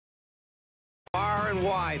and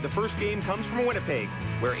wide, the first game comes from Winnipeg,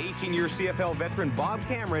 where 18-year CFL veteran Bob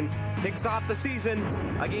Cameron kicks off the season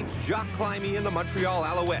against Jacques Climie and the Montreal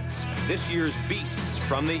Alouettes, this year's beasts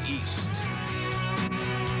from the East.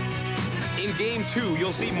 In Game 2,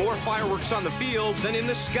 you'll see more fireworks on the field than in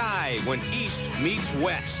the sky when East meets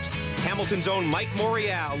West. Hamilton's own Mike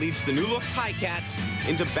Montreal leads the new-look Ticats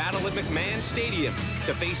into battle at McMahon Stadium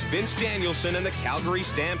to face Vince Danielson and the Calgary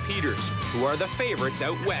Stampeders, who are the favorites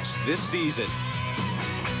out west this season.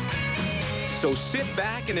 So sit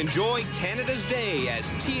back and enjoy Canada's Day as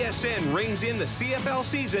TSN rings in the CFL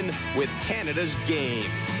season with Canada's Game.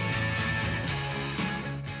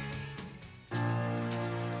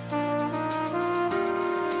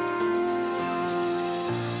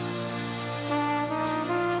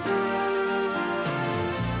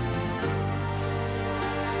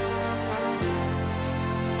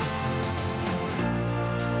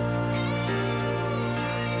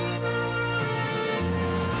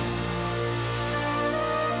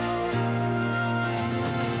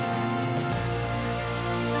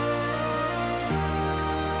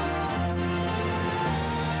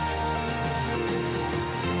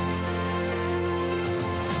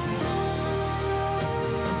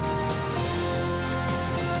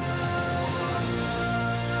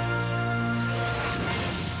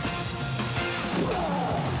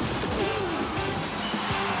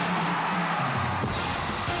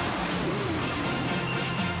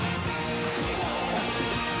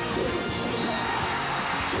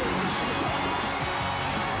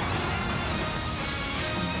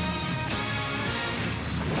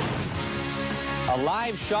 A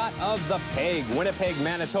live shot of the Peg, Winnipeg,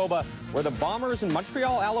 Manitoba, where the Bombers and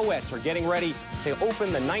Montreal Alouettes are getting ready to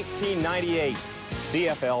open the 1998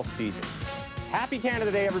 CFL season. Happy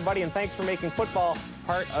Canada Day, everybody, and thanks for making football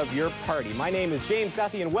part of your party. My name is James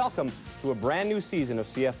Duthie, and welcome to a brand new season of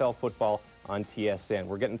CFL football on TSN.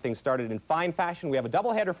 We're getting things started in fine fashion. We have a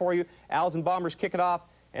doubleheader for you. Als and Bombers kick it off,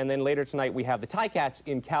 and then later tonight we have the Ticats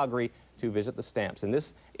in Calgary to visit the Stamps. And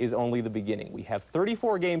this is only the beginning. We have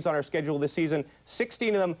 34 games on our schedule this season.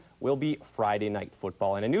 16 of them will be Friday night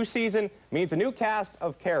football. And a new season means a new cast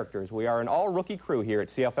of characters. We are an all-rookie crew here at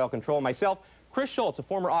CFL Control. Myself, Chris Schultz, a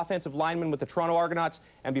former offensive lineman with the Toronto Argonauts,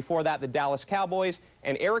 and before that, the Dallas Cowboys,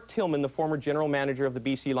 and Eric Tillman, the former general manager of the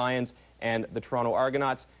BC Lions and the Toronto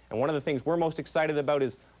Argonauts. And one of the things we're most excited about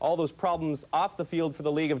is all those problems off the field for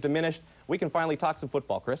the league have diminished. We can finally talk some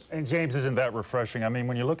football, Chris. And James, isn't that refreshing? I mean,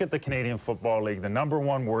 when you look at the Canadian Football League, the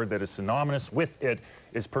 #1 word that is synonymous with it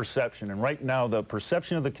is perception. And right now, the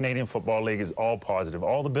perception of the Canadian Football League is all positive.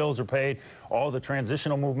 All the bills are paid. All the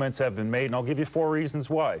transitional movements have been made. And I'll give you 4 reasons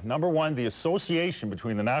why. #1, the association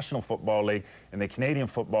between the National Football League and the Canadian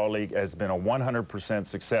Football League has been a 100%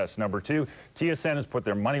 success. #2, TSN has put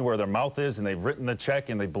their money where their mouth is, and they've written the check,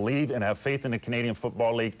 and they believe and have faith in the Canadian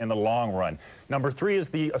Football League in the long run. #3 is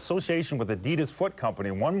the association with Adidas Foot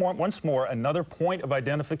Company. Once more, another point of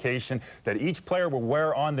identification that each player will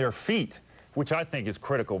wear on their feet, which I think is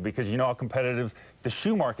critical because you know how competitive the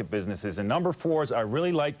shoe market business is. And #4 is I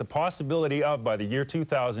really like the possibility of, by the year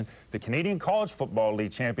 2000, the Canadian College Football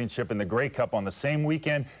League Championship and the Grey Cup on the same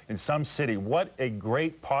weekend in some city. What a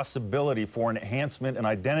great possibility for an enhancement and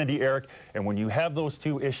identity, Eric. And when you have those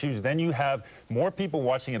two issues, then you have more people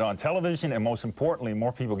watching it on television and, most importantly,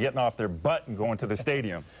 more people getting off their butt and going to the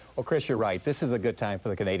stadium. Well, Chris, you're right. This is a good time for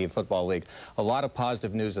the Canadian Football League. A lot of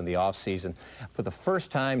positive news in the offseason. For the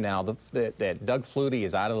first time now that Doug Flutie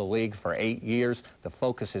is out of the league for 8 years, the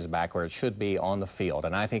focus is back where it should be, on the field.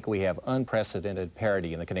 And I think we have unprecedented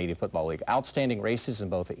parity in the Canadian Football League. Outstanding races in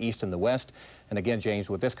both the East and the West. And again, James,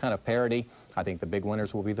 with this kind of parity, I think the big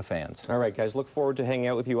winners will be the fans. All right, guys, look forward to hanging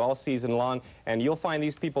out with you all season long. And you'll find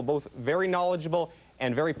these people both very knowledgeable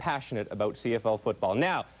and very passionate about CFL football.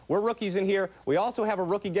 Now, we're rookies in here. We also have a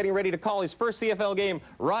rookie getting ready to call his first CFL game.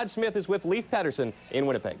 Rod Smith is with Leif Pettersson in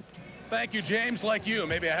Winnipeg. Thank you, James. Like you,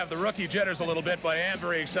 maybe I have the rookie jitters a little bit, but I am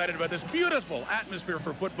very excited about this beautiful atmosphere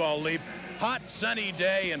for football, Leaf. Hot, sunny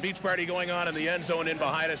day and beach party going on in the end zone in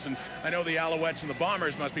behind us. And I know the Alouettes and the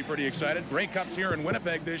Bombers must be pretty excited. Grey Cup's here in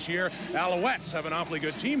Winnipeg this year. Alouettes have an awfully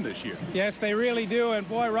good team this year. Yes, they really do. And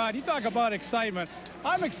boy, Rod, you talk about excitement.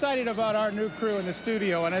 I'm excited about our new crew in the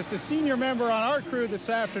studio. And as the senior member on our crew this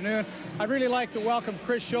afternoon, I'd really like to welcome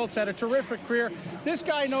Chris Schultz. Had a terrific career. This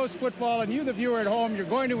guy knows football, and you, the viewer at home, you're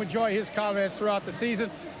going to enjoy his comments throughout the season.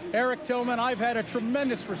 Eric Tillman, I've had a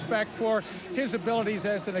tremendous respect for his abilities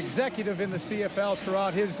as an executive in the CFL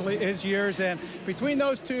throughout his years, and between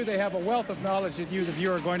those two, they have a wealth of knowledge that you, the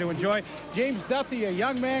viewer, are going to enjoy. James Duthie, a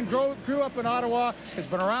young man, grew up in Ottawa, has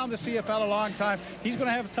been around the CFL a long time. He's going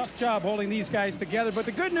to have a tough job holding these guys together, but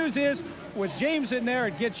the good news is, with James in there,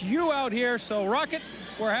 it gets you out here. So, Rocket,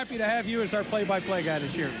 we're happy to have you as our play-by-play guy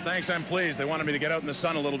this year. Thanks, I'm pleased. They wanted me to get out in the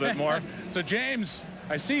sun a little bit more. So, James,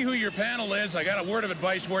 I see who your panel is. I got a word of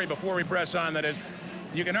advice for you before we press on. That is,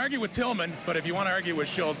 you can argue with Tillman, but if you want to argue with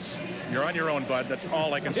Schultz, you're on your own, bud. That's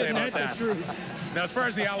all I can say about that. Now, as far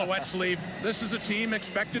as the Alouettes leave, this is a team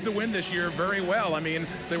expected to win this year very well. I mean,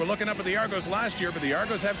 they were looking up at the Argos last year, but the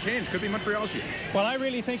Argos have changed. Could be Montreal's year. Well, I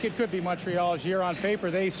really think it could be Montreal's year. On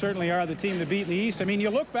paper, they certainly are the team to beat in the East. I mean, you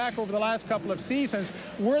look back over the last couple of seasons,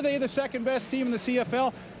 were they the second best team in the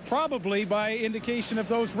CFL? Probably, by indication of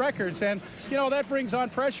those records. And, you know, that brings on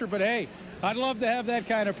pressure, but hey, I'd love to have that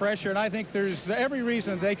kind of pressure, and I think there's every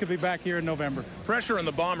reason they could be back here in November. Pressure on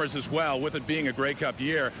the Bombers as well, with it being a Grey Cup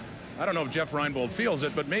year. I don't know if Jeff Reinbold feels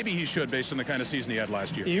it, but maybe he should, based on the kind of season he had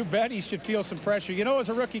last year. You bet he should feel some pressure. You know, as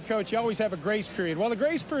a rookie coach, you always have a grace period. Well, the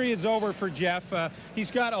grace period's over for Jeff. He's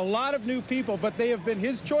got a lot of new people, but they have been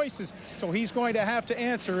his choices, so he's going to have to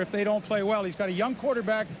answer if they don't play well. He's got a young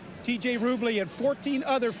quarterback, T.J. Rubley, and 14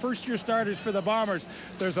 other first-year starters for the Bombers.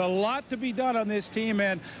 There's a lot to be done on this team,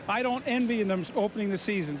 and I don't envy them opening the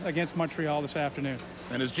season against Montreal this afternoon.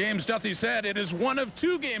 And as James Duthie said, it is one of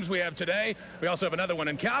two games we have today. We also have another one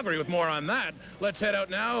in Calgary with more on that. Let's head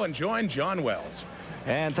out now and join John Wells.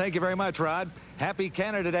 And thank you very much, Rod. Happy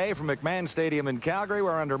Canada Day from McMahon Stadium in Calgary.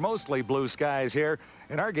 We're under mostly blue skies here,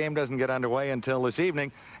 and our game doesn't get underway until this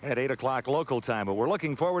evening at 8 o'clock local time. But we're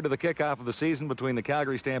looking forward to the kickoff of the season between the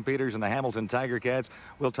Calgary Stampeders and the Hamilton Tiger Cats.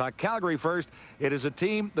 We'll talk Calgary first. It is a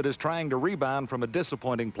team that is trying to rebound from a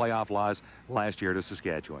disappointing playoff loss last year to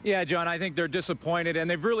Saskatchewan. Yeah, John, I think they're disappointed, and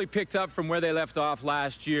they've really picked up from where they left off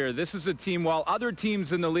last year. This is a team, while other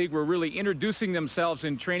teams in the league were really introducing themselves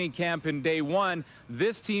in training camp in day one,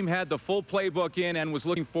 this team had the full playbook in and was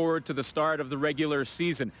looking forward to the start of the regular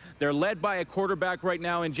season. They're led by a quarterback right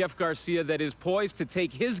now in Jeff Garcia that is poised to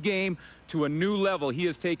take his game to a new level. He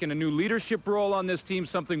has taken a new leadership role on this team,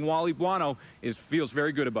 something Wally Buono feels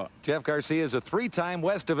very good about. Jeff Garcia is a three-time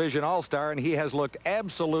West Division All-Star, and he has looked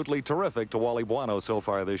absolutely terrific to Wally Buono so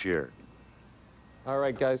far this year. All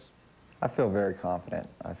right, guys. I feel very confident.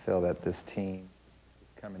 I feel that this team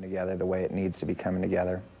is coming together the way it needs to be coming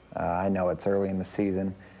together. I know it's early in the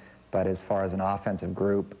season, but as far as an offensive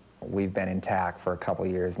group, we've been intact for a couple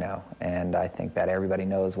years now, and I think that everybody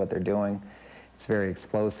knows what they're doing. It's very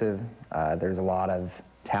explosive. There's a lot of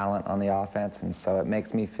talent on the offense, and so it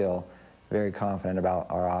makes me feel very confident about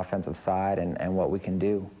our offensive side and what we can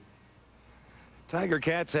do. Tiger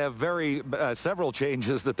Cats have several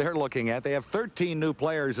changes that they're looking at. They have 13 new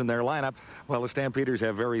players in their lineup, while the Stampeders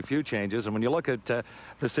have very few changes. And when you look at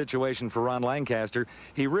the situation for Ron Lancaster,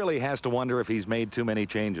 he really has to wonder if he's made too many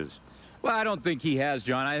changes. Well, I don't think he has,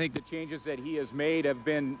 John. I think the changes that he has made have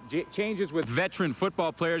been changes with veteran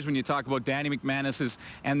football players when you talk about Danny McManus's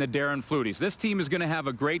and the Darren Flutys. This team is going to have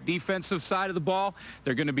a great defensive side of the ball.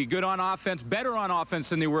 They're going to be good on offense, better on offense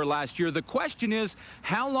than they were last year. The question is,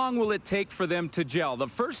 how long will it take for them to gel? The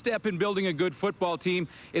first step in building a good football team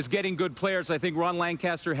is getting good players. I think Ron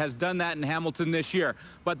Lancaster has done that in Hamilton this year.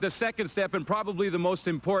 But the second step, and probably the most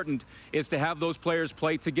important, is to have those players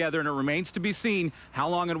play together, and it remains to be seen how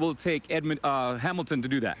long it will take Hamilton to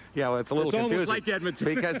do that. Yeah, well, it's a little confusing. Almost like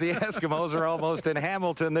Edmonton. Because the Eskimos are almost in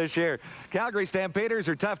Hamilton this year. Calgary Stampeders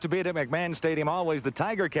are tough to beat at McMahon Stadium always. The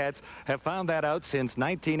Tiger Cats have found that out since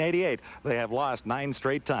 1988. They have lost 9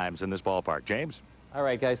 straight times in this ballpark. James? All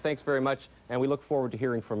right, guys, thanks very much, and we look forward to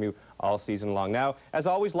hearing from you all season long. Now, as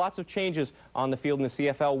always, lots of changes on the field in the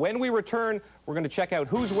CFL. When we return, we're going to check out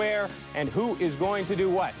who's where and who is going to do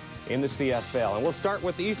what in the CFL. And we'll start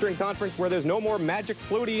with the Eastern Conference, where there's no more Magic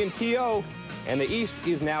Flutie and T.O., and the East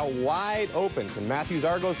is now wide open. Can Matthews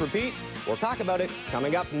Argos repeat? We'll talk about it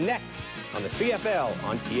coming up next on the CFL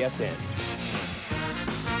on TSN.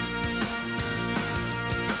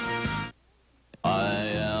 I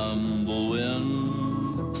am the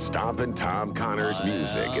wind. Stompin' Tom Connor's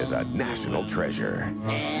music is a national treasure.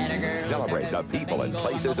 Celebrate the people and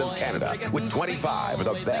places of Canada with 25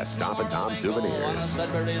 of the best Stompin' Tom souvenirs.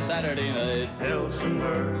 Saturday night,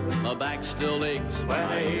 my back still aches when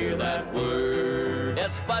I hear that word.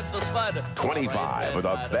 It's Spud the Spud. 25 of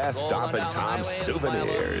the best Stompin' Tom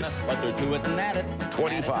souvenirs. But they're to it and at it.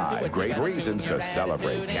 25 great reasons to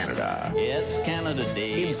celebrate Canada. It's Canada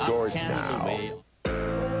Day. In stores now.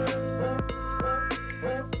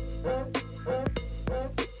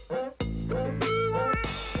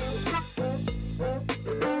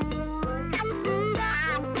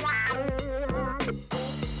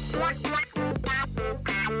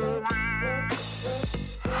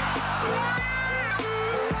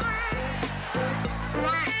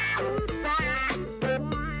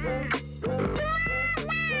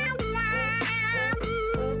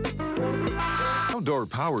 Outdoor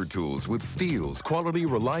power tools with Stihl's quality,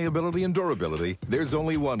 reliability, and durability, there's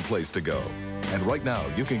only one place to go. And right now,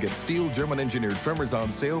 you can get Stihl German-engineered trimmers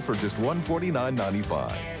on sale for just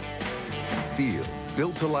 $149.95. Stihl,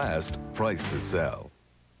 built to last, priced to sell.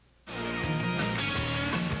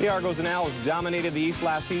 The Argos and Owls dominated the East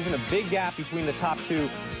last season. A big gap between the top two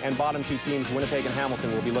and bottom two teams. Winnipeg and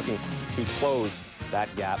Hamilton will be looking to close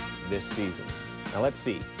that gap this season. Now let's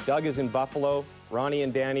see. Doug is in Buffalo. Ronnie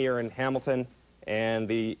and Danny are in Hamilton. And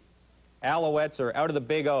the Alouettes are out of the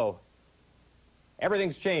Big O.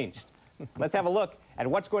 Everything's changed. Let's have a look at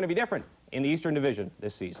what's going to be different in the Eastern Division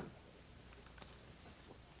this season.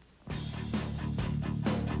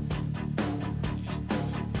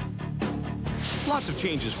 Lots of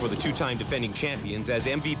changes for the two-time defending champions as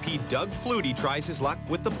MVP Doug Flutie tries his luck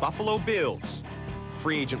with the Buffalo Bills.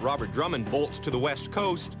 Free agent Robert Drummond bolts to the West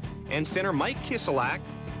Coast, and center Mike Kiselak,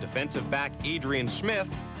 defensive back Adrian Smith,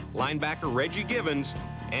 linebacker Reggie Gibbons,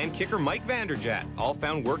 and kicker Mike Vanderjagt all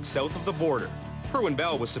found work south of the border. Kerwin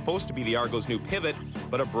Bell was supposed to be the Argos' new pivot,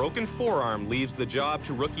 but a broken forearm leaves the job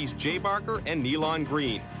to rookies Jay Barker and Nealon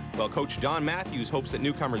Green, while coach Don Matthews hopes that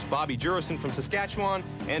newcomers Bobby Jurison from Saskatchewan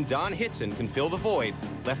and Don Hitson can fill the void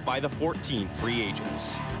left by the 14 free agents.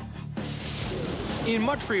 In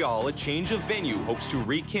Montreal, a change of venue hopes to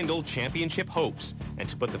rekindle championship hopes and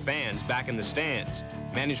to put the fans back in the stands.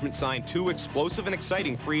 Management signed two explosive and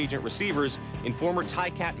exciting free agent receivers in former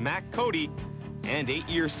Ticat Mac Cody and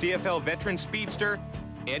 8-year CFL veteran speedster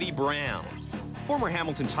Eddie Brown. Former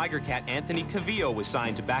Hamilton Tiger Cat Anthony Cavillo was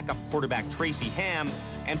signed to back up quarterback Tracy Ham,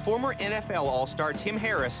 and former NFL All-Star Tim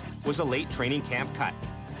Harris was a late training camp cut.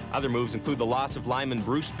 Other moves include the loss of lineman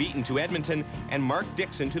Bruce Beaton to Edmonton and Mark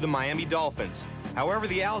Dixon to the Miami Dolphins. However,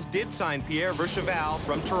 the Owls did sign Pierre Vercheval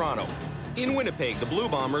from Toronto. In Winnipeg, the Blue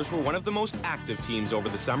Bombers were one of the most active teams over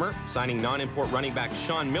the summer, signing non-import running back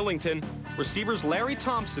Sean Millington. Receivers Larry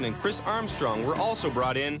Thompson and Chris Armstrong were also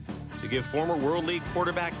brought in to give former World League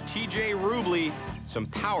quarterback T.J. Rubley some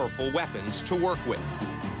powerful weapons to work with.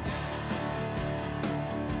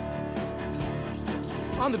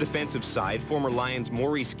 On the defensive side, former Lions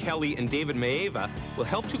Maurice Kelly and David Maeva will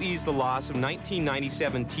help to ease the loss of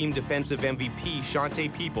 1997 team defensive MVP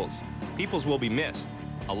Shante Peoples. Peoples will be missed,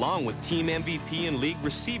 along with team MVP and league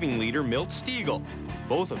receiving leader Milt Stiegel,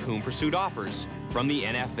 both of whom pursued offers from the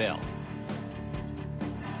NFL.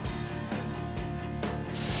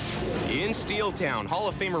 In Steeltown, Hall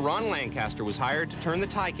of Famer Ron Lancaster was hired to turn the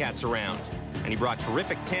Ticats around, and he brought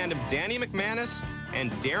terrific tandem Danny McManus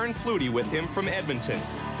and Darren Flutie with him from Edmonton.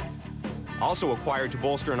 Also acquired to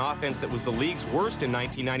bolster an offense that was the league's worst in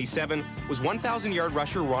 1997 was 1,000-yard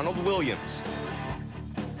rusher Ronald Williams.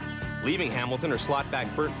 Leaving Hamilton are slot back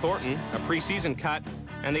Bert Thornton, a preseason cut,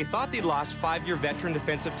 and they thought they'd lost 5-year veteran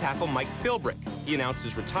defensive tackle Mike Philbrick. He announced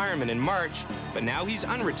his retirement in March, but now he's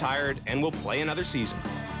unretired and will play another season.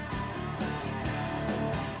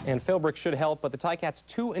 And Philbrick should help, but the Ticats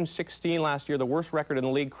 2-16 last year, the worst record in the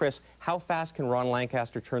league. Chris, how fast can Ron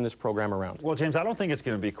Lancaster turn this program around? Well, James, I don't think it's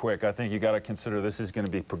going to be quick. I think you got to consider this is going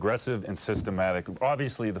to be progressive and systematic.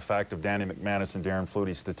 Obviously, the fact of Danny McManus and Darren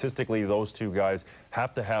Flutie, statistically, those two guys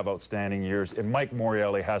have to have outstanding years, and Mike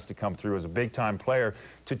Morreale has to come through as a big-time player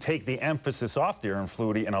to take the emphasis off Darren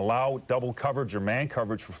Flutie and allow double coverage or man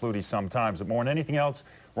coverage for Flutie sometimes. But more than anything else,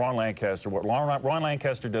 Ron Lancaster, what Ron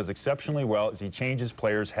Lancaster does exceptionally well is he changes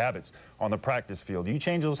players' habits on the practice field. You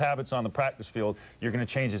change those habits on the practice field, you're going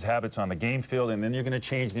to change his habits on the game field, and then you're going to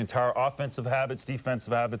change the entire offensive habits,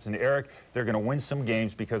 defensive habits. And Eric, they're going to win some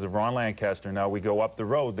games because of Ron Lancaster. Now we go up the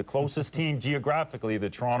road. The closest team geographically, the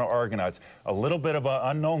Toronto Argonauts. A little bit of an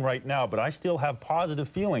unknown right now, but I still have positive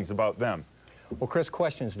feelings about them. Well, Chris,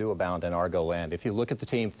 questions do abound in Argo land. If you look at the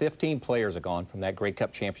team, 15 players are gone from that Grey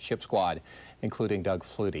Cup championship squad, including Doug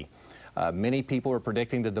Flutie. Many people are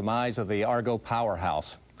predicting the demise of the Argo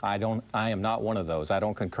powerhouse. I am not one of those. I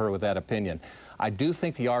don't concur with that opinion. I do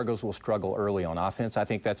think the Argos will struggle early on offense. I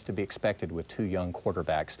think that's to be expected with two young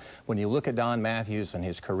quarterbacks. When you look at Don Matthews and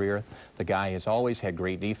his career, the guy has always had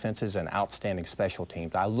great defenses and outstanding special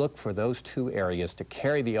teams. I look for those two areas to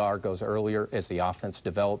carry the Argos earlier as the offense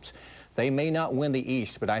develops. They may not win the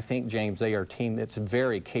East, but I think, James, they are a team that's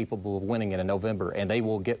very capable of winning it in November, and they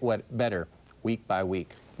will get better week by week.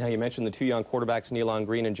 Now, you mentioned the two young quarterbacks, Nealon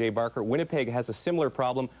Green and Jay Barker. Winnipeg has a similar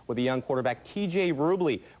problem with a young quarterback. TJ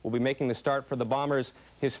Rubley will be making the start for the Bombers,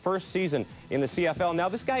 his first season in the CFL. Now,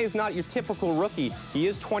 this guy is not your typical rookie. He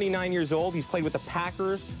is 29 years old. He's played with the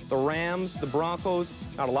Packers, the Rams, the Broncos.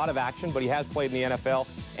 Not a lot of action, but he has played in the NFL.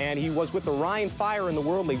 And he was with the Ryan Fire in the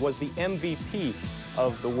World League, was the MVP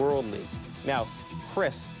of the World League. Now,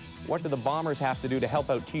 Chris, what do the Bombers have to do to help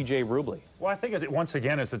out TJ Rubley? Well, I think once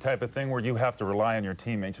again, it's the type of thing where you have to rely on your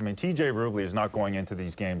teammates. I mean, TJ Rubley is not going into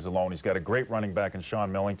these games alone. He's got a great running back in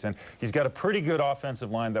Sean Millington. He's got a pretty good offensive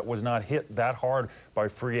line that was not hit that hard by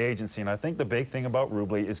free agency. And I think the big thing about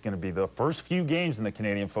Rubley is going to be the first few games in the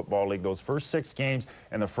Canadian Football League, those first 6 games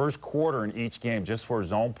and the first quarter in each game, just for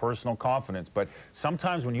his own personal confidence. But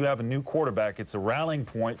sometimes when you have a new quarterback, it's a rallying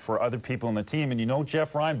point for other people in the team. And you know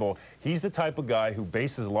Jeff Reinbold, he's the type of guy who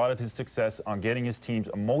bases a lot of his success on getting his teams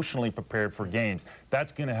emotionally prepared for games.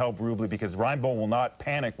 That's going to help Rubley because Reinbold will not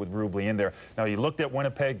panic with Rubley in there. Now, you looked at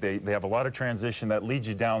Winnipeg. They have a lot of transition that leads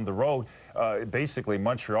you down the road. Basically,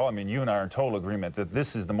 Montreal, I mean, you and I are in total agreement that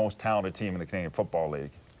this is the most talented team in the Canadian Football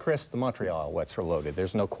League. Chris, the Montreal Alouettes are loaded.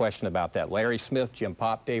 There's no question about that. Larry Smith, Jim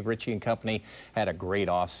Pop, Dave Ritchie and company had a great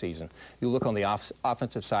offseason. You look on the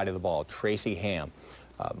offensive side of the ball, Tracy Ham,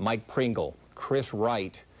 Mike Pringle, Chris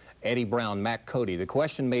Wright, Eddie Brown, Matt Cody. The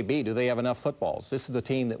question may be, do they have enough footballs? This is a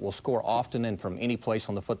team that will score often and from any place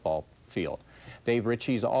on the football field. Dave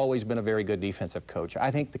Ritchie's always been a very good defensive coach.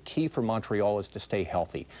 I think the key for Montreal is to stay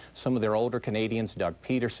healthy. Some of their older Canadians, Doug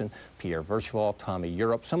Peterson, Pierre Vercheval, Tommy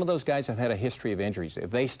Europe, some of those guys have had a history of injuries.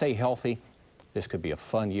 If they stay healthy, this could be a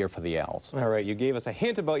fun year for the Owls. All right, you gave us a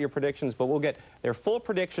hint about your predictions, but we'll get their full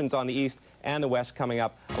predictions on the East and the West coming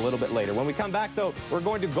up a little bit later. When we come back, though, we're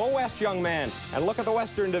going to go west, young man, and look at the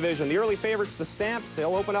Western Division. The early favorites, the Stamps,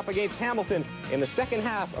 they'll open up against Hamilton in the second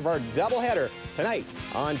half of our doubleheader tonight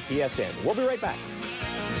on TSN. We'll be right back.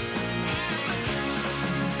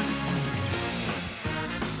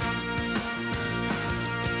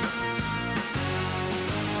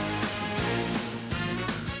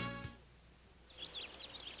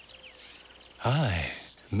 Hi,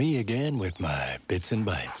 me again with my bits and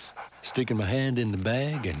bites. Sticking my hand in the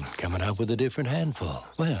bag and coming out with a different handful.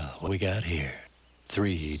 Well, what we got here?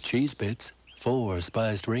 3 cheese bits, 4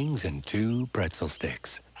 spiced rings, and 2 pretzel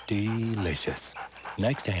sticks. Delicious.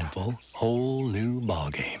 Next handful, whole new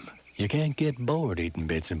ballgame. You can't get bored eating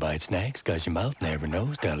bits and bite snacks because your mouth never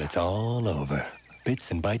knows till it's all over.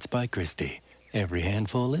 Bits and Bites by Christie. Every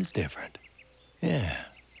handful is different. Yeah.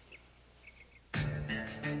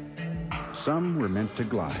 Some were meant to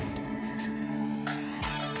glide.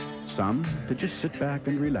 Some to just sit back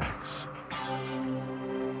and relax.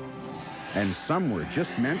 And some were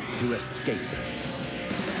just meant to escape.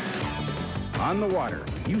 On the water,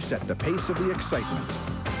 you set the pace of the excitement.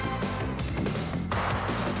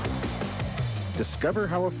 Discover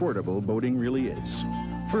how affordable boating really is.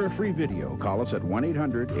 For a free video, call us at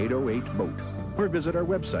 1-800-808-BOAT or visit our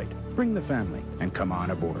website. Bring the family and come on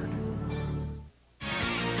aboard.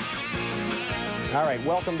 All right,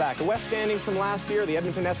 welcome back. The West standings from last year, the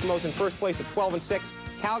Edmonton Eskimos in first place at 12-6,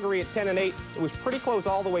 Calgary at 10-8. It was pretty close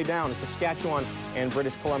all the way down as Saskatchewan and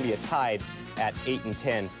British Columbia tied at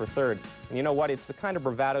 8-10 for third. And you know what? It's the kind of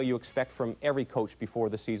bravado you expect from every coach before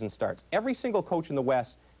the season starts. Every single coach in the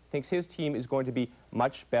West thinks his team is going to be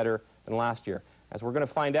much better than last year. As we're going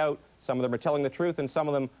to find out, some of them are telling the truth and some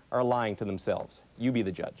of them are lying to themselves. You be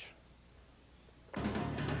the judge.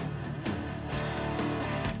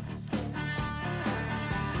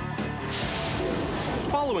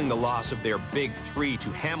 Following the loss of their big 3 to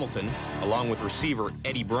Hamilton, along with receiver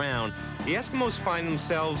Eddie Brown, the Eskimos find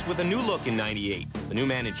themselves with a new look in '98. The new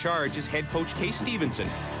man in charge is head coach Case Stevenson,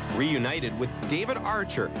 reunited with David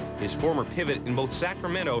Archer, his former pivot in both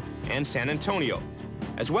Sacramento and San Antonio,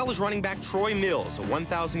 as well as running back Troy Mills, a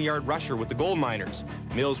 1,000-yard rusher with the Gold Miners.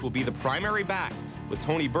 Mills will be the primary back, with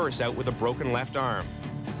Tony Burse out with a broken left arm.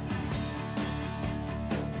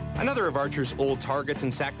 Another of Archer's old targets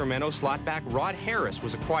in Sacramento, slotback Rod Harris,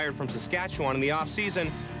 was acquired from Saskatchewan in the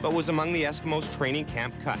offseason, but was among the Eskimos' training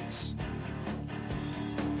camp cuts.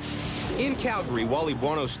 In Calgary, Wally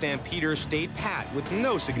Buono's Stampeders stayed pat with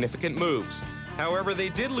no significant moves. However, they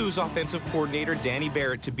did lose offensive coordinator Danny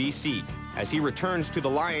Barrett to BC, as he returns to the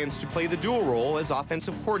Lions to play the dual role as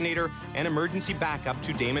offensive coordinator and emergency backup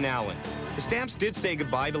to Damon Allen. The Stamps did say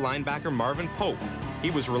goodbye to linebacker Marvin Pope.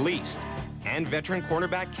 He was released. And veteran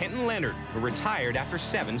cornerback Kenton Leonard, who retired after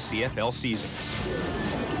 7 CFL seasons.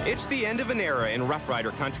 It's the end of an era in Rough Rider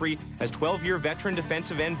country, as 12-year veteran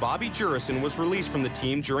defensive end Bobby Jurison was released from the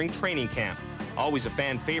team during training camp. Always a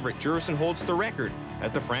fan favorite, Jurison holds the record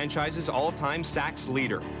as the franchise's all-time sacks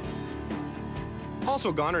leader.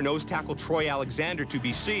 Also gone are nose tackle Troy Alexander to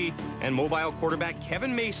BC and mobile quarterback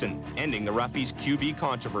Kevin Mason, ending the Roughies' QB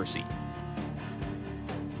controversy.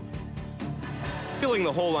 Filling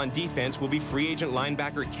the hole on defense will be free agent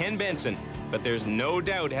linebacker Ken Benson, but there's no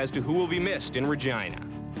doubt as to who will be missed in Regina.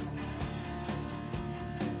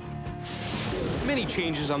 Many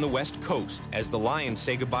changes on the West Coast as the Lions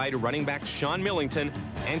say goodbye to running back Sean Millington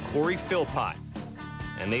and Corey Philpott.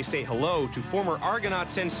 And they say hello to former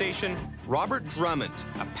Argonaut sensation Robert Drummond,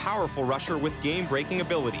 a powerful rusher with game-breaking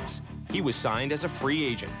abilities. He was signed as a free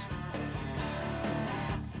agent.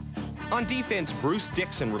 On defense, Bruce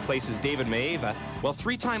Dixon replaces David Maeva, while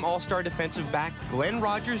three-time All-Star defensive back Glenn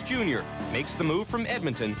Rogers Jr. makes the move from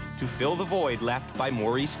Edmonton to fill the void left by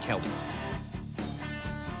Maurice Kelly.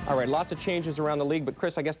 All right, lots of changes around the league, but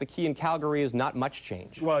Chris, I guess the key in Calgary is not much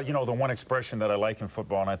change. Well, you know, the one expression that I like in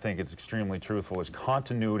football, and I think it's extremely truthful, is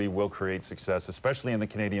continuity will create success, especially in the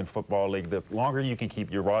Canadian Football League. The longer you can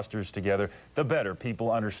keep your rosters together, the better.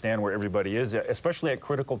 People understand where everybody is, especially at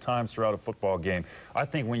critical times throughout a football game. I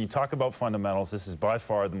think when you talk about fundamentals, this is by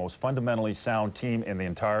far the most fundamentally sound team in the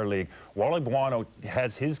entire league. Wally Buono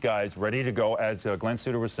has his guys ready to go. As Glenn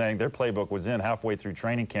Suter was saying, their playbook was in halfway through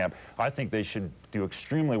training camp. I think they should do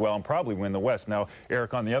extremely well and probably win the West. Now,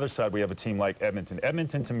 Eric, on the other side, we have a team like Edmonton.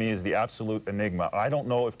 Edmonton, to me, is the absolute enigma. I don't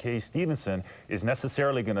know if Kay Stevenson is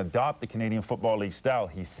necessarily going to adopt the Canadian Football League style.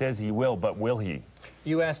 He says he will, but will he?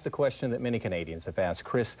 You asked the question that many Canadians have asked,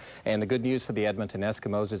 Chris, and the good news for the Edmonton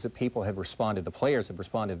Eskimos is that people have responded, the players have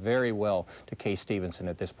responded very well to Kay Stevenson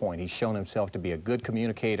at this point. He's shown himself to be a good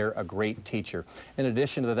communicator, a great teacher. In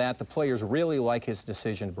addition to that, the players really like his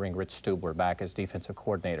decision to bring Rich Stubler back as defensive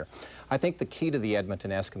coordinator. I think the key to the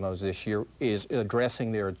Edmonton Eskimos this year is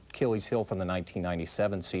addressing their Achilles heel from the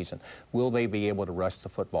 1997 season. Will they be able to rush the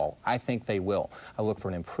football? I think they will. I look for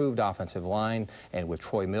an improved offensive line, and with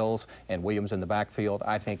Troy Mills and Williams in the backfield,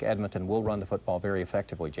 I think Edmonton will run the football very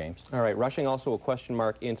effectively, James. All right, rushing also a question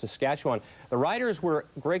mark in Saskatchewan. The Riders were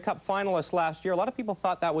Grey Cup finalists last year. A lot of people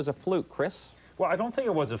thought that was a fluke. Chris? Well, I don't think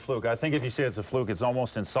it was a fluke. I think if you say it's a fluke, it's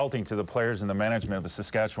almost insulting to the players and the management of the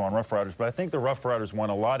Saskatchewan Roughriders. But I think the Roughriders won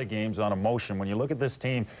a lot of games on emotion. When you look at this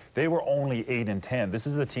team, they were only 8-10. This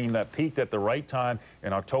is a team that peaked at the right time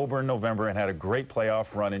in October and November and had a great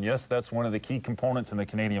playoff run. And yes, that's one of the key components in the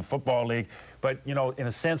Canadian Football League. But, you know, in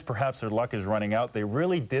a sense, perhaps their luck is running out. They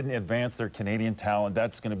really didn't advance their Canadian talent.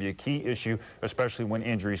 That's going to be a key issue, especially when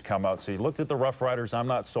injuries come out. So you looked at the Roughriders. I'm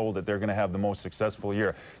not sold that they're going to have the most successful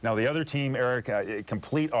year. Now, the other team, Eric, a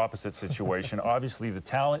complete opposite situation. Obviously, the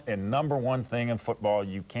talent and #1 thing in football,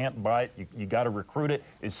 you can't buy it. You got to recruit it,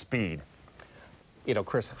 is speed. You know,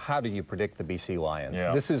 Chris, how do you predict the BC Lions?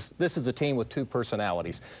 Yeah. This is a team with two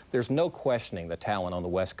personalities. There's no questioning the talent on the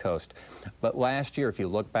West Coast. But last year, if you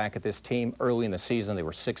look back at this team, early in the season, they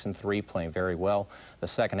were 6-3, playing very well. The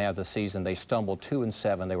second half of the season, they stumbled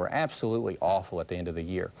 2-7. They were absolutely awful at the end of the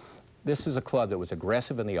year. This is a club that was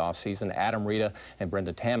aggressive in the offseason. Adam Rita and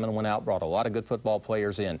Brendan Taman went out, brought a lot of good football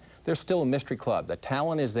players in. They're still a mystery club. The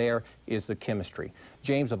talent is there, is the chemistry.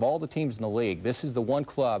 James, of all the teams in the league, this is the one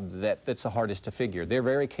club that's the hardest to figure. They're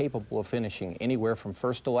very capable of finishing anywhere from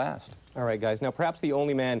first to last. All right, guys. Now, perhaps the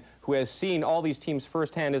only man who has seen all these teams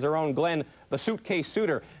firsthand is our own Glenn, the Suitcase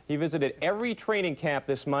Suitor. He visited every training camp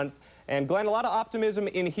this month. And, Glenn, a lot of optimism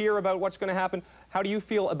in here about what's going to happen. How do you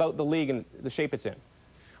feel about the league and the shape it's in?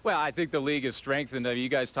 Well, I think the league is strengthened. You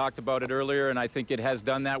guys talked about it earlier, and I think it has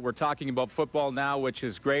done that. We're talking about football now, which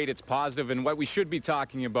is great. It's positive and what we should be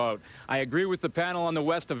talking about. I agree with the panel on the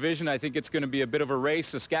West Division. I think it's going to be a bit of a race.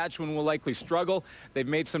 Saskatchewan will likely struggle. They've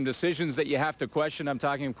made some decisions that you have to question. I'm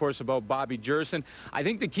talking, of course, about Bobby Jerson. I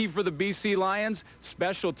think the key for the BC Lions,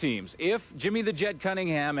 special teams. If Jimmy the Jet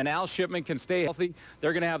Cunningham and Al Shipman can stay healthy,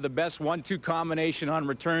 they're going to have the best 1-2 combination on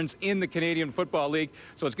returns in the Canadian Football League.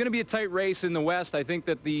 So it's going to be a tight race in the West. I think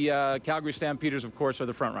that the Calgary Stampeders, of course, are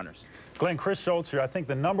the front runners. Glenn, Chris Schultz here. I think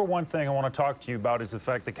the #1 thing I want to talk to you about is the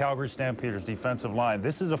fact the Calgary Stampeders defensive line.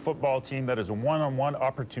 This is a football team that is a one-on-one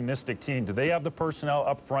opportunistic team. Do they have the personnel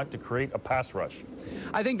up front to create a pass rush?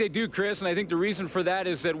 I think they do, Chris, and I think the reason for that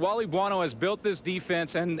is that Wally Buono has built this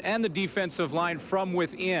defense and the defensive line from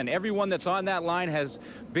within. Everyone that's on that line has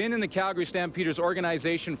been in the Calgary Stampeders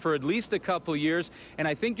organization for at least a couple years, and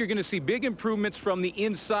I think you're going to see big improvements from the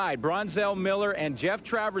inside. Bronzell Miller and Jeff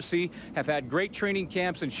Traversy have had great training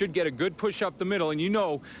camps and should get a good push up the middle, and you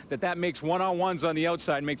know that makes one-on-ones on the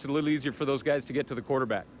outside, makes it a little easier for those guys to get to the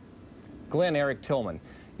quarterback. Glenn, Eric Tillman,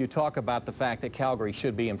 you talk about the fact that Calgary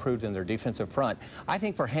should be improved in their defensive front. I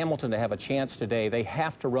think for Hamilton to have a chance today, they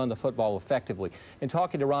have to run the football effectively. In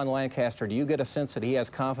talking to Ron Lancaster, do you get a sense that he has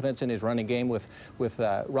confidence in his running game with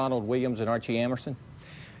Ronald Williams and Archie Emerson?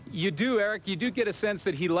 You do, Eric. You do get a sense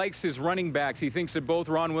that he likes his running backs. He thinks that both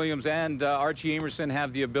Ron Williams and Archie Amerson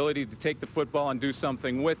have the ability to take the football and do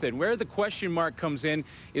something with it. Where the question mark comes in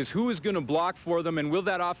is who is going to block for them, and will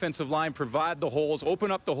that offensive line provide the holes,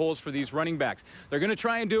 open up the holes for these running backs? They're going to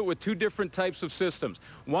try and do it with two different types of systems.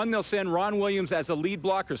 One, they'll send Ron Williams as a lead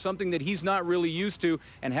blocker, something that he's not really used to,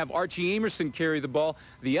 and have Archie Amerson carry the ball.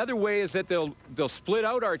 The other way is that they'll split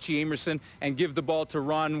out Archie Amerson and give the ball to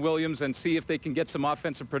Ron Williams and see if they can get some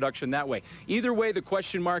offensive production that way. Either way, the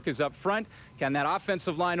question mark is up front. Can that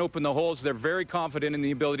offensive line open the holes? They're very confident in the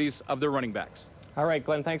abilities of their running backs. All right,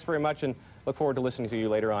 Glenn, thanks very much, and look forward to listening to you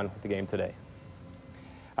later on with the game today.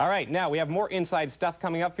 All right, now we have more inside stuff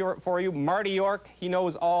coming up for you. Marty York, he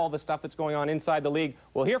knows all the stuff that's going on inside the league.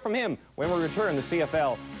 We'll hear from him when we return to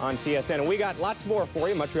CFL on TSN. And we got lots more for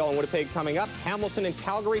you. Montreal and Winnipeg coming up. Hamilton and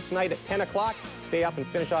Calgary tonight at 10 o'clock. Stay up and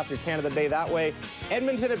finish off your Canada Day that way.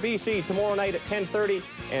 Edmonton at BC tomorrow night at 10:30.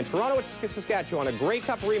 And Toronto at Saskatchewan, a Grey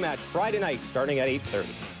Cup rematch Friday night starting at 8:30.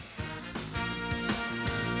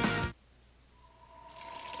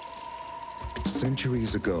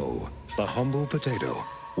 Centuries ago, the humble potato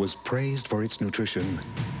was praised for its nutrition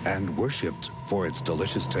and worshipped for its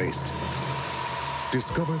delicious taste.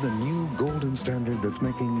 Discover the new golden standard that's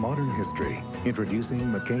making modern history. Introducing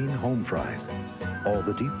McCain Home Fries. All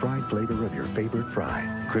the deep-fried flavor of your favorite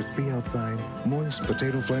fry. Crispy outside, moist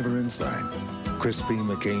potato flavor inside. Crispy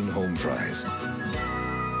McCain Home Fries.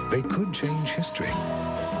 They could change history.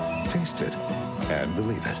 Taste it and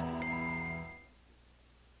believe it.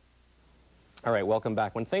 All right, welcome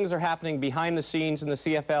back. When things are happening behind the scenes in the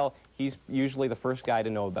CFL, he's usually the first guy to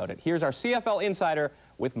know about it. Here's our CFL insider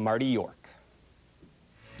with Marty York.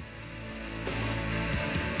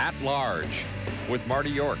 At Large with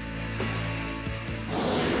Marty York.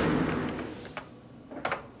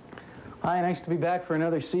 Hi, nice to be back for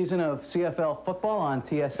another season of CFL football on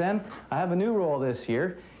TSN. I have a new role this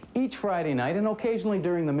year. Each Friday night, and occasionally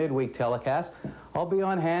during the midweek telecast, I'll be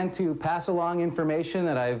on hand to pass along information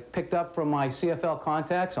that I've picked up from my CFL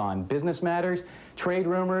contacts on business matters, trade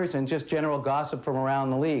rumors, and just general gossip from around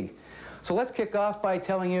the league. So let's kick off by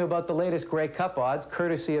telling you about the latest Grey Cup odds,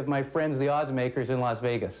 courtesy of my friends the odds makers in Las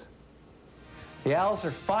Vegas. The Owls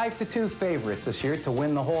are 5-2 favorites this year to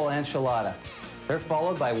win the whole enchilada. They're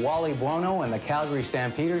followed by Wally Buono and the Calgary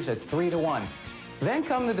Stampeders at 3-1. Then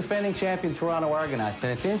come the defending champion Toronto Argonauts,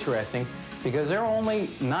 and it's interesting because they're only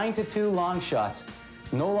 9-2 long shots.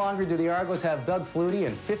 No longer do the Argos have Doug Flutie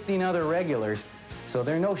and 15 other regulars, so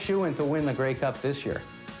they're no shoo-in to win the Grey Cup this year.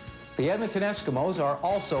 The Edmonton Eskimos are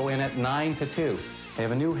also in at 9-2. They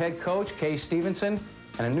have a new head coach, Kay Stevenson,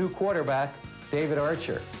 and a new quarterback, David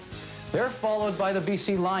Archer. They're followed by the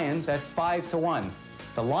BC Lions at 5-1.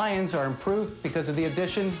 The Lions are improved because of the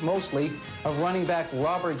addition, mostly, of running back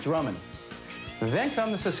Robert Drummond. Then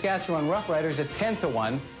come the Saskatchewan Roughriders at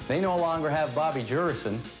 10-1. They no longer have Bobby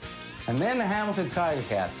Jurison. And then the Hamilton Tiger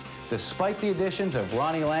Cats. Despite the additions of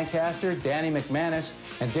Ronnie Lancaster, Danny McManus,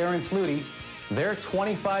 and Darren Flutie, they're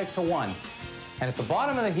 25-1. And at the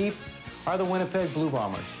bottom of the heap are the Winnipeg Blue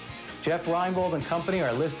Bombers. Jeff Reinbold and company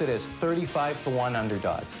are listed as 35-1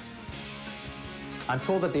 underdogs. I'm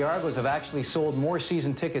told that the Argos have actually sold more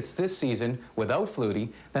season tickets this season without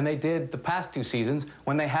Flutie than they did the past 2 seasons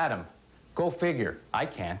when they had him. Go figure. I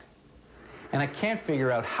can't. And I can't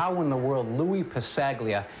figure out how in the world Louis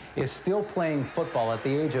Pasaglia is still playing football at the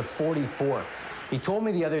age of 44. He told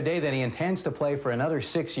me the other day that he intends to play for another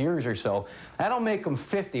 6 years or so. That'll make him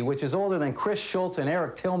 50, which is older than Chris Schultz and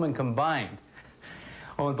Eric Tillman combined.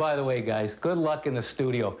 Oh, and by the way, guys, good luck in the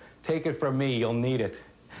studio. Take it from me, you'll need it.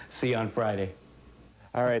 See you on Friday.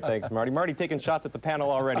 All right, thanks, Marty. Marty taking shots at the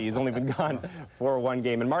panel already. He's only been gone for 1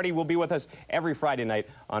 game. And Marty will be with us every Friday night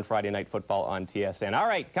on Friday Night Football on TSN. All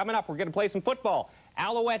right, coming up, we're going to play some football.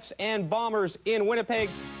 Alouettes and Bombers in Winnipeg.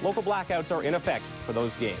 Local blackouts are in effect for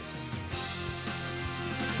those games.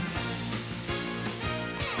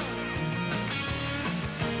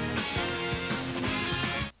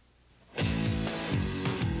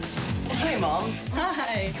 Hey, Mom.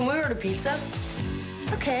 Hi. Can we order pizza?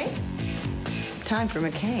 Okay. Time for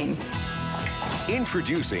McCain.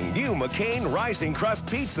 Introducing new McCain Rising Crust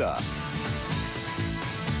Pizza.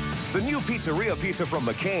 The new pizzeria pizza from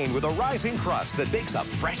McCain with a rising crust that bakes up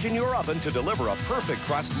fresh in your oven to deliver a perfect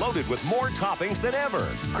crust loaded with more toppings than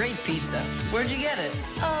ever. Great pizza. Where'd you get it?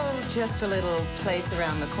 Oh, just a little place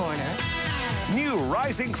around the corner. New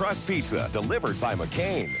Rising Crust Pizza, delivered by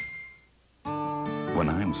McCain. When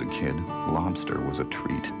I was a kid, lobster was a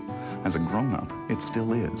treat. As a grown-up, it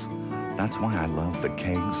still is. That's why I love the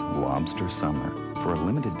Kegs Lobster Summer. For a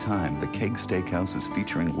limited time, the Keg Steakhouse is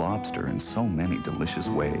featuring lobster in so many delicious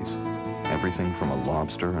ways. Everything from a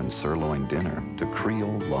lobster and sirloin dinner to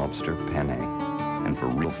Creole lobster penne. And for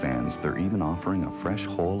real fans, they're even offering a fresh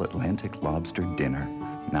whole Atlantic lobster dinner.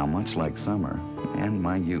 Now, much like summer and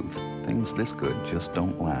my youth, things this good just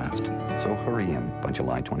don't last. So hurry in by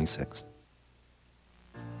July 26th.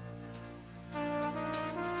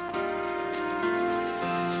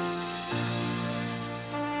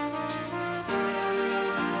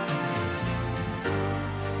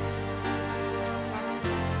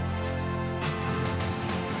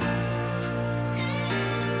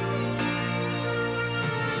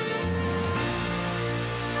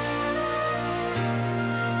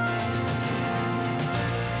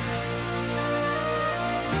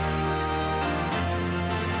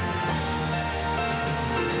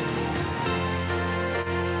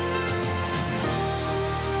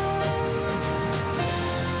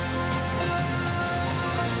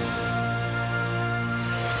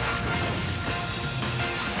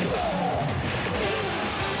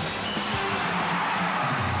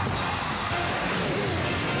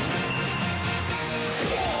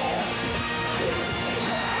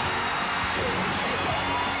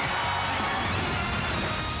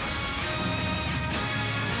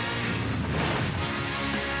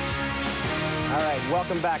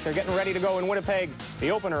 Welcome back. They're getting ready to go in Winnipeg, the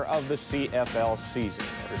opener of the CFL season,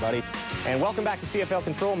 everybody. And welcome back to CFL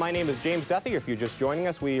Control. My name is James Duthie. If you're just joining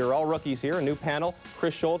us, we are all rookies here, a new panel.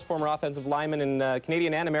 Chris Schultz, former offensive lineman in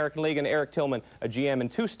Canadian and American League, and Eric Tillman, a GM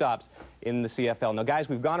and 2 stops in the CFL. Now, guys,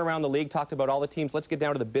 we've gone around the league, talked about all the teams. Let's get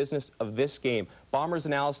down to the business of this game. Bombers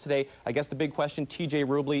and Owls today. I guess the big question, TJ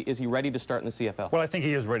Rubley, is he ready to start in the CFL? Well, I think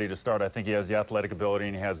he is ready to start. I think he has the athletic ability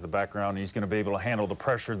and he has the background. And he's going to be able to handle the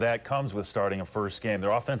pressure that comes with starting a first game.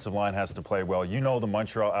 Their offensive line has to play well. You know the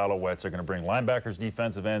Montreal Alouettes are going to bring linebackers,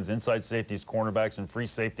 defensive ends, inside safeties, cornerbacks, and free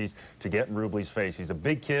safeties to get in Rubley's face. He's a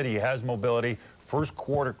big kid. He has mobility. First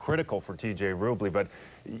quarter critical for TJ Rubley, but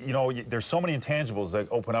you know, there's so many intangibles that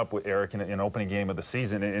open up with Eric in an opening game of the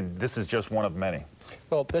season, and this is just one of many.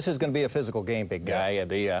 Well, this is going to be a physical game, big guy.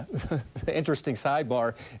 And the interesting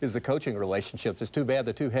sidebar is the coaching relationships. It's too bad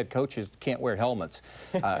the 2 head coaches can't wear helmets.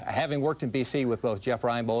 Having worked in BC with both Jeff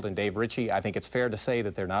Reinbold and Dave Ritchie, I think it's fair to say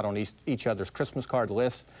that they're not on each other's Christmas card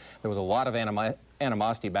lists. There was a lot of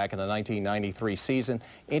animosity back in the 1993 season.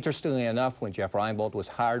 Interestingly enough, when Jeff Reinbold was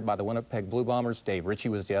hired by the Winnipeg Blue Bombers, Dave Ritchie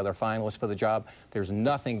was the other finalist for the job. There's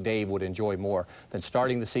nothing Dave would enjoy more than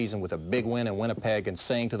starting the season with a big win in Winnipeg and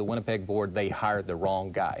saying to the Winnipeg board they hired the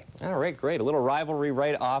wrong guy. All right, great. A little rivalry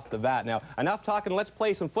right off the bat. Now, enough talking. Let's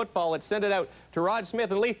play some football. Let's send it out to Rod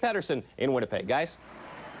Smith and Leif Pedersen in Winnipeg. Guys?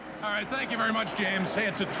 All right, thank you very much, James. Hey,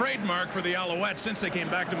 it's a trademark for the Alouettes since they came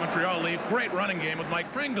back to Montreal. Leaf, great running game with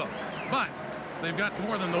Mike Pringle. But they've got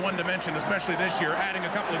more than the one dimension, especially this year, adding a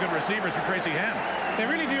couple of good receivers for Tracy Ham. They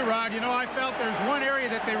really do, Rod. You know, I felt there's one area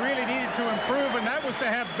that they really needed to improve, and that was to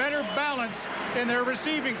have better balance in their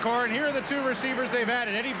receiving core. And here are the 2 receivers they've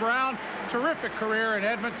added. Eddie Brown, terrific career in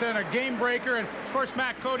Edmonton, a game breaker. And, of course,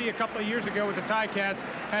 Matt Cody a couple of years ago with the Ticats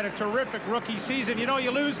had a terrific rookie season. You know, you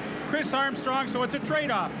lose Chris Armstrong, so it's a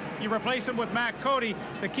trade-off. You replace him with Matt Cody.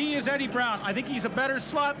 The key is Eddie Brown. I think he's a better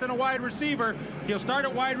slot than a wide receiver. He'll start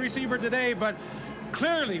at wide receiver today, but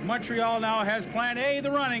clearly Montreal now has plan A, the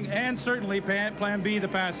running, and certainly plan B, the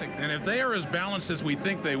passing. And if they are as balanced as we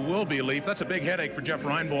think they will be, Leaf, that's a big headache for Jeff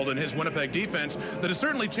Reinbold and his Winnipeg defense that has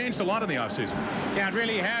certainly changed a lot in the offseason. Yeah, it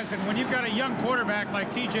really has. And when you've got a young quarterback like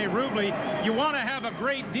TJ Rubley, you want to have a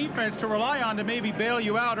great defense to rely on to maybe bail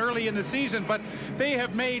you out early in the season. But they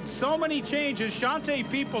have made so many changes. Shante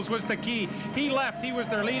Peoples was the key. He left. He was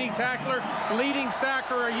their leading tackler, leading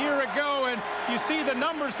sacker a year ago. And you see the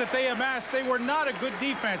numbers that they amassed. They were not a good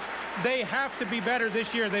defense. They have to be better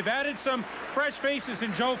this year. They've added some fresh faces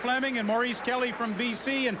in Joe Fleming and Maurice Kelly from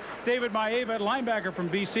BC and David Maeva, linebacker from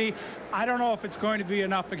BC. I don't know if it's going to be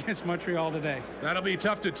enough against Montreal today. That'll be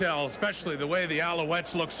tough to tell, especially the way the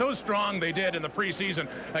Alouettes look so strong they did in the preseason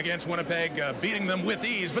against Winnipeg, beating them with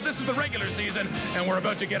ease. But this is the regular season, and we're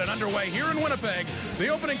about to get it underway here in Winnipeg. The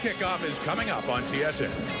opening kickoff is coming up on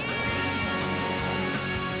TSN.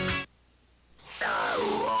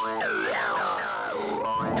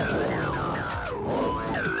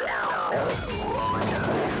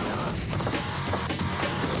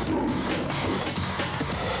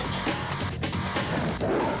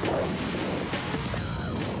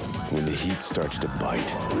 When the heat starts to bite,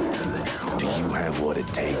 do you have what it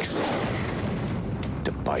takes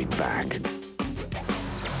to bite back?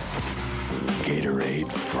 Gatorade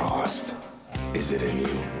Frost. Is it in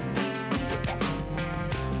you?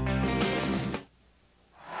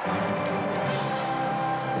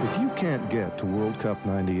 If you can't get to World Cup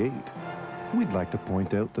 '98, We'd like to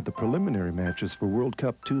point out that the preliminary matches for World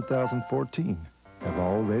Cup 2014 have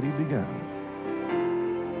already begun.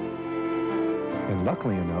 And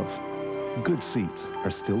luckily enough, good seats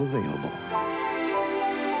are still available.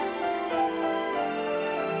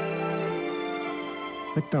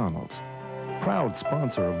 McDonald's, proud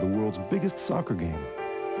sponsor of the world's biggest soccer game,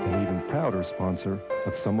 and even prouder sponsor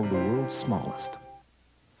of some of the world's smallest.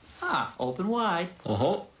 Ah, open wide.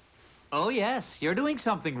 Uh-huh. Oh, yes, you're doing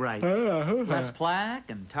something right. Less plaque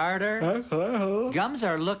and tartar. Gums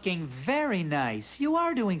are looking very nice. You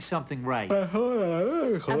are doing something right. Have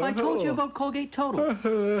I told you about Colgate Total?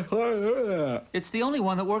 It's the only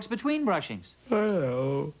one that works between brushings.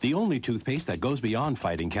 The only toothpaste that goes beyond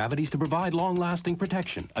fighting cavities to provide long-lasting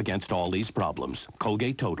protection against all these problems.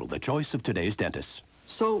 Colgate Total, the choice of today's dentists.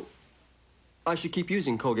 So, I should keep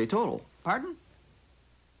using Colgate Total. Pardon?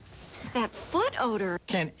 That foot odor.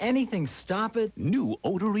 Can anything stop it? New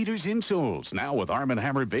odor eaters insoles, now with Arm &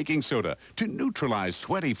 Hammer baking soda to neutralize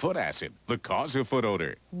sweaty foot acid, the cause of foot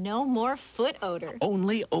odor. No more foot odor.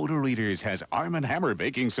 Only Odor Eaters has Arm & Hammer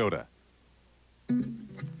baking soda.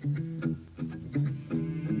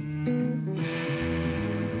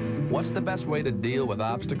 What's the best way to deal with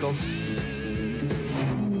obstacles?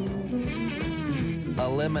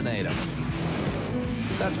 Eliminate them.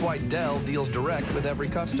 That's why Dell deals direct with every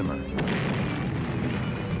customer.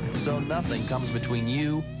 So nothing comes between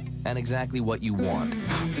you and exactly what you want.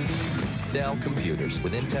 Dell computers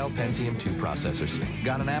with Intel Pentium 2 processors.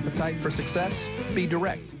 Got an appetite for success? Be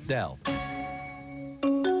direct, Dell.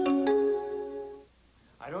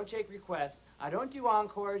 I don't take requests. I don't do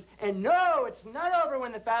encores. And no, it's not over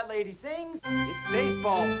when the fat lady sings. It's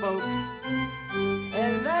baseball, folks.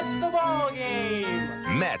 And that's the ball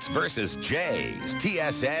game. Mets versus Jays,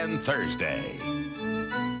 TSN Thursday.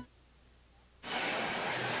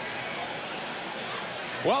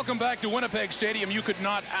 Welcome back to Winnipeg Stadium. You could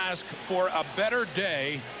not ask for a better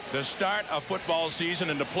day to start a football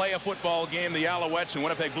season and to play a football game. The Alouettes and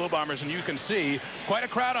Winnipeg Blue Bombers, and you can see quite a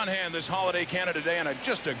crowd on hand this holiday Canada Day, and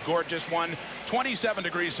just a gorgeous one. 27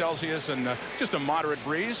 degrees Celsius and just a moderate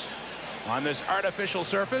breeze on this artificial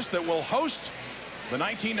surface that will host the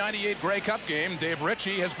 1998 Grey Cup game. Dave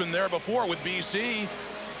Ritchie has been there before with BC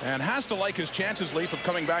and has to like his chances, Leaf, of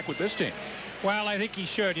coming back with this team. Well, I think he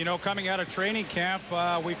should. You know, coming out of training camp,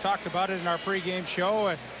 we've talked about it in our pregame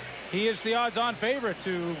show. He is the odds-on favorite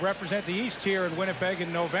to represent the East here in Winnipeg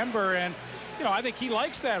in November. And, you know, I think he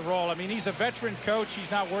likes that role. I mean, he's a veteran coach. He's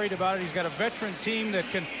not worried about it. He's got a veteran team that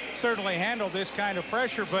can certainly handle this kind of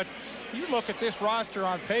pressure. But you look at this roster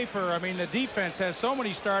on paper, I mean, the defense has so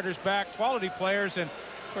many starters back, quality players, and,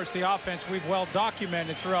 of course, the offense we've well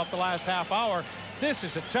documented throughout the last half hour. This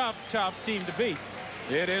is a tough, tough team to beat.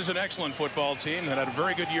 It is an excellent football team that had a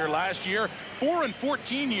very good year last year.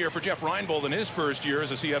 4-14 year for Jeff Reinbold in his first year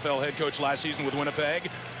as a CFL head coach last season with Winnipeg.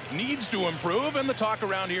 Needs to improve, and the talk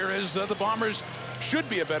around here is the Bombers should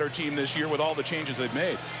be a better team this year with all the changes they've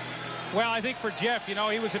made. Well, I think for Jeff, you know,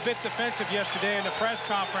 he was a bit defensive yesterday in the press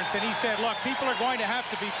conference, and he said, look, people are going to have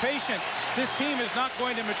to be patient. This team is not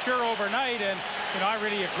going to mature overnight, and, you know, I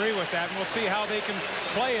really agree with that, and we'll see how they can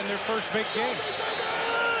play in their first big game.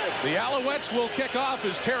 The Alouettes will kick off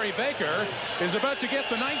as Terry Baker is about to get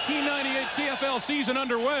the 1998 CFL season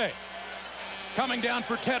underway. Coming down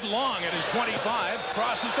for Ted Long at his 25,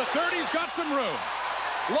 crosses the 30, he's got some room.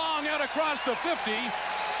 Long out across the 50,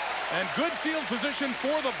 and good field position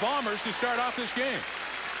for the Bombers to start off this game.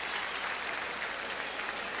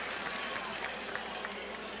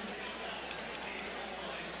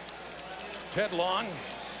 Ted Long,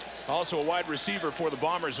 also a wide receiver for the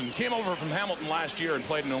Bombers, and came over from Hamilton last year and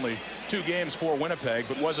played in only 2 games for Winnipeg,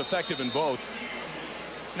 but was effective in both.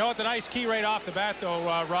 You know, it's a nice key right off the bat, though,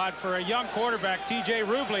 Rod, for a young quarterback, T.J.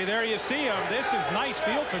 Rubley. There you see him. This is nice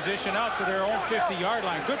field position out to their own 50-yard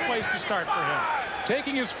line. Good place to start for him.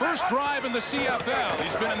 Taking his first drive in the CFL.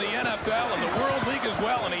 He's been in the NFL and the World League as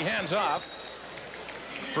well, and he hands off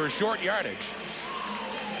for short yardage.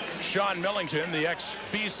 Sean Millington, the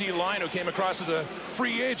ex-BC line, who came across as a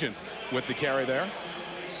free agent with the carry there.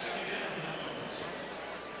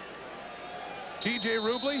 T.J.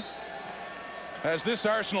 Rubley has this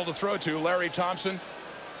arsenal to throw to. Larry Thompson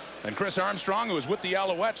and Chris Armstrong, who was with the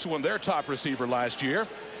Alouettes, won their top receiver last year.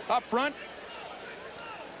 Up front,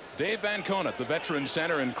 Dave Van Conant, the veteran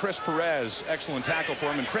center, and Chris Perez, excellent tackle for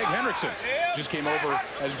him, and Craig Hendrickson just came over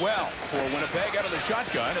as well for Winnipeg out of the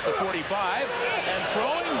shotgun at the 45 and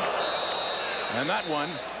throwing, and that one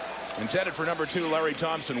intended for number 2, Larry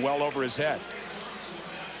Thompson, well over his head.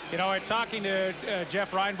 You know, in talking to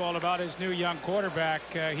Jeff Reinbold about his new young quarterback,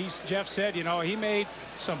 Jeff said, you know, he made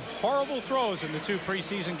some horrible throws in the 2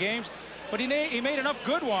 preseason games. but he made enough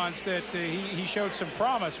good ones that he showed some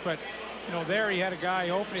promise. But, you know, there he had a guy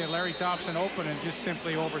open, he had Larry Thompson open, and just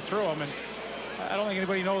simply overthrew him. And I don't think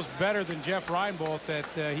anybody knows better than Jeff Reinbold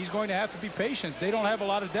that he's going to have to be patient. They don't have a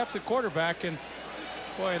lot of depth at quarterback, and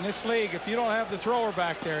boy, in this league, if you don't have the thrower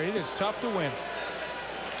back there, it is tough to win.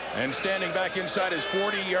 And standing back inside his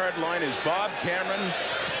 40-yard line is Bob Cameron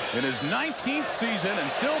in his 19th season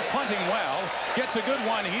and still punting well. Gets a good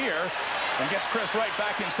one here and gets Chris Wright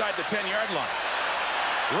back inside the 10-yard line.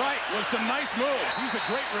 Wright with some nice moves. He's a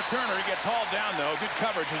great returner. He gets hauled down, though. Good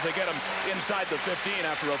coverage as they get him inside the 15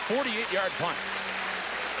 after a 48-yard punt.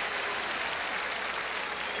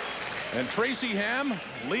 And Tracy Ham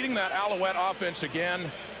leading that Alouette offense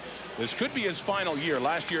again. This could be his final year,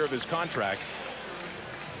 last year of his contract.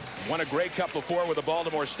 Won a Grey Cup before with the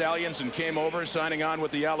Baltimore Stallions and came over, signing on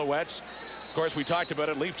with the Alouettes. Of course, we talked about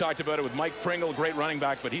it. Leaf talked about it with Mike Pringle, great running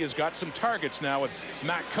back, but he has got some targets now with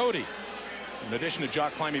Matt Cody. In addition to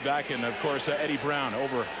Jock Climby back, and of course Eddie Brown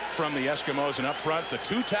over from the Eskimos, and up front the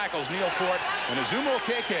two tackles, Neil Fort and Azumo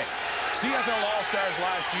Keke, CFL All-Stars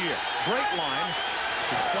last year. Great line,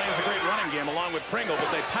 which explains the great running game along with Pringle,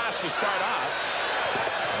 but they passed to start off,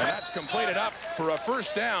 and that's completed up for a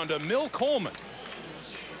first down to Mill Coleman.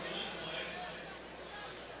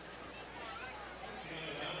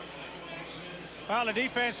 Well, the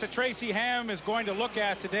defense that Tracy Ham is going to look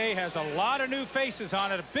at today has a lot of new faces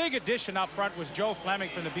on it. A big addition up front was Joe Fleming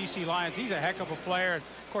from the BC Lions. He's a heck of a player. And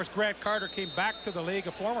of course, Grant Carter came back to the league,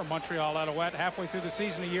 a former Montreal Alouette, halfway through the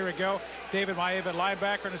season a year ago. David Maeva,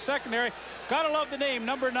 linebacker in the secondary. Gotta love the name,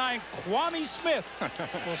 number 9, Kwame Smith.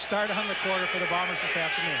 Will start on the quarter for the Bombers this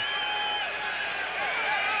afternoon.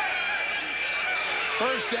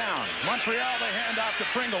 First down. Montreal, they hand off to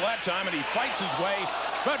Pringle that time, and he fights his way.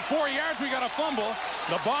 About 4 yards, we got a fumble.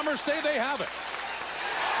 The Bombers say they have it.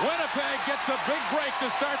 Winnipeg gets a big break to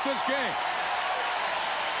start this game.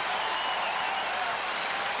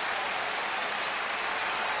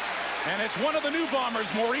 And it's one of the new Bombers,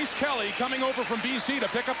 Maurice Kelly, coming over from BC to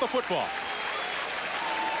pick up the football.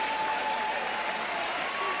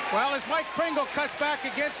 Well, as Mike Pringle cuts back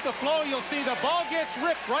against the flow, you'll see the ball gets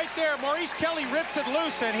ripped right there. Maurice Kelly rips it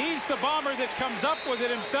loose, and he's the Bomber that comes up with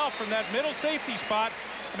it himself from that middle safety spot.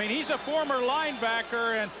 I mean, he's a former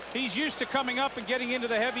linebacker, and he's used to coming up and getting into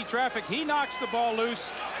the heavy traffic. He knocks the ball loose,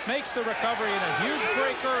 makes the recovery, and a huge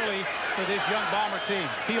break early for this young Bomber team.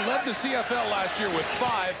 He led the CFL last year with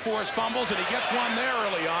 5 forced fumbles, and he gets one there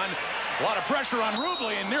early on. A lot of pressure on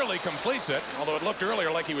Rubley, and nearly completes it, although it looked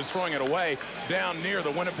earlier like he was throwing it away down near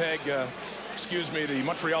the Winnipeg, the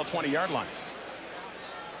Montreal 20-yard line.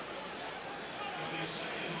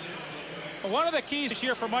 One of the keys this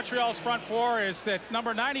year for Montreal's front four is that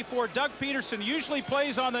number 94, Doug Peterson, usually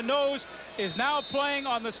plays on the nose, is now playing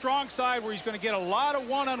on the strong side where he's going to get a lot of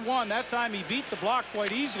one-on-one. That time he beat the block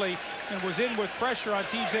quite easily and was in with pressure on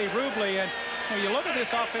TJ Rubley. And when you look at this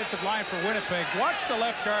offensive line for Winnipeg, watch the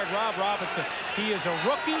left guard, Rob Robinson. He is a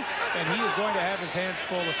rookie, and he is going to have his hands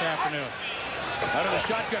full this afternoon. Out of the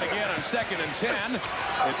shotgun again on 2nd and 10.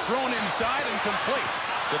 It's thrown inside and complete.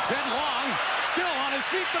 To Ted Long, still on his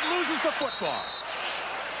feet, but loses the football.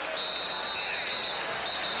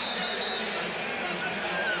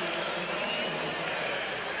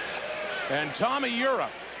 And Tommy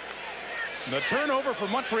Europe, the turnover for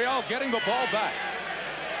Montreal, getting the ball back.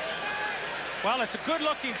 Well, it's a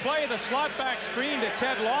good-looking play, the slot back screen to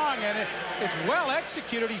Ted Long, and it's well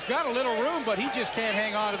executed. He's got a little room, but he just can't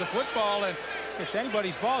hang on to the football, and it's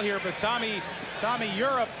anybody's ball here. But Tommy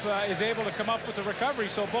Europe is able to come up with the recovery,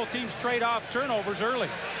 so both teams trade off turnovers early.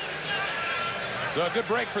 So a good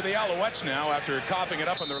break for the Alouettes now after coughing it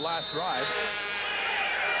up on their last drive.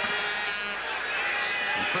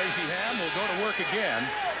 And Tracy Ham will go to work again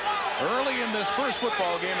early in this first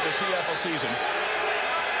football game of the CFL season.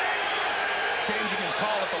 Changing his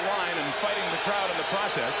call at the line and fighting the crowd in the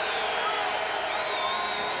process.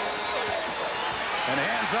 And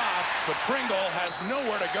hands off, but Pringle has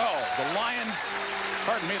nowhere to go. The Lions,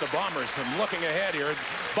 pardon me, the Bombers, I'm looking ahead here.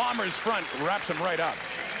 Bombers front wraps him right up.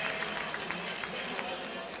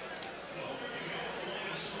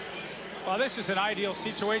 Well, this is an ideal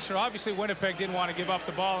situation. Obviously, Winnipeg didn't want to give up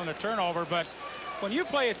the ball in a turnover, but when you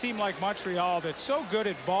play a team like Montreal that's so good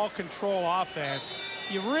at ball control offense,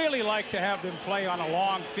 you really like to have them play on a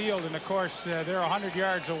long field. And, of course, they're 100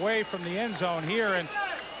 yards away from the end zone here. And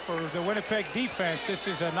for the Winnipeg defense, this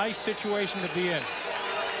is a nice situation to be in.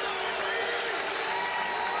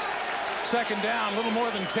 Second down, a little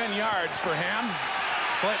more than 10 yards for Ham.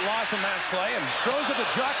 Slight loss on that play, and throws it to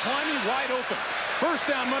Jock Climby, wide open. First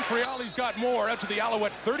down, Montreal. He's got more out to the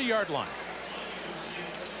Alouette 30-yard line.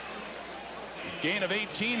 Gain of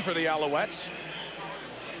 18 for the Alouettes.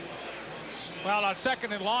 Well, on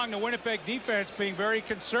 2nd and long, the Winnipeg defense being very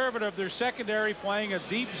conservative. Their secondary playing a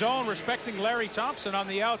deep zone, respecting Larry Thompson on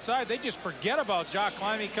the outside. They just forget about Jock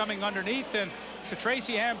Limey coming underneath. And to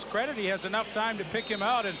Tracy Ham's credit, he has enough time to pick him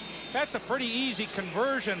out. And that's a pretty easy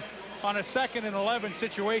conversion on a 2nd and 11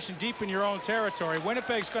 situation deep in your own territory.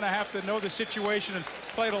 Winnipeg's going to have to know the situation and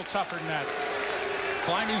play a little tougher than that.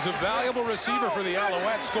 Limey's a valuable receiver for the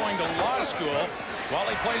Alouettes, going to law school while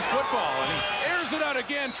he plays football. And he airs it out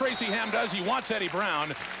again. Tracy Ham does. He wants Eddie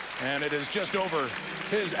Brown. And it is just over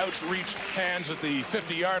his outreached hands at the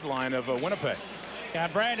 50-yard line of Winnipeg. Yeah,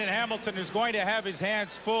 Brandon Hamilton is going to have his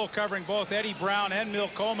hands full covering both Eddie Brown and Mill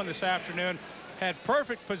Coleman this afternoon. Had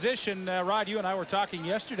perfect position. Rod, you and I were talking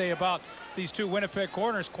yesterday about these two Winnipeg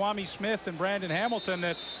corners, Kwame Smith and Brandon Hamilton,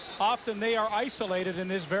 that often they are isolated in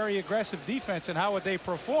this very aggressive defense. And how would they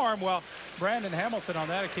perform? Well, Brandon Hamilton on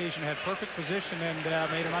that occasion had perfect position and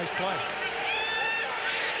made a nice play.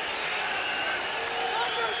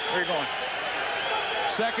 Where are you going?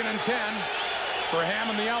 2nd and 10 for Ham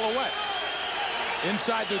and the Alouettes.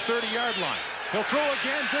 Inside the 30-yard line. He'll throw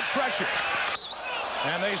again. Good pressure.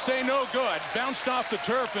 And they say no good. Bounced off the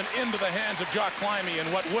turf and into the hands of Jock Limey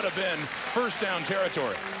in what would have been first down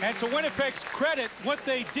territory. And to Winnipeg's credit, what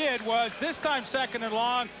they did was, this time 2nd and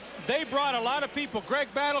long, they brought a lot of people. Greg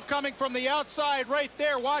Battle coming from the outside right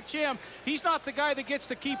there. Watch him. He's not the guy that gets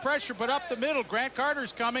the key pressure, but up the middle, Grant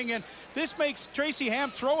Carter's coming, and this makes Tracy Ham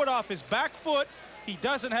throw it off his back foot. He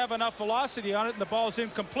doesn't have enough velocity on it, and the ball's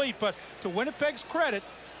incomplete. But to Winnipeg's credit,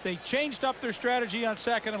 they changed up their strategy on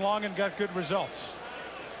 2nd and long and got good results.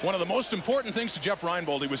 One of the most important things to Jeff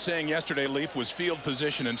Reinbold, he was saying yesterday, Leaf, was field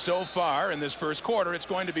position. And so far in this first quarter, it's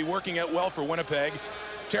going to be working out well for Winnipeg.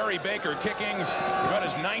 Terry Baker kicking about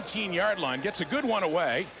his 19-yard line. Gets a good one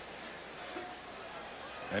away.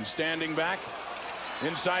 And standing back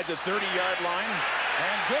inside the 30-yard line.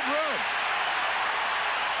 And good room.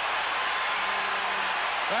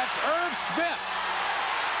 That's Irv Smith.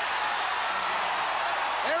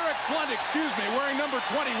 Eric Blunt, wearing number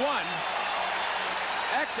 21.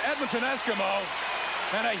 Ex-Edmonton Eskimo,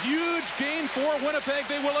 and a huge gain for Winnipeg.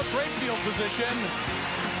 They will have great field position.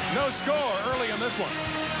 No score early in this one.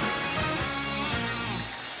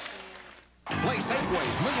 Play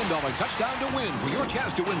Safeway's $1 Million Touchdown to Win for your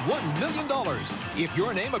chance to win $1 million. If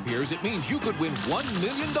your name appears, it means you could win $1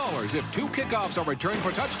 million if 2 kickoffs are returned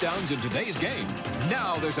for touchdowns in today's game.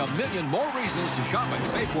 Now there's a million more reasons to shop at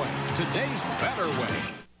Safeway, today's better way.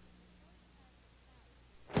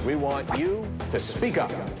 We want you to speak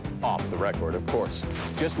up. Off the record, of course.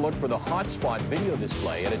 Just look for the Hotspot video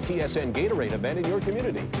display at a TSN Gatorade event in your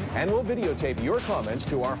community. And we'll videotape your comments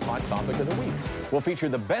to our Hot Topic of the Week. We'll feature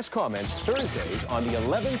the best comments Thursdays on the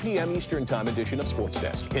 11 p.m. Eastern Time edition of Sports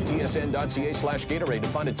Desk. Hit tsn.ca/Gatorade to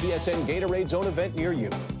find a TSN Gatorade Zone event near you.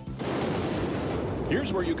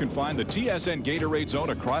 Here's where you can find the TSN Gatorade Zone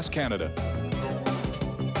across Canada.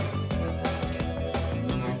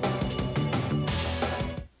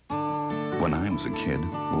 When I was a kid,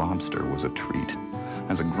 lobster was a treat.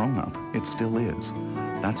 As a grown-up, it still is.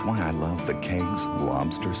 That's why I love the Kegs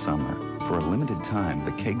Lobster Summer. For a limited time,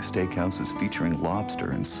 the Keg Steakhouse is featuring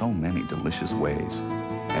lobster in so many delicious ways.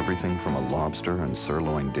 Everything from a lobster and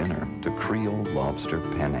sirloin dinner to Creole lobster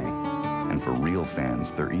penne. And for real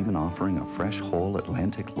fans, they're even offering a fresh whole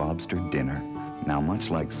Atlantic lobster dinner. Now, much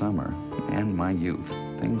like summer and my youth,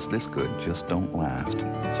 things this good just don't last.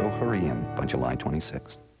 So hurry in by July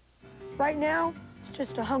 26th. Right now, it's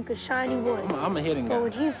just a hunk of shiny wood. I'm a hitting guy. But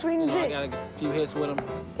when he swings I it, got a few hits with him.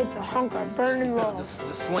 it's a hunk of burning roll. Just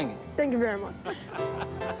swing it. Thank you very much.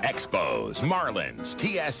 Expos, Marlins,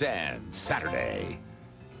 TSN, Saturday.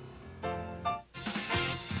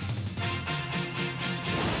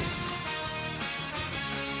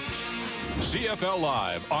 CFL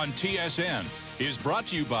Live on TSN is brought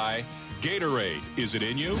to you by Gatorade. Is it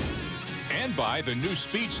in you? And by the new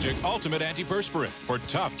Speed Stick Ultimate Antiperspirant for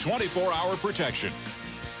tough 24-hour protection.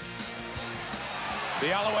 The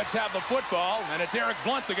Alouettes have the football, and it's Eric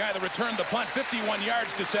Blunt, the guy that returned the punt 51 yards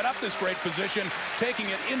to set up this great position, taking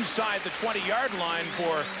it inside the 20-yard line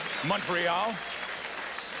for Montreal.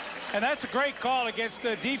 And that's a great call against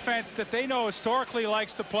a defense that they know historically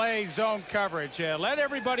likes to play zone coverage. Let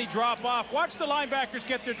everybody drop off. Watch the linebackers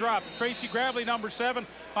get their drop. Tracy Gravely, number 7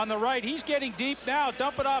 on the right. He's getting deep now.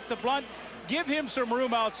 Dump it off to Blunt. Give him some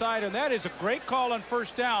room outside, and that is a great call on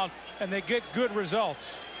first down, and they get good results.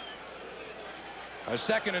 A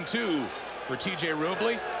 2nd and 2 for T.J.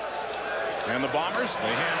 Rubley. And the Bombers,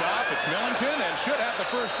 they hand off. It's Millington, and should have the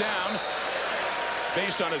first down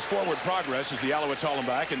based on his forward progress as the Alouettes haul him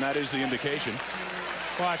back, and that is the indication.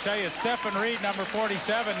 Well, I tell you, Stephen Reed, number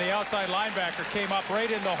 47, the outside linebacker, came up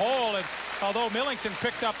right in the hole. And although Millington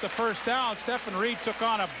picked up the first down, Stephen Reed took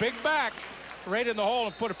on a big back right in the hole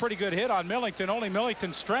and put a pretty good hit on Millington. Only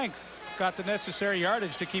Millington's strength got the necessary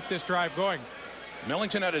yardage to keep this drive going.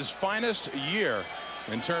 Millington at his finest year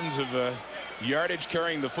in terms of yardage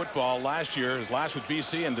carrying the football last year, his last with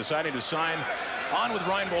BC, and deciding to sign on with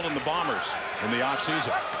Reinbold and the Bombers in the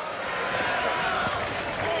offseason.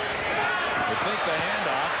 They take the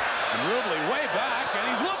handoff, and Rubley way back,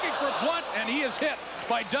 and he's looking for Blunt, and he is hit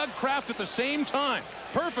by Doug Kraft at the same time.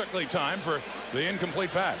 Perfectly timed for the incomplete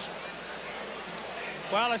pass.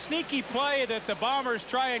 Well, a sneaky play that the Bombers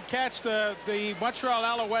try and catch the Montreal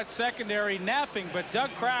Alouettes secondary napping, but Doug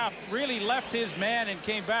Kraft really left his man and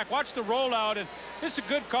came back. Watch the rollout, and this is a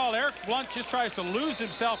good call. Eric Blunt just tries to lose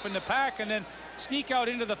himself in the pack and then sneak out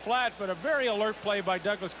into the flat, but a very alert play by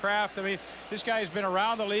Douglas Kraft. I mean, this guy has been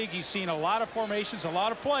around the league. He's seen a lot of formations, a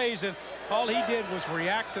lot of plays, and all he did was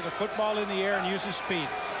react to the football in the air and use his speed.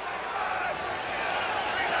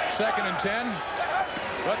 2nd and 10,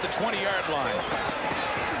 about the 20-yard line.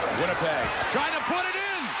 Winnipeg trying to put it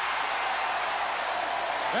in,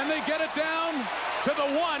 and they get it down to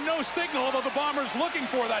the 1. No signal, although the Bombers looking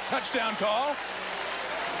for that touchdown call.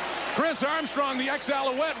 Chris Armstrong, the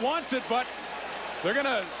ex-Alouette, wants it, but they're going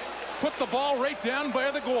to put the ball right down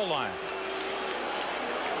by the goal line.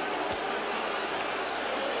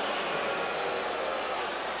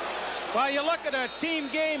 Well, you look at a team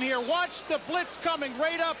game here. Watch the blitz coming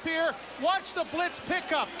right up here. Watch the blitz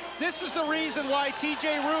pickup. This is the reason why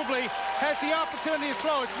T.J. Rubley has the opportunity to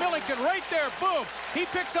throw. It's Millington right there. Boom. He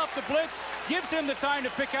picks up the blitz, gives him the time to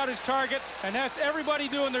pick out his target, and that's everybody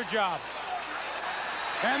doing their job.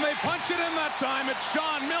 And they punch it in that time. It's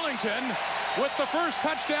Sean Millington with the first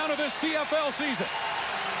touchdown of this CFL season.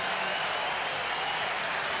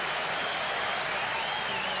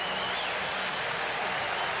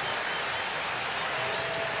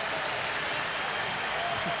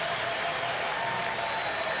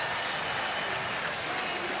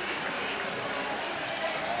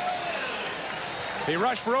 He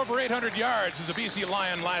rushed for over 800 yards as a BC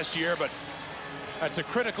Lion last year, but that's a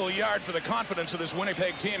critical yard for the confidence of this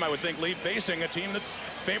Winnipeg team, I would think, Lee, facing a team that's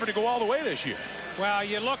favored to go all the way this year. Well,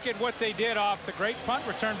 you look at what they did off the great punt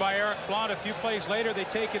return by Eric Blount. A few plays later, they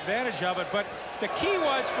take advantage of it. But the key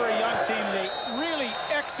was for a young team, they really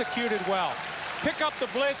executed well. Pick up the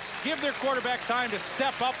blitz, give their quarterback time to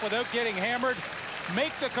step up without getting hammered,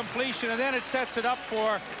 make the completion, and then it sets it up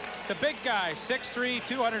for the big guy, 6'3",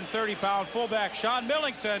 230-pound fullback Sean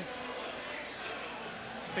Millington,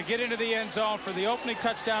 to get into the end zone for the opening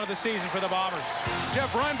touchdown of the season for the Bombers.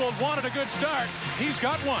 Jeff Reinbold wanted a good start. He's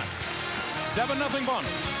got one. 7-0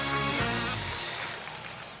 Bombers.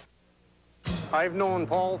 I've known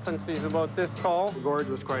Paul since he's about this tall. Gord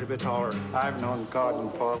was quite a bit taller. I've known Cod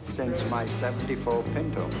and Paul since my 74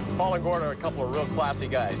 Pinto. Paul and Gord are a couple of real classy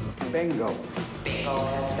guys. Bingo. Bingo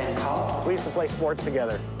has been called. We used to play sports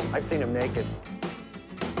together. I've seen him naked.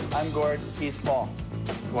 I'm Gord. He's Paul.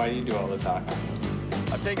 Why do you do all the talking?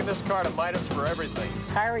 I've taken this car to Midas for everything.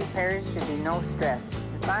 Car repairs should be no stress.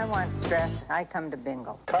 If I want stress, I come to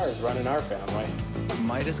Bingo. Cars run in our family.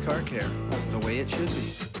 Midas Car Care, the way it should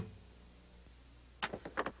be.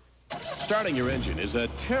 Starting your engine is a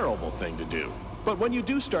terrible thing to do. But when you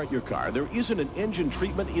do start your car, there isn't an engine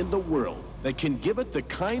treatment in the world that can give it the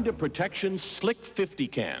kind of protection Slick 50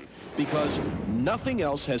 can, because nothing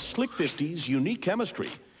else has Slick 50's unique chemistry.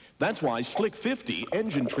 That's why Slick 50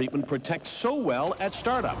 engine treatment protects so well at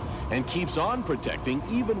startup and keeps on protecting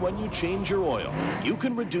even when you change your oil. You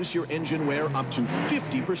can reduce your engine wear up to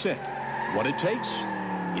 50%. What it takes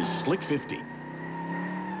is Slick 50.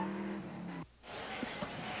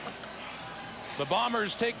 The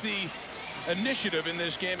Bombers take the initiative in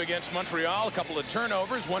this game against Montreal. A couple of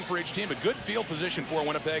turnovers, one for each team. A good field position for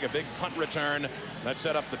Winnipeg. A big punt return that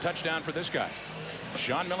set up the touchdown for this guy,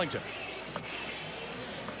 Sean Millington.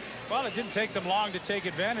 Well, it didn't take them long to take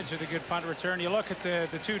advantage of the good punt return. You look at the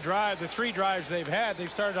three drives they've had. They've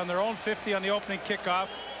started on their own 50 on the opening kickoff.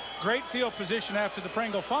 Great field position after the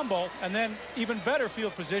Pringle fumble, and then even better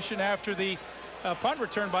field position after the punt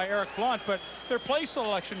return by Eric Blount. But their play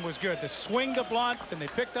selection was good. The swing to Blount, then they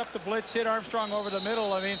picked up the blitz, hit Armstrong over the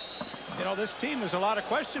middle. I mean, you know, this team, there's a lot of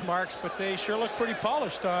question marks, but they sure look pretty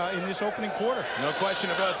polished in this opening quarter. No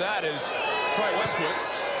question about that, as Troy Westwood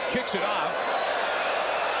kicks it off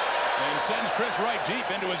and sends Chris Wright deep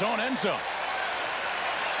into his own end zone.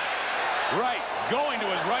 Wright going to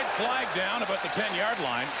his right, flag down about the 10-yard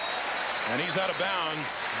line, and he's out of bounds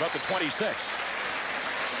about the 26.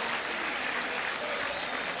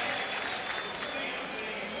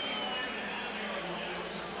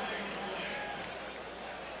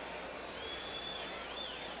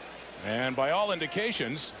 And by all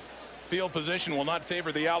indications, field position will not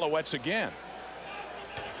favor the Alouettes again.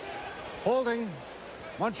 Holding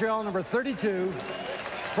Montreal number 32.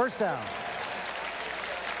 First down.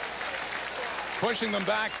 Pushing them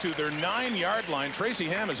back to their 9-yard line. Tracy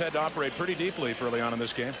Ham has had to operate pretty deeply early on in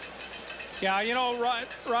this game. Yeah, you know,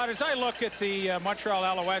 Rod, as I look at the Montreal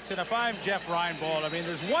Alouettes, and if I'm Jeff Reinbold, I mean,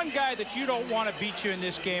 there's one guy that you don't want to beat you in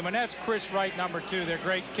this game, and that's Chris Wright, number 2, their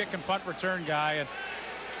great kick and punt return guy. And,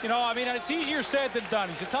 you know, I mean, it's easier said than done.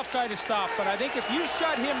 He's a tough guy to stop, but I think if you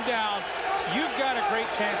shut him down, you've got a great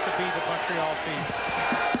chance to beat the Montreal team.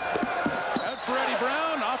 Out for Eddie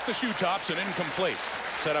Brown, off the shoe tops and incomplete.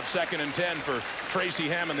 Set up 2nd and 10 for Tracy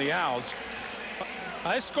Ham and the Owls.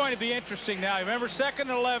 This is going to be interesting now. Remember, 2nd and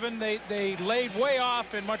 11, they laid way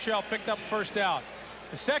off, and Montreal picked up first down.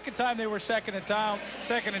 The second time they were 2nd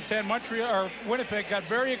and 10, Montreal or Winnipeg got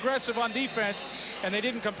very aggressive on defense, and they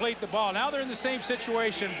didn't complete the ball. Now they're in the same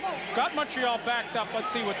situation. Got Montreal backed up.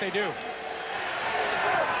 Let's see what they do.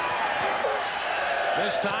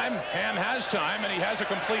 This time, Ham has time, and he has a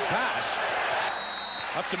complete pass.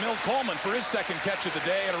 Up to Mill Coleman for his 2nd catch of the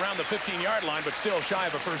day at around the 15-yard line, but still shy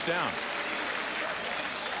of a first down.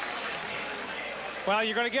 Well,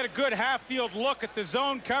 you're going to get a good half-field look at the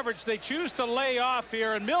zone coverage. They choose to lay off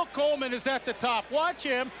here, and Mill Coleman is at the top. Watch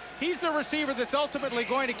him. He's the receiver that's ultimately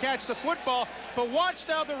going to catch the football, but watch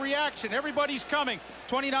now the reaction. Everybody's coming.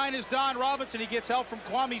 29 is Don Robinson. He gets help from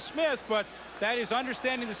Kwame Smith, but that is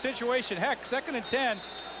understanding the situation. Heck, 2nd and 10,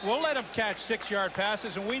 we'll let him catch 6-yard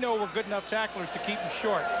passes, and we know we're good enough tacklers to keep him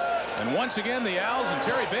short. And once again, the Owls and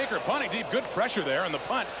Terry Baker punting deep. Good pressure there, and the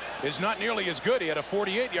punt is not nearly as good. He had a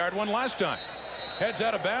 48-yard one last time. Heads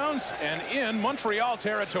out of bounds and in Montreal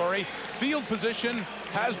territory. Field position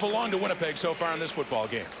has belonged to Winnipeg so far in this football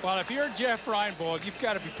game. Well, if you're Jeff Reinbold, you've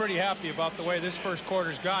got to be pretty happy about the way this first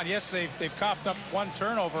quarter's gone. Yes, they've coughed up 1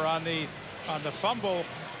 turnover on the fumble,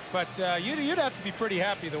 but you'd have to be pretty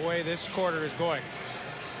happy the way this quarter is going.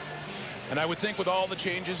 And I would think with all the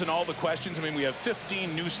changes and all the questions, I mean, we have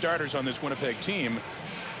 15 new starters on this Winnipeg team.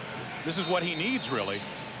 This is what he needs, really.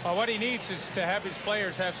 Well, what he needs is to have his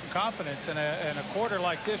players have some confidence, and a quarter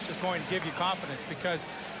like this is going to give you confidence, because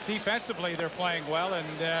defensively they're playing well, and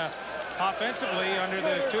offensively, under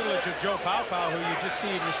the tutelage of Joe Paupow, who you just see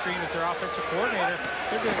in your screen as their offensive coordinator,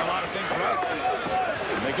 they're doing a lot of things right.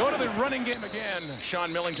 And they go to the running game again.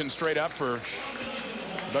 Sean Millington straight up for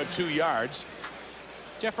about 2 yards.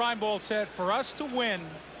 Jeff Reinbold said, for us to win,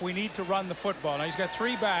 we need to run the football. Now, he's got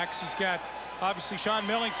 3 backs. He's got obviously Sean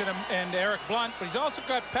Millington and Eric Blunt, but he's also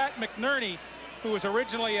got Pat McNerney, who was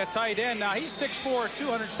originally a tight end. Now he's 6'4",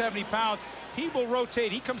 270 pounds. He will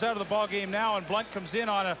rotate. He comes out of the ball game now, and Blunt comes in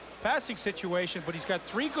on a passing situation, but he's got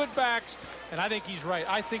 3 good backs, and I think he's right.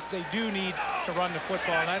 I think they do need to run the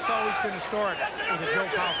football, and that's always been historic with the Joe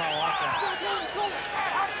Paupow offense.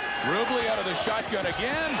 Rubley out of the shotgun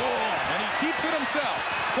again, and he keeps it himself.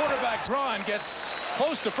 Quarterback draw and gets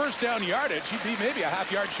close to first down yardage. He'd be maybe a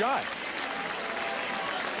half-yard shy.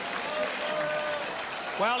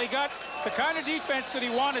 Well, he got the kind of defense that he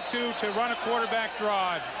wanted to run a quarterback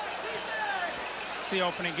draw. It's the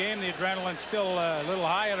opening game. The adrenaline's still a little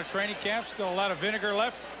high out of training camp. Still a lot of vinegar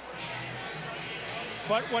left.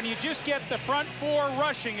 But when you just get the front 4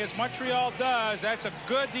 rushing, as Montreal does, that's a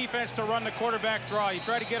good defense to run the quarterback draw. You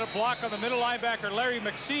try to get a block on the middle linebacker, Larry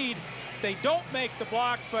McSeed. They don't make the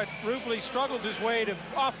block, but Rubley struggles his way to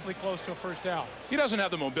awfully close to a first down. He doesn't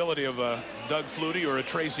have the mobility of a Doug Flutie or a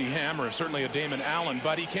Tracy Ham or certainly a Damon Allen,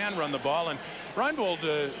 but he can run the ball. And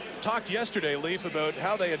Reinbold talked yesterday, Leaf, about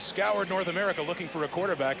how they had scoured North America looking for a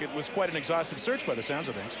quarterback. It was quite an exhaustive search by the sounds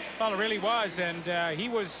of things. Well, it really was, and he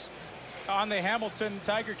was on the Hamilton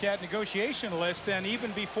Tiger Cat negotiation list, and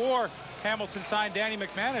even before Hamilton signed Danny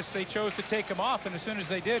McManus, they chose to take him off, and as soon as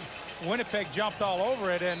they did, Winnipeg jumped all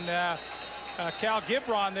over it. And Cal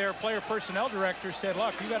Gibron, their player personnel director, said,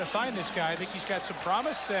 look, you got to sign this guy. I think he's got some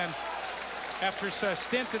promise. And after a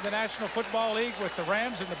stint in the National Football League with the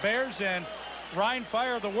Rams and the Bears and Ryan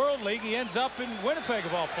Fire of the World League, he ends up in Winnipeg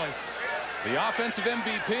of all places. The offensive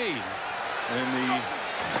MVP in the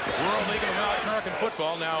World League of American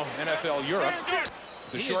Football, now NFL Europe.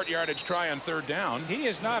 The short yardage try on 3rd down. He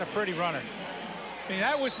is not a pretty runner. I mean,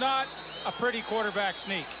 that was not a pretty quarterback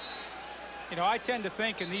sneak. You know, I tend to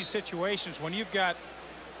think in these situations when you've got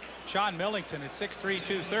Sean Millington at 6'3",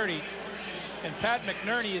 230, and Pat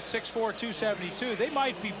McNerney at 6'4", 272, they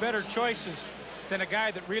might be better choices than a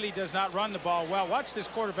guy that really does not run the ball well. Watch this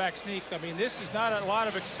quarterback sneak. I mean, this is not a lot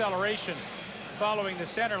of acceleration following the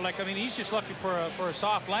center. Like, I mean, he's just looking for a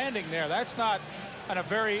soft landing there. That's not a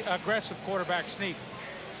very aggressive quarterback sneak.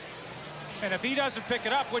 And if he doesn't pick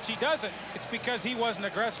it up, which he doesn't, it's because he wasn't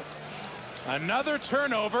aggressive. Another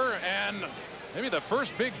turnover, and maybe the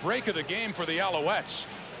first big break of the game for the Alouettes,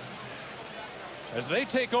 as they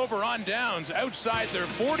take over on downs outside their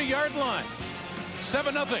 40-yard line.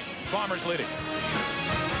 7-0, Bombers leading.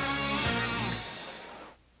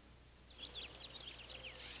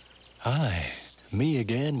 Hi, me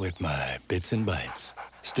again with my bits and bites.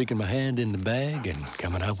 Sticking my hand in the bag and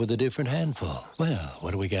coming out with a different handful. Well,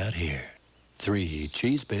 what do we got here? 3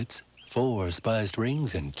 cheese bits, 4 spiced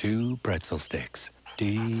rings, and 2 pretzel sticks.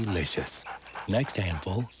 Delicious. Next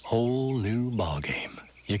handful, whole new ballgame.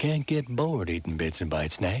 You can't get bored eating Bits and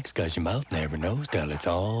Bites snacks because your mouth never knows till it's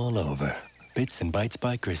all over. Bits and Bites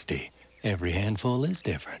by Christie. Every handful is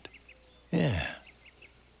different. Yeah.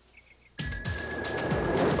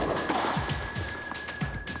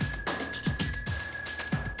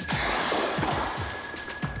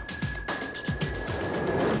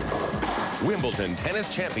 Wimbledon Tennis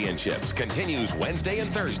Championships continues Wednesday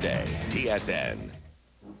and Thursday. TSN.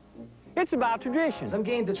 It's about tradition. Some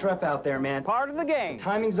game that's rough out there, man. Part of the game. The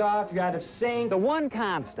timing's off, you're out of sync. The one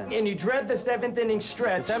constant. And you dread the 7th inning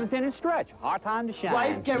stretch. The 7th inning stretch. Hard time to shine.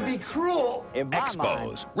 Life can be cruel.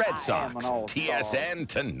 Expos, Red Sox, TSN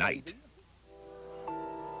tonight.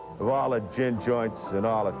 Of all the gin joints in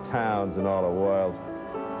all the towns in all the world,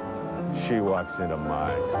 she walks into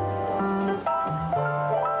mine.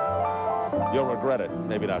 You'll regret it.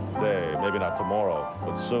 Maybe not today, maybe not tomorrow,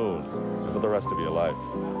 but soon, for the rest of your life.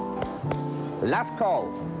 Last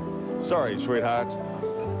call. Sorry, sweetheart.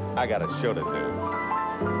 I got a show to do.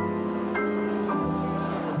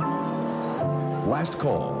 Last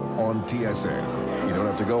call on TSN. You don't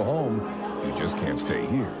have to go home. You just can't stay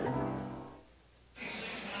here.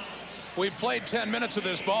 We've played 10 minutes of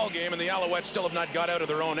this ball game, and the Alouettes still have not got out of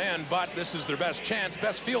their own end, but this is their best chance,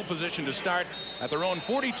 best field position to start at their own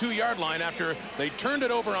 42-yard line after they turned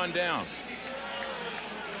it over on down.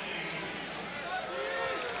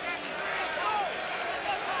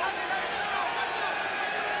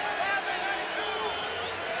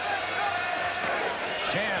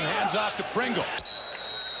 Can hands off to Pringle,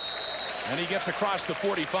 and he gets across the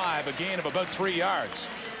 45, a gain of about 3 yards.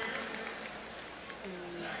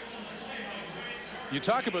 You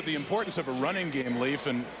talk about the importance of a running game, Leaf,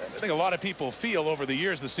 and I think a lot of people feel over the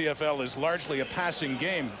years the CFL is largely a passing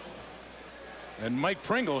game. And Mike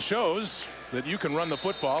Pringle shows that you can run the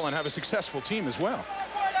football and have a successful team as well.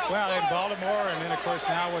 Well, in Baltimore, and then, of course,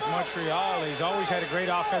 now with Montreal, he's always had a great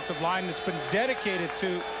offensive line that's been dedicated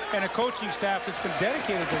to, and a coaching staff that's been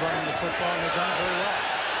dedicated to running the football, and they've done it very well.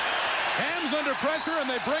 Hams under pressure, and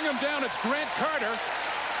they bring him down. It's Grant Carter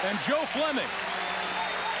and Joe Fleming.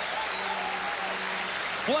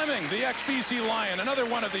 Fleming, the ex-BC Lion, another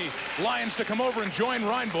one of the Lions to come over and join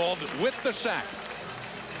Reinbold with the sack.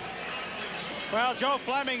 Well, Joe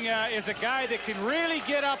Fleming is a guy that can really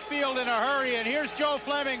get upfield in a hurry, and here's Joe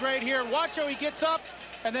Fleming right here. Watch how he gets up,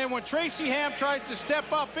 and then when Tracy Ham tries to step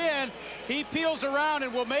up in, he peels around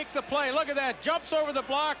and will make the play. Look at that, jumps over the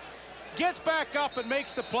block, gets back up and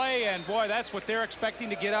makes the play, and boy, that's what they're expecting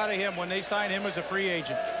to get out of him when they sign him as a free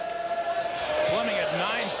agent. Fleming had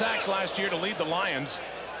 9 sacks last year to lead the Lions.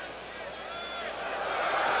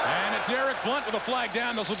 And it's Eric Blunt with a flag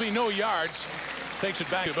down. This will be no yards. Takes it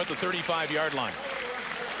back to about the 35-yard line.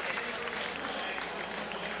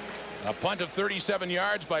 A punt of 37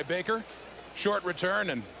 yards by Baker. Short return,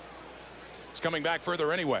 and it's coming back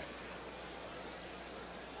further anyway.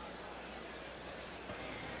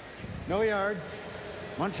 No yards.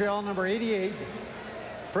 Montreal number 88.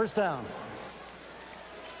 First down.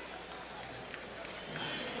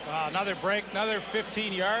 Another break, another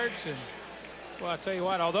 15 yards. And well, I'll tell you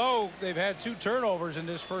what, although they've had 2 turnovers in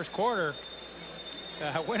this first quarter,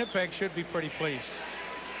 Winnipeg should be pretty pleased.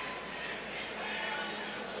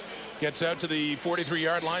 Gets out to the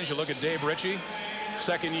 43-yard line. You look at Dave Ritchie,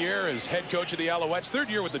 second year as head coach of the Alouettes, 3rd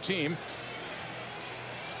year with the team.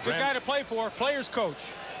 Good guy to play for, players coach.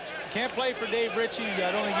 Can't play for Dave Ritchie.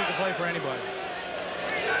 I don't think you can play for anybody.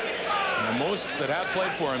 And most that have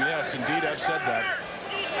played for him, yes, indeed, I've said that.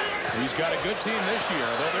 He's got a good team this year,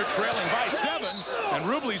 although they're trailing by 7, and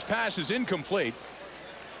Rubley's pass is incomplete.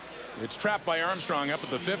 It's trapped by Armstrong up at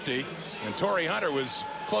the 50, and Torrey Hunter was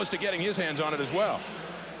close to getting his hands on it as well.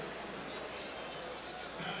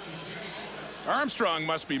 Armstrong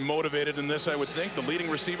must be motivated in this, I would think, the leading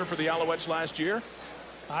receiver for the Alouettes last year.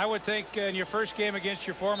 I would think in your first game against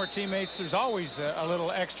your former teammates, there's always a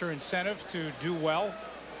little extra incentive to do well.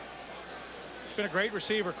 He's been a great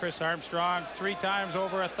receiver, Chris Armstrong. 3 times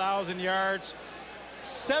over 1,000 yards.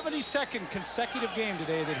 72nd consecutive game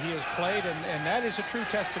today that he has played, and that is a true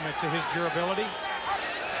testament to his durability.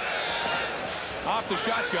 Off the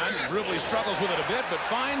shotgun, Rubley struggles with it a bit, but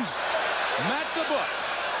finds Matt DeBook.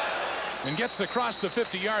 And gets across the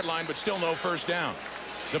 50-yard line, but still no first down.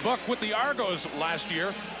 DeBook with the Argos last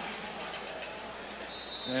year.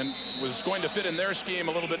 And was going to fit in their scheme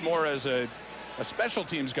a little bit more as a special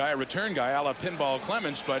teams guy, a return guy, a la Pinball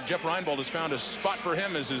Clements. But Jeff Reinbold has found a spot for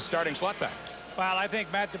him as his starting slot back. Well, I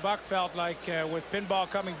think Matt DeBuck felt like with Pinball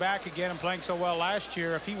coming back again and playing so well last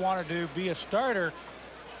year, if he wanted to be a starter,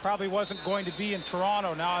 probably wasn't going to be in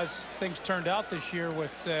Toronto. Now, as things turned out this year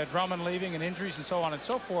with Drummond leaving and injuries and so on and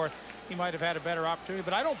so forth, he might have had a better opportunity.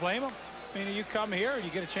 But I don't blame him. I mean, you come here and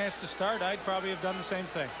you get a chance to start, I'd probably have done the same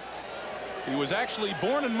thing. He was actually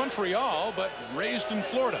born in Montreal, but raised in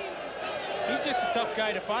Florida. He's just a tough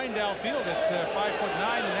guy to find downfield at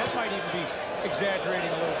 5'9", and that might even be exaggerating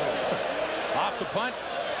a little bit. Off the punt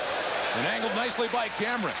and angled nicely by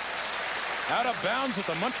Cameron. Out of bounds at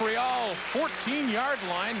the Montreal 14-yard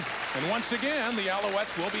line. And once again, the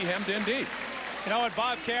Alouettes will be hemmed in deep. You know, at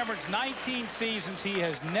Bob Cameron's 19 seasons, he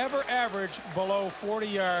has never averaged below 40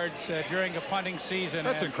 yards during a punting season.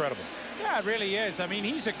 That's incredible. Yeah, it really is. I mean,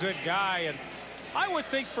 he's a good guy. And I would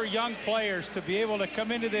think for young players to be able to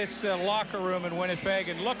come into this locker room in Winnipeg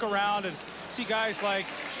and look around and see guys like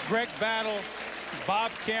Greg Battle,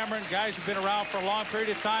 Bob Cameron, guys who've been around for a long period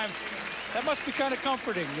of time, that must be kind of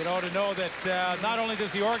comforting, you know, to know that not only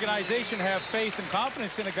does the organization have faith and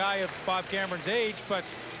confidence in a guy of Bob Cameron's age, but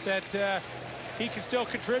that he can still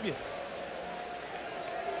contribute.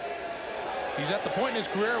 He's at the point in his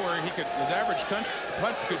career where his average punt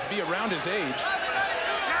could be around his age,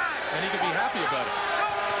 and he could be happy about it.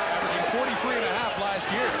 Averaging 43.5 last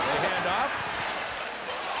year. They hand off.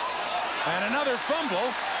 And another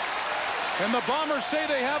fumble. And the Bombers say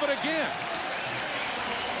they have it again.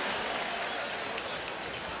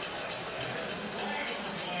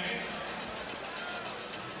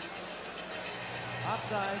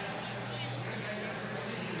 Offside.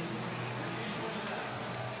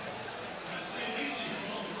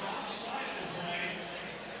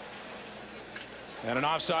 And an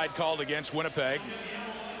offside called against Winnipeg.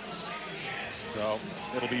 So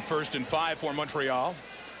it'll be 1st and 5 for Montreal.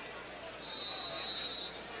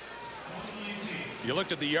 You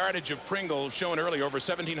looked at the yardage of Pringle shown earlier, over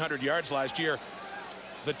 1,700 yards last year.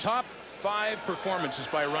 The top 5 performances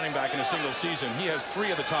by a running back in a single season. He has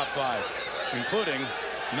 3 of the top 5, including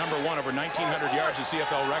 #1 over 1,900 yards, a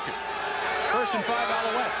CFL record. 1st and 5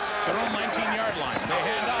 Alouettes, their own 19-yard line. They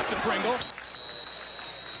hand off to Pringle.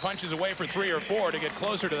 Punches away for 3 or 4 to get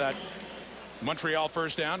closer to that Montreal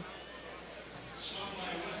first down.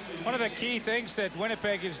 One of the key things that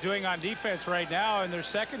Winnipeg is doing on defense right now in their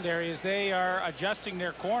secondary is they are adjusting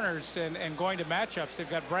their corners and going to matchups. They've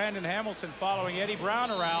got Brandon Hamilton following Eddie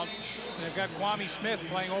Brown around, and they've got Kwame Smith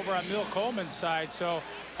playing over on Mill Coleman's side. So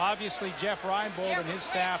obviously Jeff Reinbold and his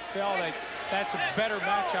staff felt like that's a better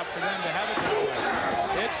matchup for them to have it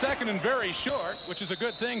that way. It's second and very short, which is a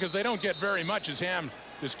good thing because they don't get very much as Ham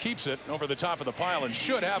just keeps it over the top of the pile and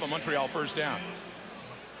should have a Montreal first down.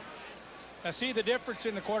 I see the difference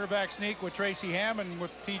in the quarterback sneak with Tracy Ham and with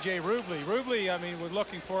T.J. Rubley. Rubley, I mean, was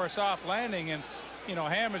looking for a soft landing, and, you know,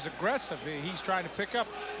 Ham is aggressive. He's trying to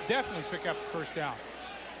definitely pick up the first down.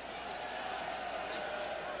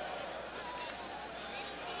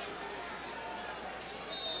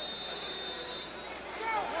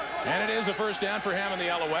 And it is a first down for Ham and the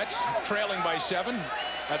Alouettes, trailing by 7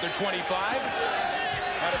 at their 25.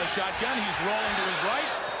 Out of the shotgun, he's rolling to his right.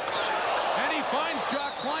 And he finds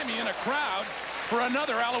Jock Climbey in a crowd for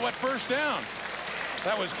another Alouette first down.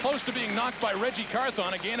 That was close to being knocked by Reggie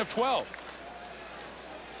Carthon, a gain of 12.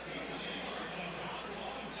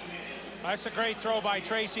 That's a great throw by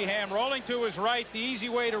Tracy Ham, rolling to his right, the easy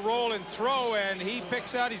way to roll and throw, and he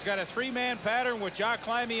picks out. He's got a 3-man pattern with Jock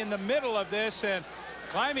Climbey in the middle of this, and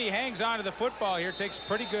Climbey hangs on to the football here, takes a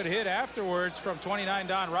pretty good hit afterwards from 29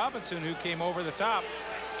 Don Robinson, who came over the top.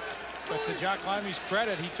 But to Jock Climbey's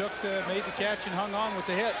credit, he made the catch and hung on with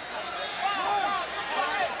the hit.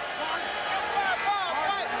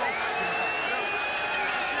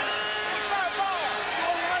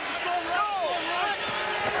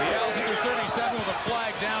 The L's at their 37 with a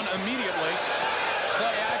flag down immediately.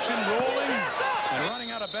 Play action, rolling and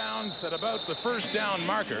running out of bounds at about the first down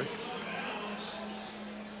marker.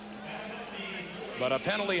 But a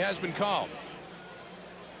penalty has been called.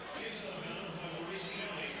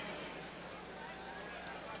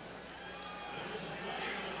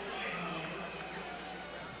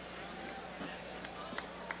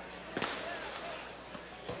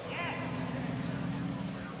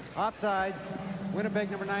 Offside.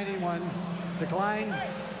 Winnipeg number 91. Decline.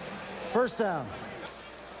 First down.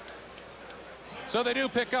 So they do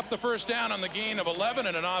pick up the first down on the gain of 11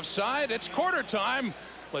 and an offside. It's quarter time.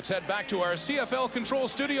 let's head back to our CFL control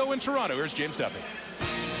studio in Toronto. Here's James Duffy.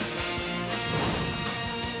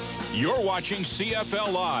 You're watching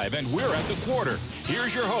CFL Live, and we're at the quarter.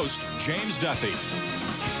 Here's your host, James Duffy.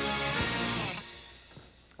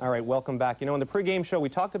 All right, welcome back. You know, in the pregame show, we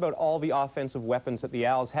talked about all the offensive weapons that the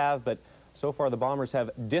Owls have, but so far the Bombers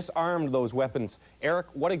have disarmed those weapons. Eric,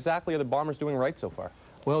 what exactly are the Bombers doing right so far?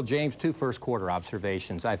 Well, James, 2 first-quarter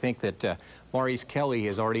observations. I think that Maurice Kelly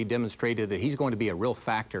has already demonstrated that he's going to be a real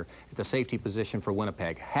factor at the safety position for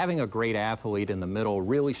Winnipeg. Having a great athlete in the middle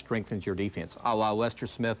really strengthens your defense, a la Lester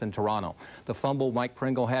Smith in Toronto. The fumble Mike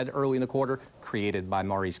Pringle had early in the quarter, created by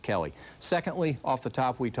Maurice Kelly. Secondly, off the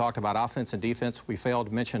top, we talked about offense and defense. We failed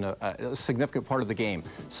to mention a significant part of the game,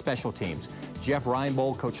 special teams. Jeff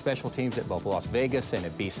Reinbold coached special teams at both Las Vegas and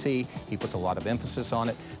at BC. He puts a lot of emphasis on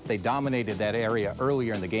it. They dominated that area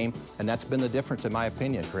earlier in the game, and that's been the difference, in my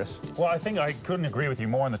opinion, Chris. Well, I think I couldn't agree with you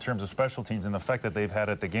more in the terms of special teams and the effect that they've had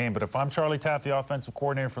at the game. But if I'm Charlie Taft, the offensive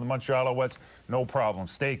coordinator for the Montreal Alouettes, no problem.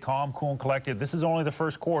 Stay calm, cool, and collected. This is only the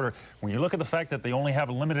first quarter. When you look at the fact that they only have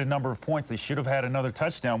a limited number of points, they should have had another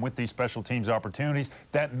touchdown with these special teams opportunities.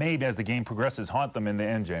 That may, as the game progresses, haunt them in the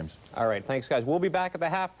end, James. All right, thanks, guys. We'll be back at the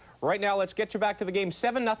half. Right now, let's get you back to the game.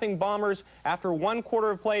 7-0 Bombers. After 1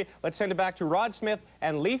 quarter of play, let's send it back to Rod Smith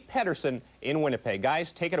and Leif Pedersen in Winnipeg.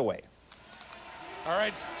 Guys, take it away. All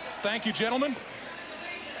right. Thank you, gentlemen.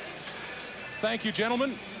 Thank you,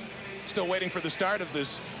 gentlemen. Still waiting for the start of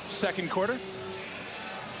this second quarter.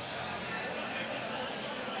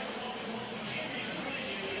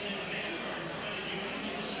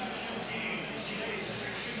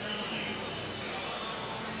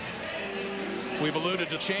 We've alluded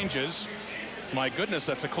to changes. My goodness,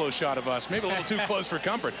 that's a close shot of us. Maybe a little too close for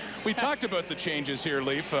comfort. We talked about the changes here,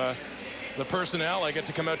 Leif. The personnel, I get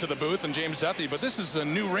to come out to the booth, and James Duthie, but this is a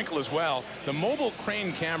new wrinkle as well. The mobile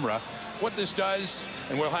crane camera, what this does,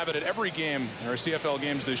 and we'll have it at every game in our CFL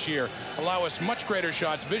games this year, allow us much greater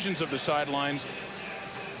shots, visions of the sidelines.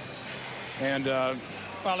 And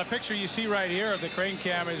well, the picture you see right here of the crane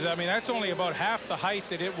cam is, I mean, that's only about half the height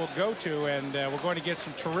that it will go to, and we're going to get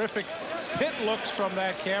some terrific pit looks from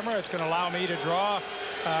that camera. It's going to allow me to draw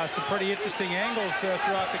some pretty interesting angles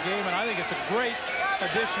throughout the game, and I think it's a great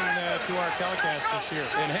addition to our telecast this year.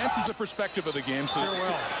 Enhances the perspective of the game. Sure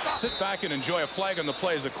will. Sit back and enjoy a flag on the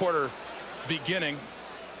play as a quarter beginning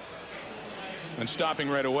and stopping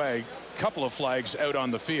right away. Couple of flags out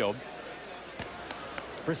on the field.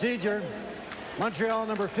 Procedure. Montreal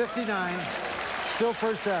number 59, still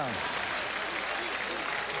first down.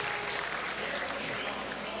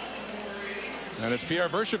 And it's Pierre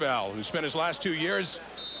Bercheval, who spent his last 2 years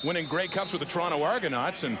winning Grey Cups with the Toronto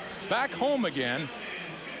Argonauts, and back home again.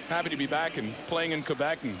 Happy to be back and playing in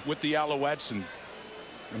Quebec and with the Alouettes, and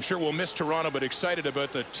I'm sure we'll miss Toronto, but excited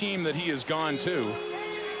about the team that he has gone to.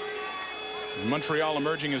 And Montreal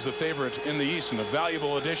emerging as the favorite in the East, and a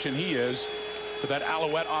valuable addition he is to that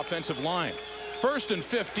Alouette offensive line. 1st and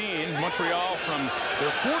 15, Montreal from their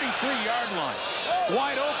 43-yard line.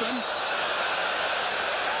 Wide open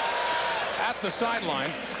at the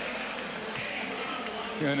sideline.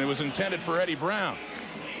 And it was intended for Eddie Brown.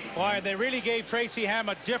 Boy, they really gave Tracy Ham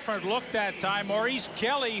a different look that time. Maurice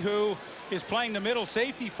Kelly, who is playing the middle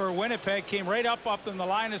safety for Winnipeg, came right up in the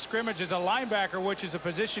line of scrimmage as a linebacker, which is a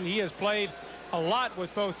position he has played a lot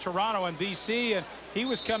with both Toronto and BC, and he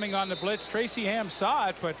was coming on the blitz. Tracy Ham saw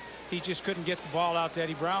it, but he just couldn't get the ball out to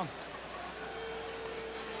Eddie Brown.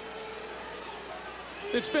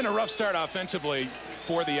 It's been a rough start offensively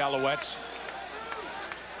for the Alouettes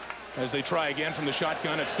as they try again from the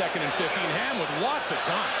shotgun at 2nd and 15. Ham with lots of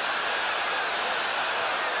time.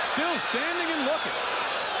 Still standing and looking.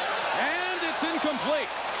 And it's incomplete.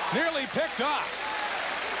 Nearly picked off.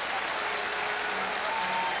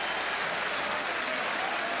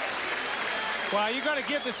 Well, you got to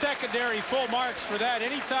give the secondary full marks for that.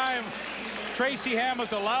 Anytime Tracy Ham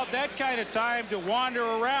has allowed that kind of time to wander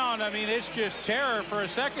around, I mean, it's just terror for a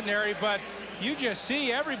secondary, but you just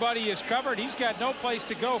see everybody is covered. He's got no place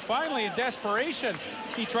to go. Finally, in desperation,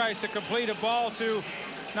 he tries to complete a ball to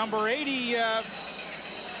number 80,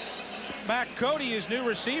 Matt Cody, his new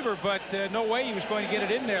receiver, but no way he was going to get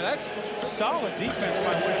it in there. That's solid defense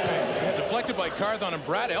by Winnipeg. Yeah, deflected by Carthon, and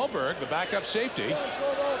Brad Elberg, the backup safety,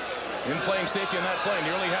 in playing safety on that play,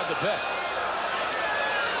 nearly had the pick.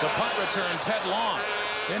 The punt return, Ted Long,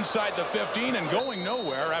 inside the 15 and going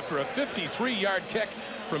nowhere after a 53-yard kick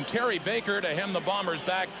from Terry Baker to hem the Bombers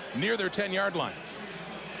back near their 10-yard line.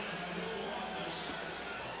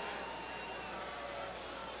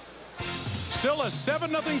 Still a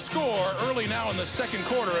 7-0 score early now in the second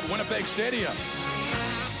quarter at Winnipeg Stadium.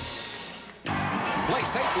 Play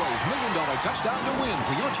Safeway's $1 million touchdown to win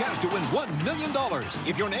for your chance to win $1 million.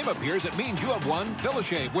 If your name appears, it means you have won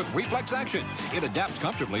Fill-A-Shave with reflex action. It adapts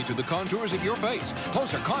comfortably to the contours of your face.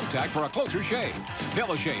 Closer contact for a closer shave.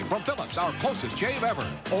 Fill-A-Shave from Philips, our closest shave ever.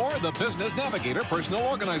 Or the Business Navigator Personal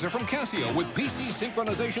Organizer from Casio with PC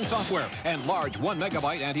synchronization software and large 1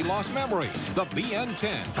 megabyte anti-loss memory. The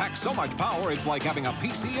BN10 packs so much power it's like having a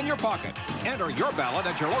PC in your pocket. Enter your ballot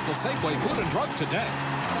at your local Safeway Food and Drug today.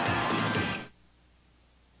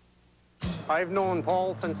 I've known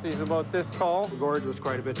Paul since he's about this tall. Gord was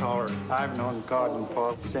quite a bit taller. I've known Gordon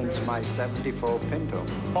Paul since my 74 Pinto.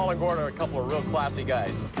 Paul and Gord are a couple of real classy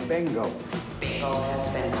guys. Bingo. Bingo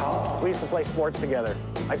has been called. We used to play sports together.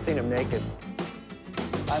 I've seen him naked.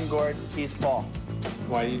 I'm Gord. He's Paul.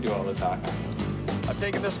 Why do you do all the talking? I've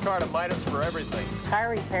taken this car to Midas for everything. Car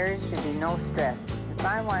repairs should be no stress. If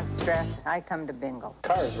I want stress, I come to Bingo.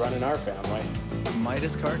 Cars run in our family.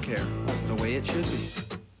 Midas Car Care, the way it should be.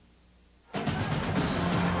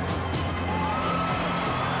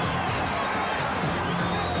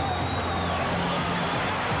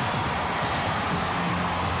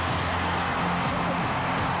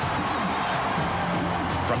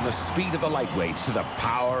 From the speed of the lightweights to the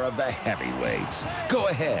power of the heavyweights. Go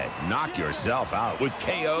ahead, knock yourself out with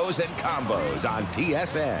KOs and combos on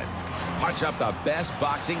TSN. Punch up the best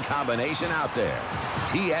boxing combination out there.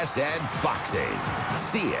 TSN Boxing.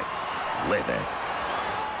 See it. Live it.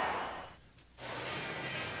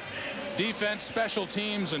 Defense, special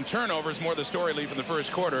teams, and turnovers more the story lead from the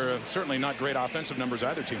first quarter. Certainly not great offensive numbers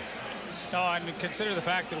either team. No, I mean, consider the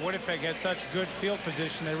fact that Winnipeg had such good field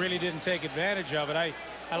position, they really didn't take advantage of it.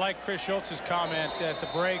 I like Chris Schultz's comment at the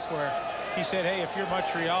break where he said, hey, if you're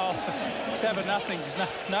Montreal, 7-0 is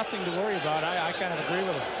nothing to worry about. I kind of agree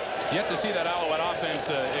with him. Yet to see that Alouette offense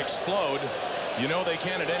explode. You know they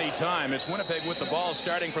can at any time. It's Winnipeg with the ball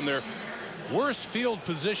starting from their worst field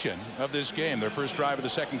position of this game, their first drive of the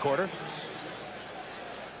second quarter.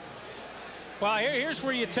 Well, here's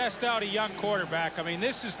where you test out a young quarterback. I mean,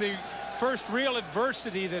 this is the first real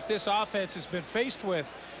adversity that this offense has been faced with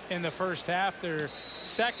in the first half. They're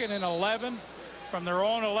 2nd and 11 from their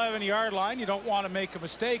own 11-yard line. You don't want to make a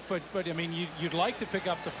mistake, but I mean, you'd like to pick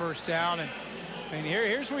up the first down. And I mean,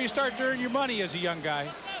 here's where you start to earn your money as a young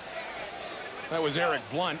guy. That was Eric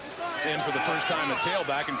Blunt in for the first time at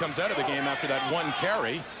tailback and comes out of the game after that one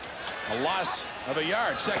carry. A loss of a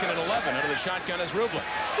yard. 2nd and 11 out of the shotgun is Rublin.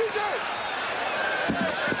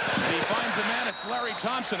 And he finds a man. It's Larry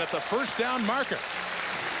Thompson at the first down marker.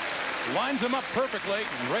 Lines him up perfectly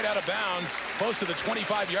and right out of bounds, close to the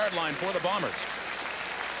 25-yard line for the Bombers.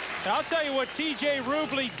 Now, I'll tell you what T.J.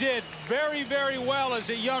 Rubley did very, very well as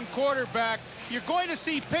a young quarterback. You're going to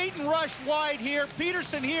see Peyton rush wide here,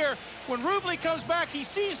 Peterson here. When Rubley comes back, he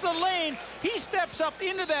sees the lane. He steps up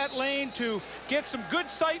into that lane to get some good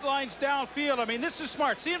sight lines downfield. I mean, this is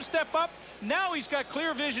smart. See him step up? Now he's got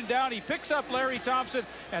clear vision down. He picks up Larry Thompson,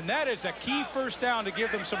 and that is a key first down to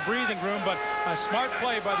give them some breathing room, but a smart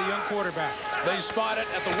play by the young quarterback. They spot it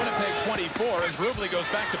at the Winnipeg 24 as Rubley goes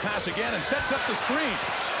back to pass again and sets up the screen.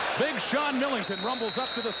 Big Sean Millington rumbles up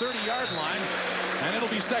to the 30-yard line, and it'll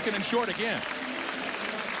be 2nd and short again.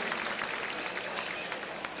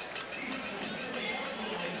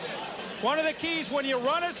 One of the keys when you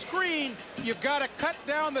run a screen, you've got to cut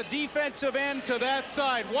down the defensive end to that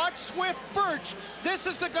side. Watch Swift Birch. This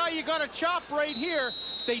is the guy you got to chop right here.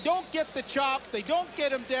 They don't get the chop. They don't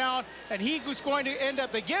get him down, and he was going to end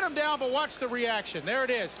up. They get him down, but watch the reaction. There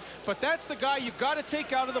it is. But that's the guy you've got to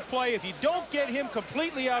take out of the play. If you don't get him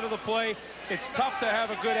completely out of the play, it's tough to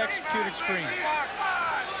have a good executed screen.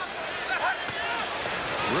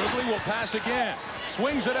 Rubley will pass again.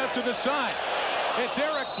 Swings it out to the side. It's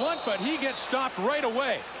Eric Blunt, but he gets stopped right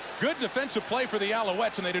away. Good defensive play for the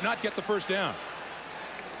Alouettes, and they do not get the first down.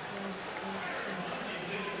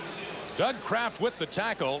 Doug Kraft with the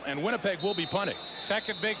tackle, and Winnipeg will be punting.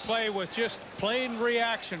 Second big play was just plain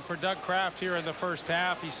reaction for Doug Kraft here in the first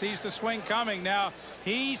half. He sees the swing coming. Now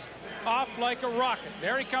he's off like a rocket.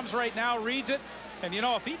 There he comes right now, reads it. And, you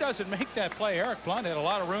know, if he doesn't make that play, Eric Blunt had a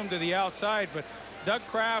lot of room to the outside, but Doug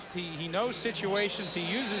Kraft, he knows situations. He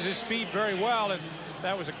uses his speed very well, and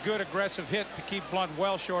that was a good aggressive hit to keep Blunt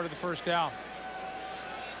well short of the first down.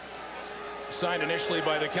 Signed initially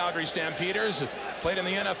by the Calgary Stampeders, played in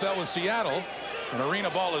the NFL with Seattle, an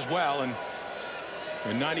arena ball as well, and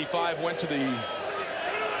in '95 went to the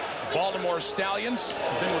Baltimore Stallions,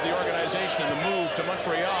 been with the organization in the move to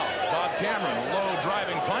Montreal. Bob Cameron, a low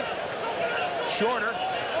driving punt, shorter.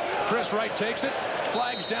 Chris Wright takes it.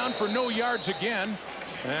 Flags down for no yards again,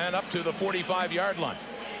 and up to the 45-yard line.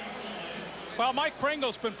 Well, Mike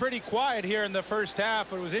Pringle's been pretty quiet here in the first half,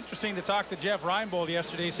 but it was interesting to talk to Jeff Reinbold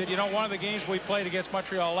yesterday. He said, you know, one of the games we played against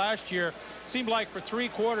Montreal last year seemed like for 3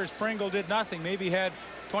 quarters Pringle did nothing. Maybe had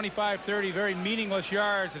 25, 30 very meaningless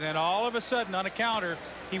yards, and then all of a sudden on a counter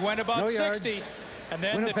he went about 60, and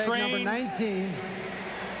then Winnipeg, the train, number 19,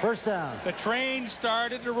 first down. The train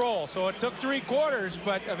started to roll. So it took 3 quarters,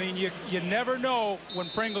 but I mean, you never know when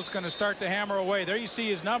Pringle's going to start to hammer away. There you see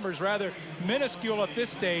his numbers, rather minuscule at this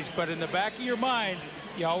stage, but in the back of your mind,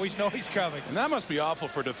 you always know he's coming. And that must be awful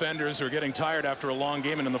for defenders who are getting tired after a long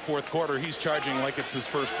game, and in the 4th quarter he's charging like it's his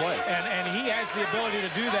first play. And he has the ability to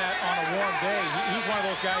do that on a warm day. He's one of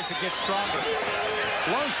those guys that gets stronger.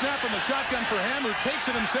 Low snap in the shotgun for Ham, who takes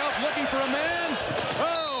it himself, looking for a man.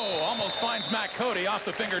 Oh, almost finds Matt Cody off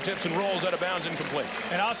the fingertips and rolls out of bounds, incomplete.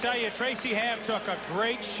 And I'll tell you, Tracy Ham took a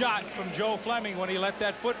great shot from Joe Fleming when he let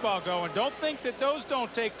that football go. And don't think that those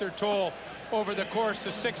don't take their toll over the course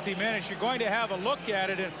of 60 minutes. You're going to have a look at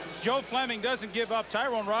it, and Joe Fleming doesn't give up.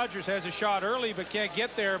 Tyrone Rogers has a shot early but can't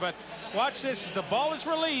get there. But watch this, as the ball is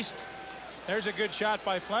released, there's a good shot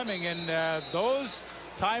by Fleming, and those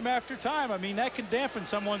time after time, I mean, that can dampen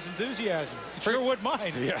someone's enthusiasm. Sure would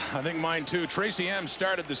mine. Yeah, I think mine too. Tracy M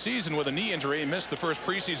started the season with a knee injury. He missed the first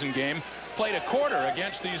preseason game, played a quarter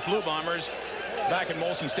against these Blue Bombers back in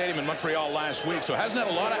Molson Stadium in Montreal last week, so hasn't had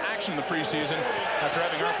a lot of action in the preseason after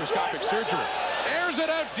having arthroscopic surgery. Airs it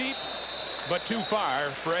out deep, but too far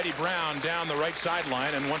for Eddie Brown down the right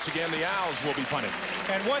sideline, and once again the Owls will be punted.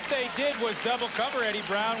 And what they did was double cover Eddie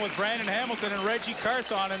Brown with Brandon Hamilton and Reggie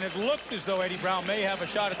Carthon, and it looked as though Eddie Brown may have a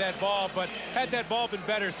shot at that ball, but had that ball been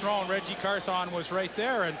better thrown, Reggie Carthon was right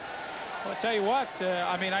there. And I'll tell you what,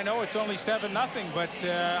 I mean, I know it's only 7-0, but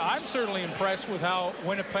I'm certainly impressed with how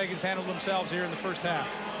Winnipeg has handled themselves here in the first half.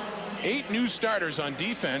 8 new starters on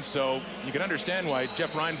defense, so you can understand why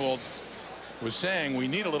Jeff Reinbold was saying we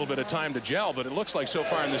need a little bit of time to gel, but it looks like so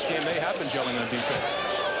far in this game they have been gelling on defense.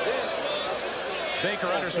 Baker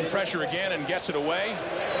under some pressure again and gets it away.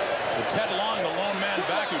 With Ted Long, the lone man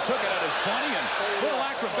back, who took it at his 20, and little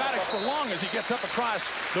acrobatics for Long as he gets up across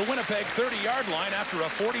the Winnipeg 30-yard line after a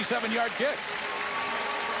 47-yard kick.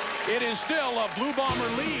 It is still a Blue Bomber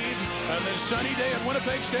lead on this sunny day at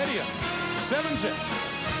Winnipeg Stadium. 7-0.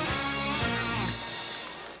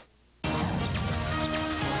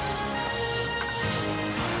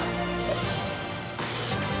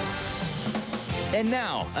 And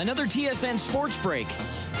now, another TSN Sports Break.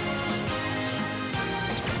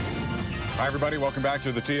 Hi, everybody. Welcome back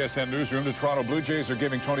to the TSN Newsroom. The Toronto Blue Jays are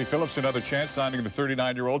giving Tony Phillips another chance, signing the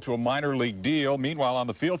 39-year-old to a minor league deal. Meanwhile, on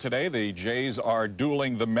the field today, the Jays are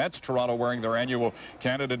dueling the Mets. Toronto wearing their annual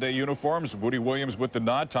Canada Day uniforms. Woody Williams with the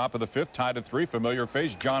nod, top of the 5th, tied at 3. Familiar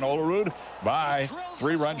face, John Olerud. By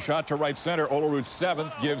 3-run shot to right center. Olerud's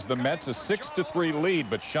 7th gives the Mets a 6-3 lead,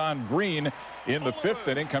 but Sean Green in the 5th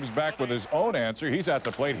inning comes back with his own answer. He's at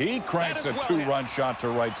the plate. He cranks a 2-run shot to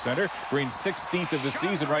right center. Green's 16th of the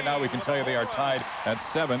season. Right now, we can tell you they are tied at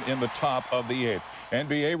 7 in the top of the 8th.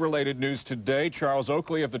 NBA-related news today. Charles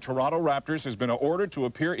Oakley of the Toronto Raptors has been ordered to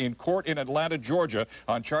appear in court in Atlanta, Georgia,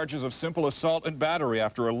 on charges of simple assault and battery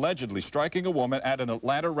after allegedly striking a woman at an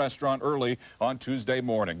Atlanta restaurant early on Tuesday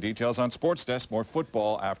morning. Details on Sports Desk. More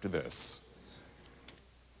football after this.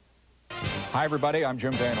 Hi, everybody. I'm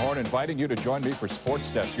Jim Van Horn, inviting you to join me for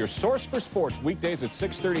Sports Desk, your source for sports, weekdays at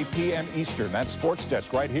 6:30 p.m. Eastern. That's Sports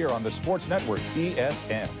Desk right here on the Sports Network,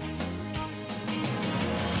 TSN.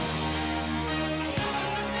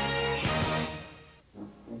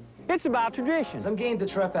 It's about tradition. Some games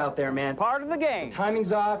that's rough out there, man. Part of the game.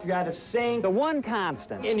 Timing's off, you're out of sync. The one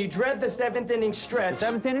constant. And you dread the 7th inning stretch. The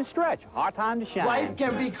 7th inning stretch. Hard time to shine. Life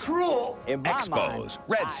can be cruel. In my mind,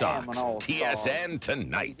 Red Sox, TSN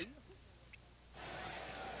tonight.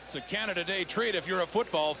 It's a Canada Day treat if you're a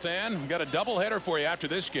football fan. We've got a doubleheader for you after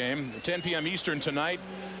this game. 10 p.m. Eastern tonight,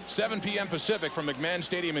 7 p.m. Pacific from McMahon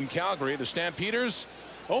Stadium in Calgary. The Stampeders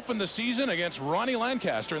open the season against Ronnie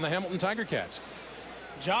Lancaster and the Hamilton Tiger Cats.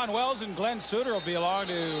 John Wells and Glenn Suter will be along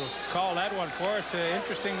to call that one for us.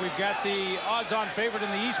 Interesting, we've got the odds-on favorite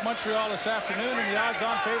in the East, Montreal, this afternoon, and the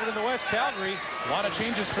odds-on favorite in the West, Calgary. A lot of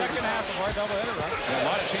changes for second half of our doubleheader, right? Yeah, a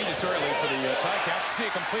lot of changes, certainly, for the Ticats. See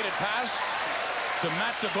a completed pass to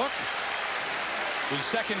Matt DeBook. His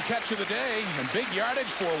second catch of the day, and big yardage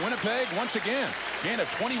for Winnipeg once again. Gain of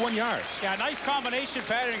 21 yards. Yeah, nice combination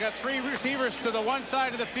pattern. Got 3 receivers to the one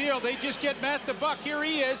side of the field. They just get Matt DeBuck. Here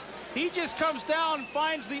he is. He just comes down,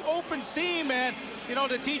 finds the open seam, and, you know,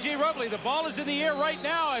 to T.J. Rubley, the ball is in the air right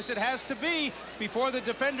now, as it has to be, before the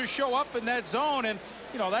defenders show up in that zone. And,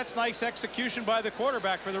 you know, that's nice execution by the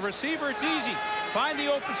quarterback. For the receiver, it's easy. find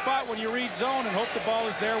the open spot when you read zone and hope the ball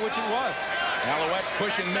is there, which it was. Alouettes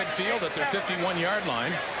pushing midfield at their 51-yard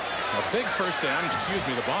line. A big first down,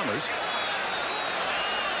 the Bombers.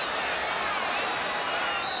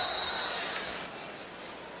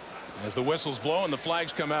 As the whistles blow and the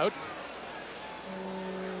flags come out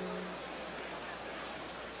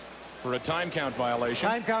for a time count violation.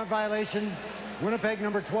 Time count violation. Winnipeg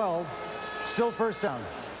number 12. Still first down.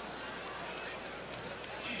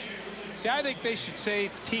 See, I think they should say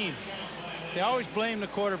team. They always blame the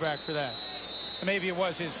quarterback for that. Maybe it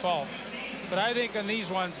was his fault. But I think on these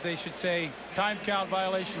ones they should say time count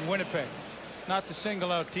violation Winnipeg, not to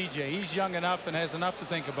single out TJ. He's young enough and has enough to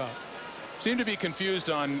think about. Seem to be confused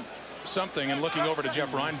on something and looking over to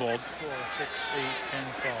Jeff Reinbold. 4, 6, 8, 10,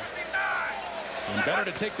 12. And better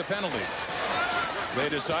to take the penalty. They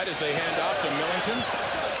decide as they hand off to Millington,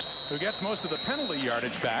 who gets most of the penalty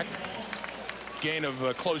yardage back. Gain of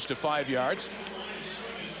close to 5 yards.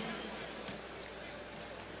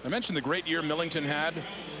 I mentioned the great year Millington had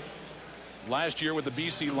last year with the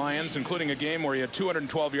BC Lions, including a game where he had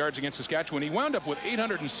 212 yards against Saskatchewan. He wound up with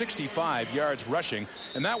 865 yards rushing,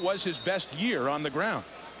 and that was his best year on the ground.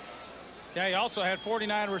 Yeah, he also had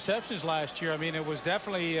 49 receptions last year. I mean, it was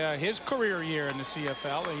definitely his career year in the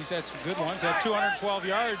CFL. He's had some good ones. Had 212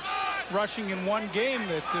 yards rushing in one game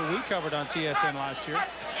that we covered on TSN last year.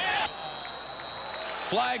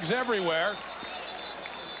 Flags everywhere.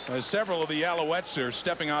 Several of the Alouettes are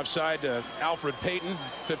stepping offside. Alfred Payton,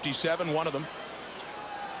 57, one of them.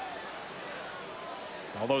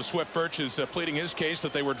 Although Swift Birch is pleading his case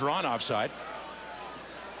that they were drawn offside.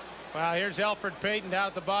 Well, here's Alfred Payton down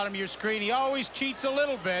at the bottom of your screen. He always cheats a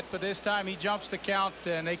little bit, but this time he jumps the count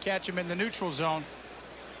and they catch him in the neutral zone.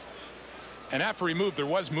 And after he moved, there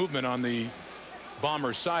was movement on the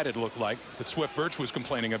Bombers' side, it looked like, that Swift Birch was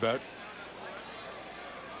complaining about.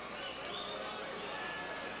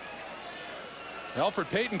 Alfred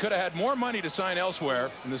Payton could have had more money to sign elsewhere,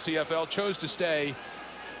 and the CFL chose to stay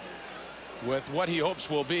with what he hopes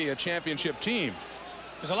will be a championship team.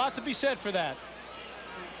 There's a lot to be said for that.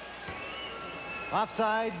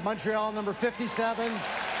 Offside, Montreal number 57.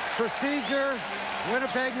 Procedure,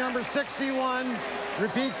 Winnipeg number 61.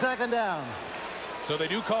 Repeat, second down. So they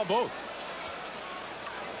do call both.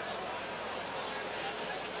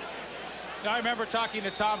 I remember talking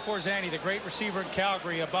to Tom Forzani, the great receiver in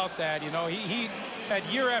Calgary, about that. You know, he had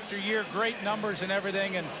year after year great numbers and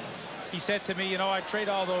everything, and he said to me, you know, I'd trade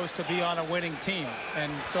all those to be on a winning team.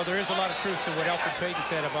 And so there is a lot of truth to what Alfred Payton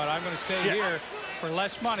said about I'm going to stay here for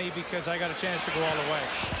less money because I got a chance to go all the way.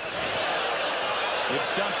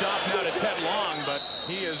 It's dumped off now to Ted Long, but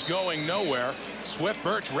he is going nowhere. Swift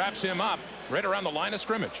Birch wraps him up right around the line of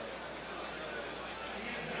scrimmage.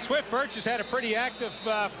 Swift Birch has had a pretty active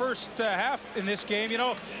first half in this game. You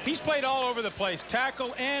know, he's played all over the place.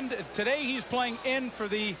 Tackle, end. Today he's playing end for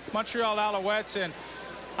the Montreal Alouettes, and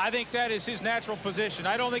I think that is his natural position.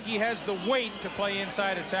 I don't think he has the weight to play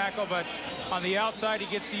inside a tackle, but on the outside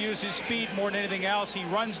he gets to use his speed more than anything else. He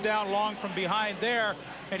runs down Long from behind there,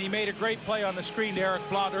 and he made a great play on the screen to Eric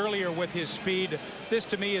Blount earlier with his speed. This,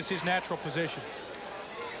 to me, is his natural position.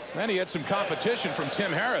 Then he had some competition from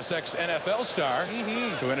Tim Harris, ex-NFL star,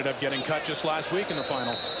 who ended up getting cut just last week in the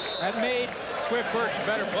final. That made Swift Birch a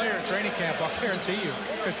better player in training camp, I'll guarantee you,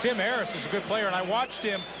 because Tim Harris is a good player, and I watched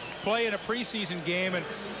him play in a preseason game, and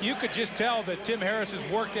you could just tell that Tim Harris's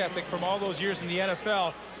work ethic from all those years in the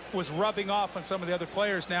NFL was rubbing off on some of the other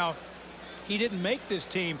players. Now, he didn't make this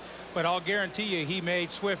team, but I'll guarantee you he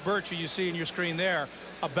made Swift Birch, who you see in your screen there,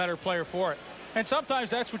 a better player for it. And sometimes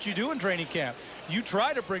that's what you do in training camp. You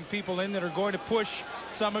try to bring people in that are going to push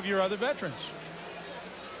some of your other veterans.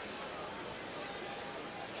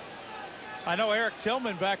 I know Eric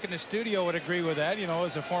Tillman back in the studio would agree with that. You know,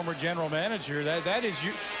 as a former general manager, that is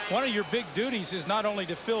one of your big duties is not only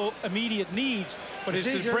to fill immediate needs, but is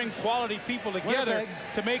to bring quality people together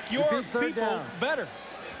to make your people better.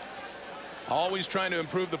 Always trying to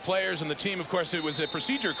improve the players and the team. Of course, it was a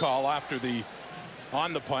procedure call after the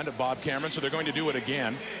on the punt of Bob Cameron, so they're going to do it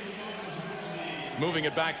again. Moving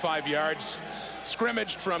it back 5 yards.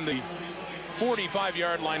 Scrimmaged from the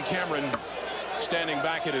 45-yard line. Cameron standing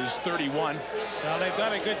back at his 31. Well, they've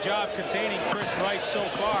done a good job containing Chris Wright so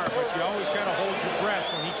far, but you always kind of hold your breath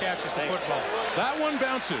when he catches the football. That one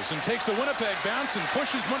bounces and takes a Winnipeg bounce and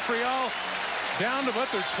pushes Montreal down to about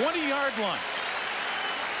their 20-yard line.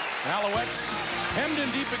 Alouettes hemmed in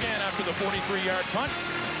deep again after the 43-yard punt,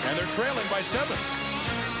 and they're trailing by 7.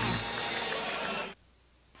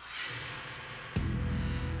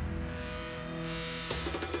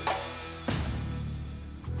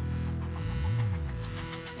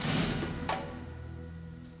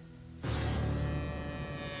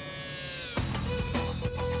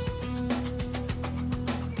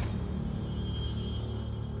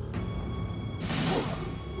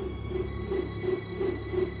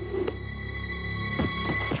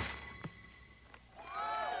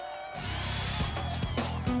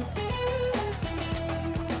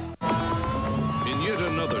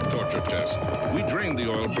 our test, we drained the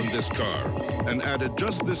oil from this car and added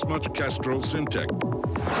just this much Castrol Syntec.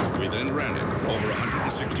 We then ran it over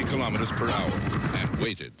 160 kilometers per hour and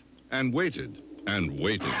waited and waited and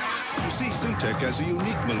waited. You see, Syntec has a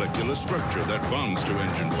unique molecular structure that bonds to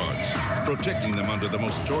engine parts, protecting them under the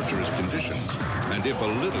most torturous conditions. And if a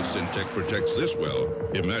little Syntec protects this well,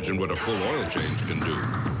 imagine what a full oil change can do.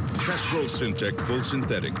 Castrol Syntec Full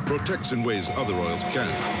Synthetic protects in ways other oils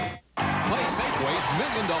can't. Play Safeway's $1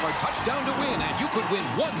 million touchdown to win, and you could win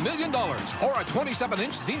 $1 million or a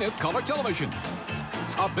 27-inch Zenith color television.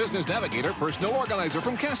 A Business Navigator personal organizer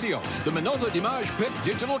from Casio, the Minolta Dimage PIP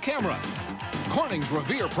digital camera, Corning's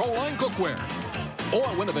Revere Pro Line cookware,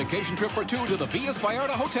 or win a vacation trip for two to the Villas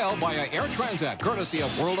Vallarta Hotel via Air Transat, courtesy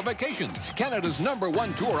of World of Vacations, Canada's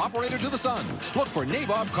 #1 tour operator to the sun. Look for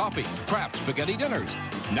Nabob Coffee, Kraft Spaghetti Dinners.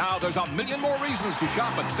 Now there's a million more reasons to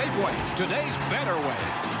shop at Safeway, today's better way.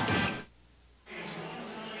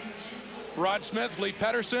 Rod Smith, Lee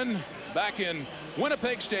Pedersen, back in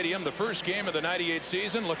Winnipeg Stadium, the first game of the '98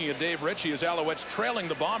 season. Looking at Dave Ritchie as Alouettes trailing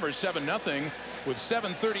the Bombers 7-0 with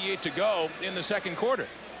 7:38 to go in the second quarter.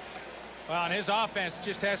 Well, and his offense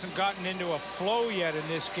just hasn't gotten into a flow yet in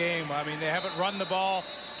this game. I mean, they haven't run the ball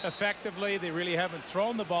effectively. They really haven't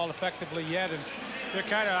thrown the ball effectively yet. And they're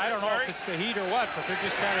kind of, I don't know if it's the heat or what, but they're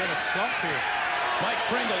just kind of in a slump here. Mike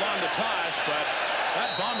Pringle on the toss, but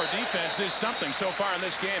that Bomber defense is something so far in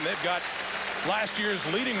this game. They've got last year's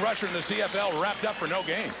leading rusher in the CFL wrapped up for no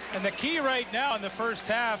gain. And the key right now in the first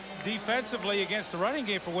half defensively against the running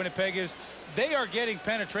game for Winnipeg is they are getting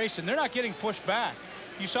penetration. They're not getting pushed back.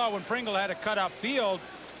 You saw when Pringle had to cut up field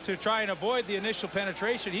to try and avoid the initial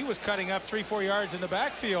penetration, he was cutting up 3-4 yards in the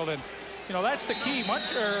backfield. And, you know, that's the key.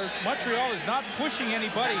 Montreal is not pushing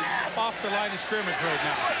anybody off the line of scrimmage right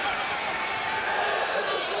now.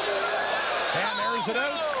 Ham airs it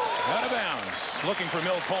out of bounds. Looking for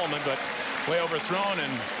Mill Coleman, but way overthrown,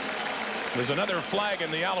 and there's another flag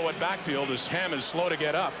in the Alouette backfield as Ham is slow to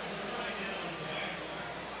get up.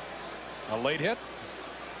 A late hit?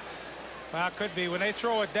 Well, it could be. When they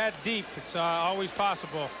throw it that deep, it's always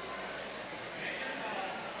possible.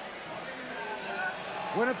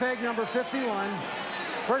 Winnipeg number 51,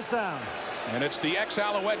 first down. And it's the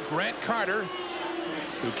ex-Alouette Grant Carter,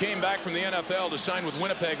 who came back from the NFL to sign with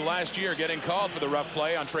Winnipeg last year, getting called for the rough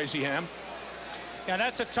play on Tracy Ham. Yeah,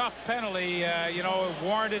 that's a tough penalty, you know,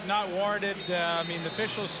 warranted, not warranted. I mean, the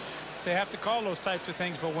officials, they have to call those types of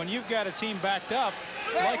things, but when you've got a team backed up,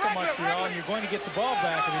 like a Montreal, and you're going to get the ball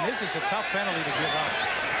back, I mean, this is a tough penalty to give up.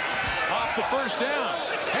 Off the first down.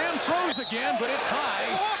 Ham throws again, but it's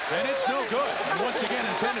high, and it's no good. And once again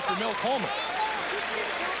intended for Mill Coleman.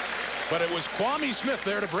 But it was Kwame Smith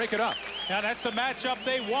there to break it up. Now, that's the matchup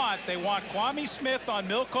they want. They want Kwame Smith on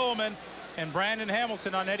Mill Coleman and Brandon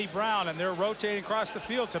Hamilton on Eddie Brown, and they're rotating across the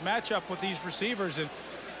field to match up with these receivers. And,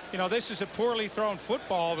 you know, this is a poorly thrown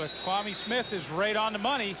football, but Kwame Smith is right on the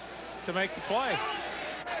money to make the play.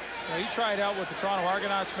 Well, he tried out with the Toronto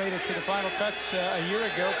Argonauts, made it to the final cuts a year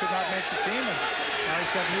ago, could not make the team, and now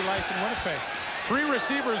he's got new life in Winnipeg. Three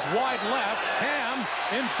receivers wide left. Ham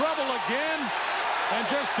in trouble again and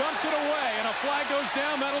just dumps it away, and a flag goes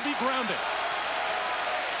down. That'll be grounded.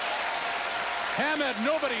 Ham had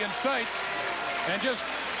nobody in sight and just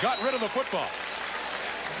got rid of the football.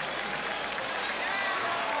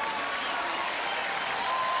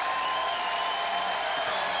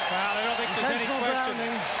 Well, I don't think there's any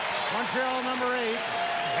question. Montreal number 8.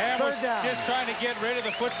 Ham was just trying to get rid of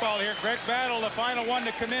the football here. Greg Battle, the final one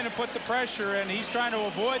to come in and put the pressure, and he's trying to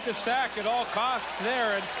avoid the sack at all costs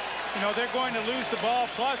there. And, you know, they're going to lose the ball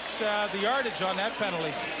plus the yardage on that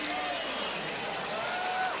penalty.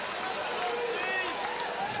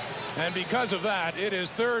 And because of that, it is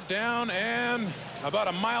third down and about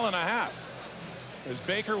a mile and a half, as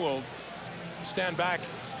Baker will stand back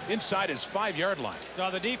inside his 5-yard line. So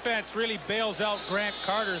the defense really bails out Grant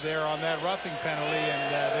Carter there on that roughing penalty,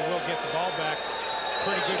 and they will get the ball back.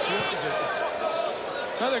 Pretty good field position.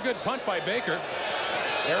 Another good punt by Baker.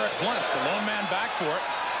 Eric Blunt, the lone man back for it,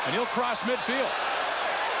 and he'll cross midfield.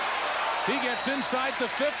 He gets inside the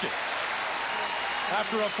 50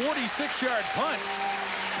 after a 46-yard punt.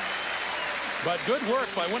 But good work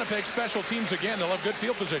by Winnipeg special teams again. They'll have good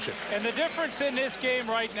field position. And the difference in this game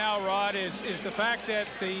right now, Rod, is the fact that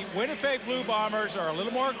the Winnipeg Blue Bombers are a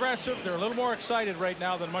little more aggressive. They're a little more excited right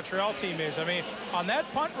now than the Montreal team is. I mean, on that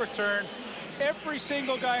punt return, every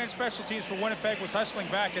single guy in special teams for Winnipeg was hustling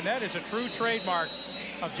back, and that is a true trademark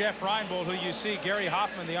of Jeff Reinbold, who you see. Gary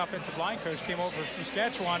Hoffman, the offensive line coach, came over from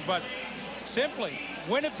Saskatchewan. But simply,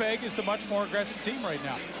 Winnipeg is the much more aggressive team right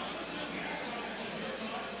now.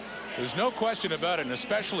 There's no question about it, and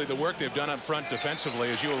especially the work they've done up front defensively,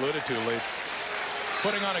 as you alluded to, Lee.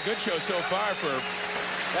 Putting on a good show so far for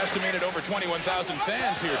estimated over 21,000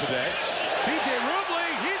 fans here today. TJ Rubley,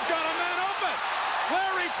 he's got a man open.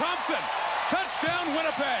 Larry Thompson, touchdown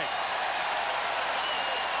Winnipeg.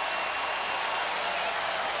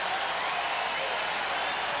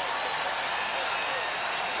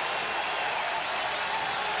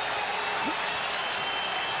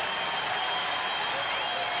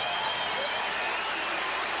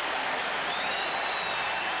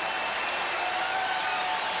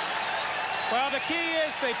 Well, the key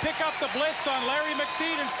is they pick up the blitz on Larry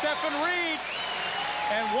McSeed and Stephen Reed.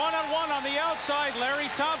 And one-on-one on the outside, Larry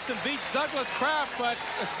Thompson beats Douglas Kraft. But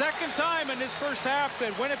a second time in this first half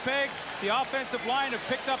that Winnipeg, the offensive line, have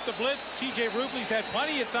picked up the blitz. TJ Rubley's had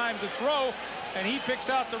plenty of time to throw, and he picks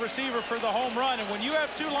out the receiver for the home run. And when you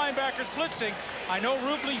have two linebackers blitzing, I know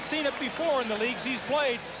Rubley's seen it before in the leagues he's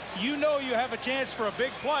played. You know you have a chance for a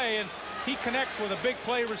big play, and he connects with a big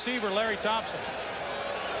play receiver, Larry Thompson.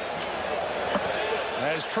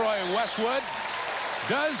 As Troy Westwood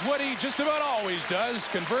does what he just about always does,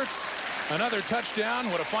 converts another touchdown.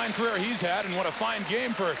 What a fine career he's had, and what a fine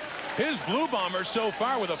game for his Blue Bombers so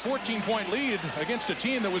far, with a 14-point lead against a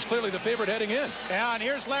team that was clearly the favorite heading in. Yeah, and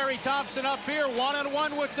here's Larry Thompson up here,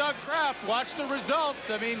 one-on-one with Doug Kraft. Watch the result.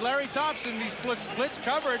 I mean, Larry Thompson, these blitz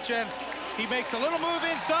coverage, and he makes a little move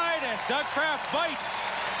inside, and Doug Kraft bites.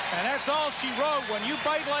 And that's all she wrote. When you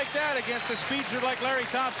bite like that against a speedster like Larry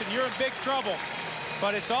Thompson, you're in big trouble.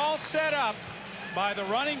 But it's all set up by the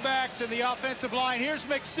running backs and the offensive line. Here's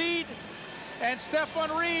McSeed and Stephen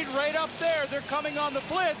Reed right up there. They're coming on the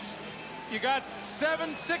blitz. You got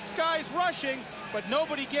 6 guys rushing, but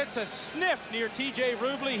nobody gets a sniff near TJ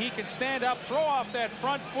Rubley. He can stand up, throw off that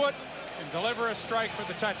front foot, and deliver a strike for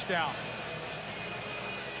the touchdown.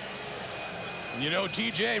 You know,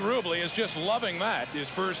 TJ Rubley is just loving that. His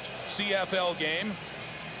first CFL game.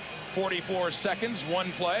 44 seconds,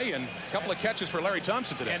 1 play, and a couple of catches for Larry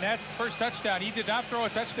Thompson today. And that's the first touchdown. He did not throw a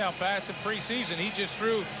touchdown pass in preseason. He just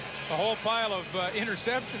threw a whole pile of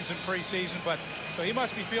interceptions in preseason, but so he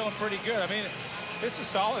must be feeling pretty good. I mean, it's a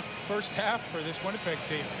solid first half for this Winnipeg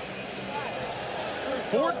team.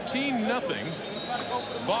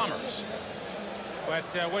 14-0 Bombers. But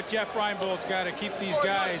what Jeff Reinbold's got to keep these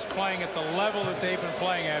guys playing at the level that they've been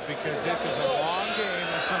playing at, because this is a long game and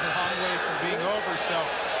a long way from being over. So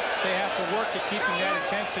they have to work at keeping that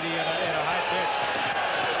intensity at a high pitch.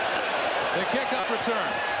 The kickoff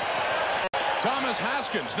return. Thomas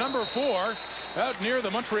Haskins, number 4, out near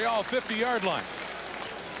the Montreal 50-yard line.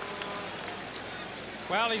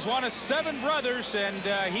 Well, he's one of 7 brothers, and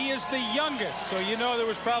he is the youngest. So you know there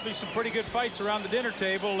was probably some pretty good fights around the dinner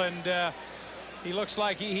table, and he looks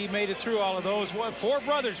like he made it through all of those. 4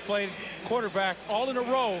 brothers played quarterback all in a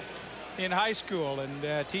row in high school, and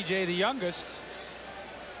TJ, the youngest.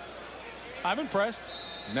 I'm impressed.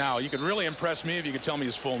 Now, you could really impress me if you could tell me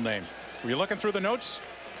his full name. Were you looking through the notes?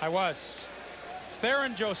 I was.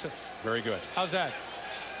 Theron Joseph. Very good. How's that?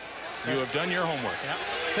 You have done your homework. Yeah.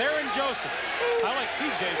 Theron Joseph. I like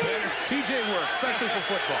TJ better. TJ works, especially for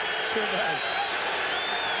football. Sure does.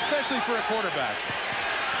 Especially for a quarterback.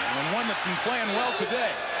 And one that's been playing well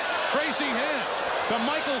today. Tracy Ham to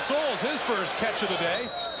Michael Souls, his first catch of the day.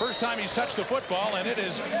 First time he's touched the football, and it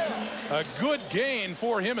is a good gain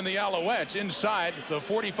for him in the Alouettes inside the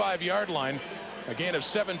 45-yard line. A gain of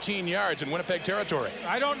 17 yards in Winnipeg territory.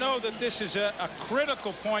 I don't know that this is a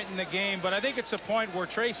critical point in the game, but I think it's a point where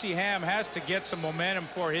Tracy Ham has to get some momentum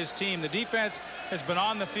for his team. The defense has been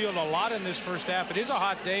on the field a lot in this first half. It is a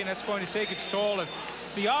hot day, and that's going to take its toll. And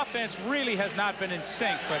the offense really has not been in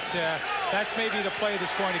sync, but that's maybe the play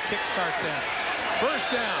that's going to kickstart them. First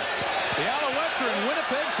down. The Alouettes are in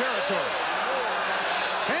Winnipeg territory.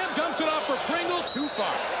 Ham dumps it off for Pringle, too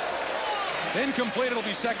far. Incomplete. It'll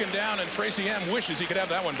be second down, and Tracy Ham wishes he could have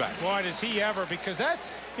that one back. Boy, does he ever, because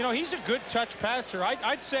that's, you know, he's a good touch passer.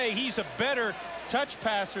 I'd say he's a better touch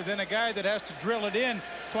passer than a guy that has to drill it in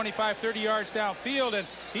 25, 30 yards downfield, and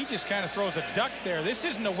he just kind of throws a duck there. This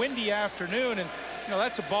isn't a windy afternoon, and, you know,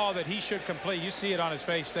 that's a ball that he should complete. You see it on his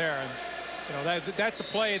face there, and, you know, that's a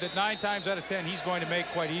play that 9 times out of 10 he's going to make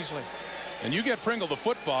quite easily. And you get Pringle the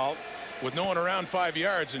football with no one around 5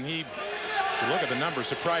 yards, and he, look at the numbers,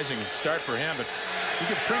 surprising start for him, but you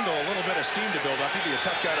give Pringle a little bit of steam to build up. He'd be a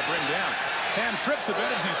tough guy to bring down. Ham trips a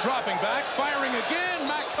bit as he's dropping back, firing again.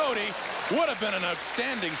 Matt Cody would have been an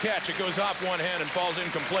outstanding catch. It goes off one hand and falls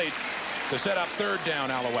incomplete to set up third down,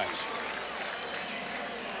 Alouettes.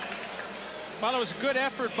 Well, it was a good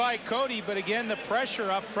effort by Cody, but again, the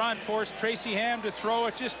pressure up front forced Tracy Ham to throw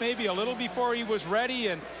it just maybe a little before he was ready,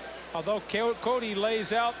 and although Cody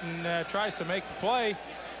lays out and tries to make the play,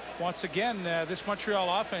 once again, this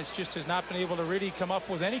Montreal offense just has not been able to really come up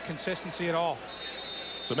with any consistency at all.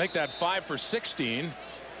 So make that 5 for 16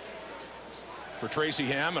 for Tracy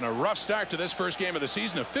Ham, and a rough start to this first game of the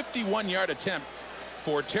season. A 51-yard attempt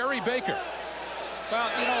for Terry Baker. Well,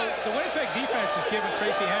 you know, the Winnipeg defense has given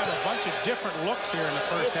Tracy Ham a bunch of different looks here in the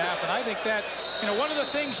first half, and I think that, you know, one of the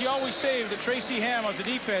things you always say to Tracy Ham as a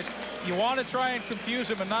defense, you want to try and confuse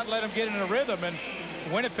him and not let him get in a rhythm. And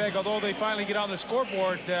Winnipeg, although they finally get on the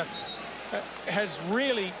scoreboard, has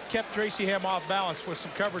really kept Tracy Ham off balance with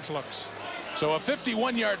some coverage looks. So a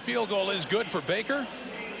 51-yard field goal is good for Baker.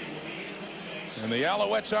 And the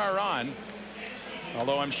Alouettes are on.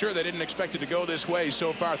 Although I'm sure they didn't expect it to go this way.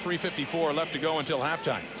 So far, 3:54 left to go until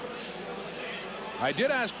halftime. I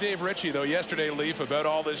did ask Dave Ritchie, though, yesterday, Leaf, about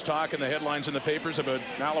all this talk and the headlines in the papers about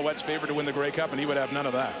Alouettes' favorite to win the Grey Cup, and he would have none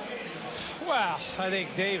of that. Well, I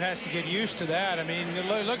think Dave has to get used to that. I mean,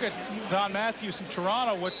 look at Don Matthews in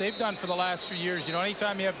Toronto, what they've done for the last few years. You know,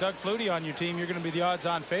 anytime you have Doug Flutie on your team, you're going to be the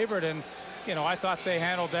odds-on favorite. And, you know, I thought they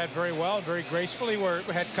handled that very well, very gracefully, where it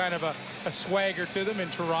had kind of a swagger to them in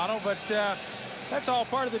Toronto. But that's all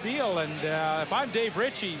part of the deal. And if I'm Dave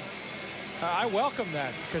Ritchie, I welcome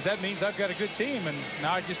that, because that means I've got a good team, and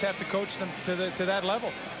now I just have to coach them to that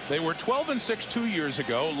level. They were 12-6 2 years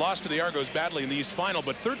ago, lost to the Argos badly in the East Final,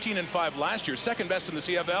 but 13-5 last year, second best in the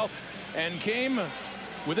CFL, and came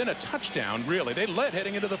within a touchdown, really. They led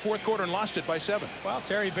heading into the fourth quarter and lost it by 7. Well,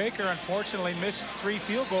 Terry Baker unfortunately missed 3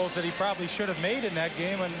 field goals that he probably should have made in that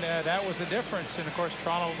game, and that was the difference. And of course,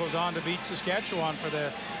 Toronto goes on to beat Saskatchewan for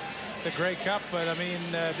the Grey Cup. But I mean,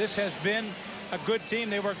 this has been a good team.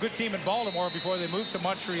 They were a good team in Baltimore before they moved to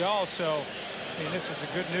Montreal. So, I mean, this is a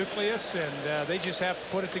good nucleus, and they just have to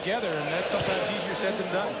put it together, and that's sometimes easier said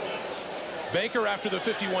than done. Baker, after the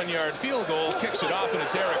 51-yard field goal, kicks it off, and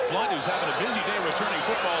it's Eric Blunt, who's having a busy day returning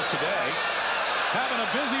footballs today. Having a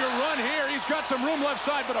busier run here. He's got some room left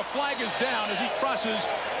side, but a flag is down as he crosses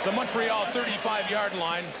the Montreal 35-yard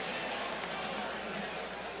line.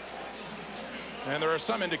 And there are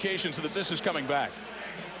some indications that this is coming back.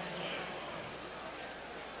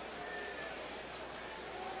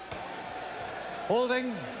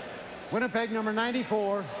 Holding, Winnipeg number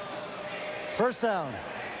 94, first down.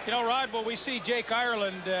 You know, Rod, well, we see Jake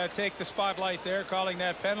Ireland take the spotlight there, calling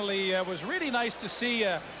that penalty. It was really nice to see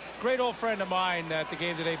a great old friend of mine at the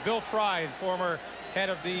game today, Bill Fry, former head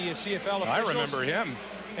of the CFL officials. I remember him.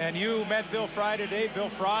 And you met Bill Fry today. Bill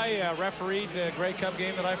Fry refereed the Grey Cup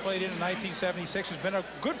game that I played in 1976. Has been a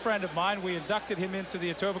good friend of mine. We inducted him into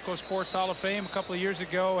the Etobicoke Sports Hall of Fame a couple of years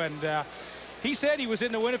ago, and he said he was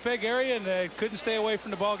in the Winnipeg area and couldn't stay away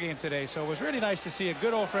from the ball game today. So it was really nice to see a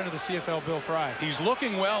good old friend of the CFL, Bill Fry. He's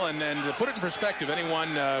looking well, and to put it in perspective,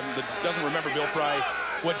 anyone that doesn't remember Bill Fry,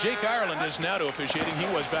 what Jake Ireland is now to officiating, he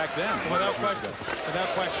was back then. Without question. Without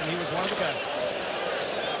question, he was one of the best.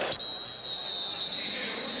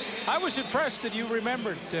 I was impressed that you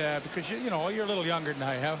remembered, because you know, you're a little younger than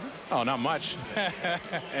I am. Oh, not much.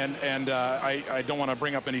 and I don't want to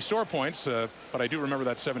bring up any sore points, but I do remember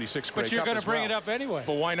that 76 Grey Cup. But you're going to bring it up anyway.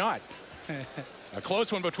 But why not? A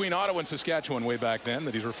close one between Ottawa and Saskatchewan way back then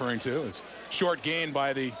that he's referring to. It's short gain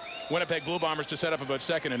by the Winnipeg Blue Bombers to set up about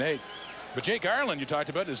 2nd and 8. But Jake Ireland, you talked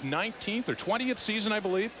about, his 19th or 20th season, I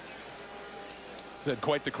believe. He's had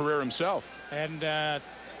quite the career himself. And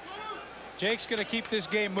Jake's going to keep this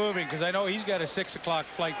game moving, because I know he's got a 6 o'clock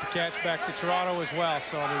flight to catch back to Toronto as well.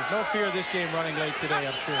 So there's no fear of this game running late today,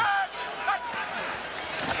 I'm sure.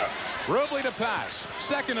 Robley to pass.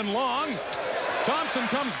 2nd and long. Thompson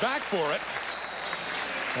comes back for it.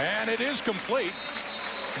 And it is complete,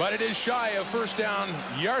 but it is shy of first down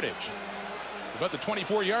yardage. About the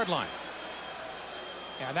 24-yard line.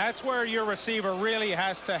 Yeah, that's where your receiver really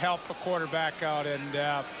has to help a quarterback out.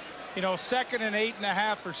 And you know, 2nd and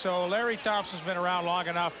 8.5 or so. Larry Thompson's been around long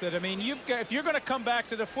enough that, I mean, if you're going to come back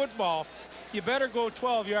to the football, you better go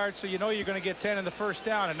 12 yards so you know you're going to get 10 in the first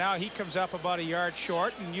down. And now he comes up about a yard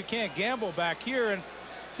short, and you can't gamble back here. And,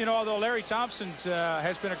 you know, although Larry Thompson's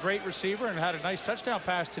has been a great receiver and had a nice touchdown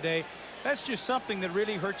pass today, that's just something that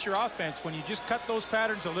really hurts your offense when you just cut those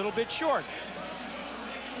patterns a little bit short.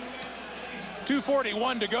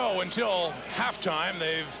 2:41 to go until halftime.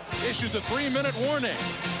 They've issued the 3-minute warning.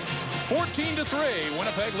 14-3,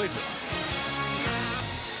 Winnipeg leads it.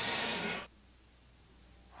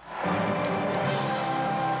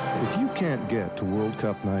 If you can't get to World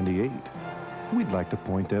Cup 98, we'd like to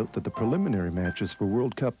point out that the preliminary matches for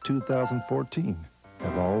World Cup 2014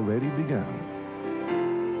 have already begun.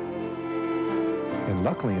 And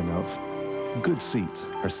luckily enough, good seats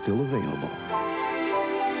are still available.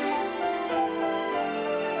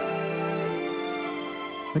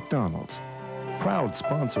 McDonald's, proud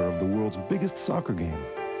sponsor of the world's biggest soccer game,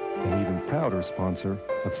 and even prouder sponsor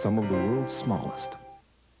of some of the world's smallest.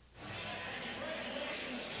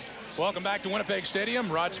 Welcome back to Winnipeg Stadium.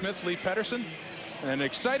 Rod Smith, Lee Pedersen. An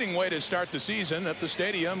exciting way to start the season at the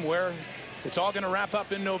stadium where it's all going to wrap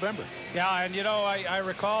up in November. Yeah, and you know, I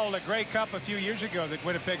recall the Grey Cup a few years ago that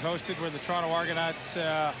Winnipeg hosted where the Toronto Argonauts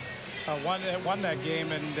won that game,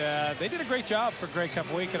 and they did a great job for Grey Cup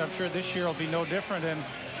week, and I'm sure this year will be no different. And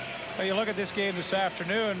you look at this game this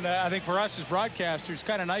afternoon, I think for us as broadcasters,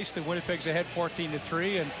 kind of nice that Winnipeg's ahead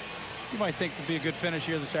 14-3, and you might think it'd be a good finish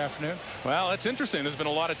here this afternoon. Well, it's interesting. There's been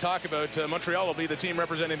a lot of talk about Montreal will be the team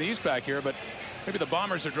representing the East back here, but maybe the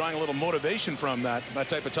Bombers are drawing a little motivation from that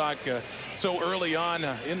type of talk so early on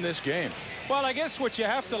in this game. Well, I guess what you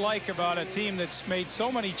have to like about a team that's made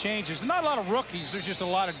so many changes, not a lot of rookies, there's just a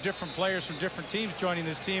lot of different players from different teams joining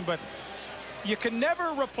this team, but you can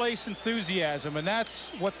never replace enthusiasm, and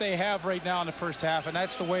that's what they have right now in the first half, and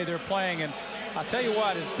that's the way they're playing. And I'll tell you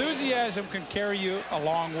what, enthusiasm can carry you a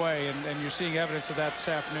long way, and you're seeing evidence of that this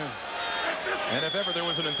afternoon. And if ever there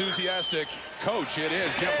was an enthusiastic coach, it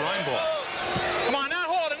is Jeff Reinbold. Come on, not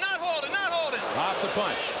hold it, not hold it, not hold it. Off the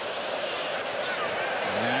punt.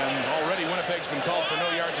 And already Winnipeg's been called for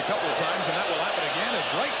no yards a couple of times, and that will happen again as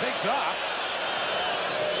Wright takes off.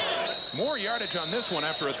 More yardage on this one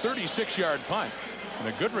after a 36-yard punt. And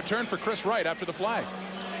a good return for Chris Wright after the flag.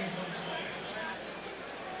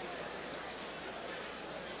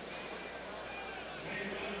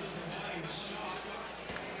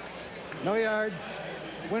 No yard.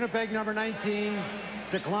 Winnipeg number 19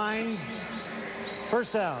 declined.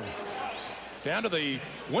 First down. Down to the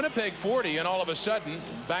Winnipeg 40, and all of a sudden,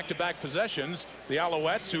 back-to-back possessions. The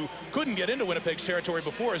Alouettes, who couldn't get into Winnipeg's territory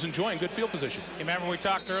before, is enjoying good field position. You remember we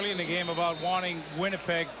talked early in the game about wanting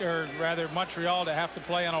Winnipeg, or rather Montreal, to have to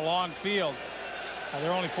play on a long field.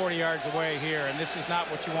 They're only 40 yards away here, and this is not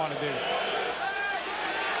what you want to do.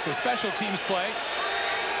 The special teams play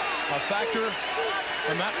a factor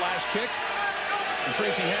in that last kick. And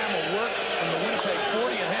Tracy Ham will work from the Winnipeg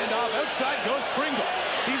 40 and hand off. Outside goes Pringle.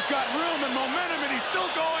 He's got room and momentum, and he's still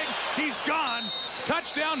going. He's gone.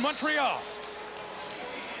 Touchdown, Montreal.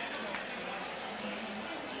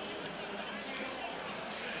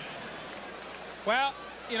 Well,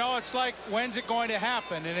 you know, it's like, when's it going to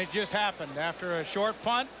happen? And it just happened after a short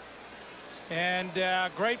punt. And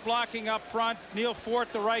great blocking up front. Neil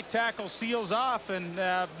Fort, the right tackle, seals off, and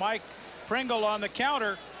Mike Pringle on the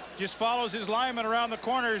counter just follows his lineman around the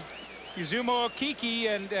corners, Yuzumo Okiki,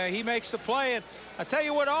 and he makes the play. And I tell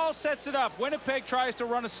you what all sets it up. Winnipeg tries to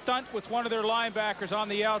run a stunt with one of their linebackers on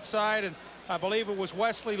the outside, and I believe it was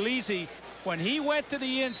Wesley Leasy. When he went to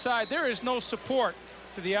the inside, there is no support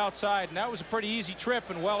to the outside, and that was a pretty easy trip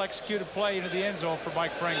and well-executed play into the end zone for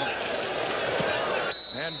Mike Pringle.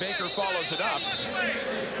 And Baker follows it up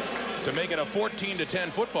to make it a 14-10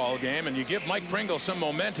 football game, and you give Mike Pringle some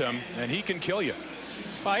momentum, and he can kill you.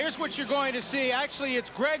 Well, here's what you're going to see. Actually,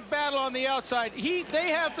 it's Greg Battle on the outside. They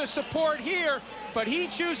have the support here, but he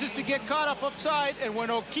chooses to get caught up upside, and when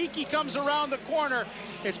Okiki comes around the corner,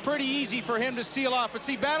 it's pretty easy for him to seal off. But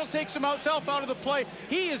see, Battle takes himself out of the play.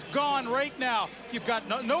 He is gone right now. You've got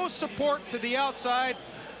no support to the outside.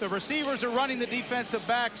 The receivers are running the defensive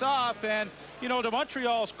backs off, and, you know, to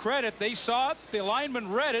Montreal's credit, they saw it, the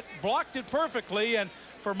lineman read it, blocked it perfectly, and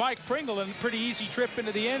for Mike Pringle, a pretty easy trip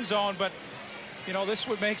into the end zone. But you know, this is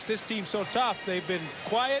what makes this team so tough. They've been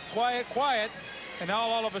quiet, and now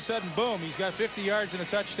all of a sudden, boom, he's got 50 yards and a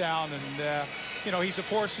touchdown, and, you know, he's a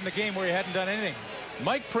force in the game where he hadn't done anything.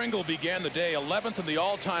 Mike Pringle began the day 11th in the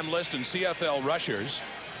all-time list in CFL rushers.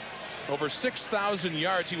 Over 6,000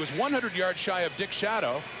 yards. He was 100 yards shy of Dick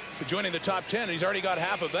Shadow for joining the top 10, and he's already got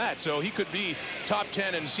half of that, so he could be top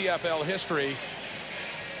 10 in CFL history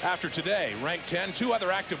after today. Ranked 10. Two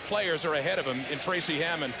other active players are ahead of him in Tracy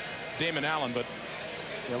Ham and Damon Allen, but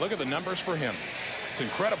yeah, look at the numbers for him. It's an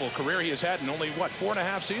incredible career he has had in only, what,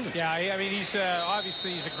 4.5 seasons? Yeah, I mean, he's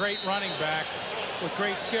obviously he's a great running back with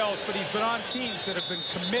great skills, but he's been on teams that have been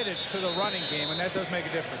committed to the running game, and that does make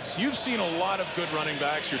a difference. You've seen a lot of good running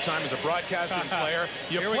backs your time as a broadcaster and player.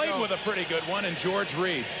 You played with a pretty good one in George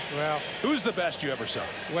Reed. Well, who's the best you ever saw?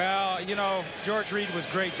 Well, you know, George Reed was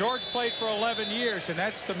great. George played for 11 years, and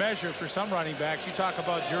that's the measure for some running backs. You talk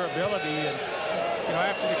about durability, and, you know,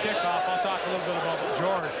 after the kickoff, I'll talk a little bit about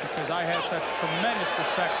George because I had such tremendous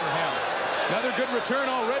respect for him. Another good return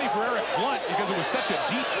already for Eric Blunt because it was such a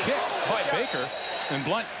deep kick by Baker. And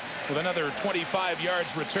Blunt with another 25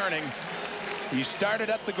 yards returning. He started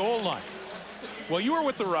at the goal line. Well, you were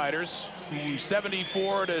with the Riders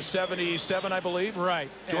 74 to 77, I believe. Right.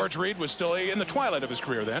 George Reed was still in the twilight of his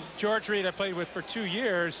career then. George Reed I played with for 2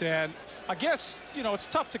 years, and I guess, you know, it's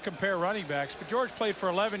tough to compare running backs, but George played for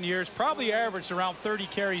 11 years, probably averaged around 30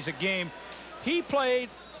 carries a game. He played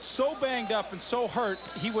so banged up and so hurt,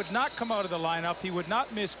 he would not come out of the lineup. He would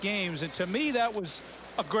not miss games, and to me, that was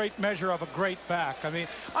a great measure of a great back. I mean,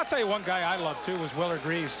 I'll tell you one guy I love too was Willard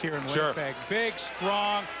Reeves here in Winnipeg. Big,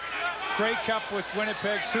 strong, Grey Cup with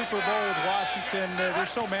Winnipeg, Super Bowl with Washington. There's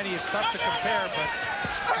so many, it's tough to compare,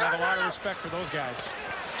 but I have a lot of respect for those guys.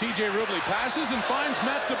 T.J. Rubley passes and finds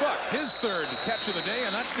Matt DeBuck, his third catch of the day,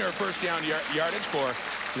 and that's near first down yardage for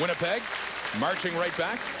Winnipeg, marching right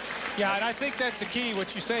back. Yeah, and I think that's the key,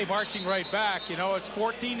 what you say, marching right back. You know, it's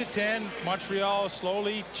 14-10, Montreal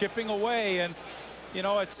slowly chipping away, and you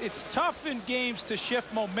know, it's tough in games to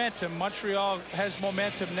shift momentum. Montreal has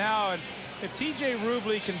momentum now, and if T.J.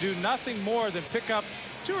 Rubley can do nothing more than pick up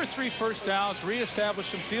 2 or 3 first downs, reestablish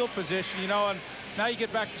some field position, you know, and now you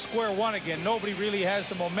get back to square one again. Nobody really has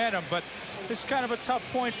the momentum, but this is kind of a tough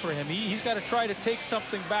point for him. He's got to try to take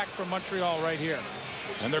something back from Montreal right here.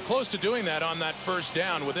 And they're close to doing that on that first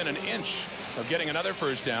down, within an inch of getting another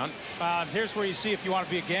first down. Here's where you see if you want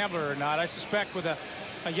to be a gambler or not. I suspect with a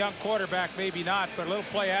young quarterback, maybe not, but a little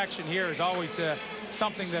play action here is always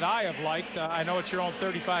something that I have liked. I know it's your own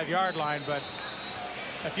 35-yard line, but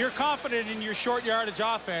if you're confident in your short yardage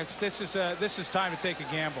offense, this is time to take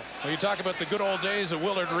a gamble. Well, you talk about the good old days of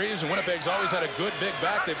Willard Reeves, and Winnipeg's always had a good big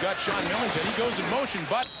back. They've got Sean Millington. He goes in motion,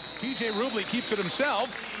 but T.J. Rubley keeps it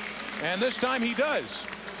himself, and this time he does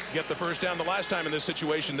get the first down. The last time in this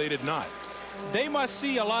situation, they did not. They must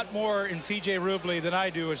see a lot more in T.J. Rubley than I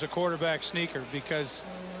do as a quarterback sneaker, because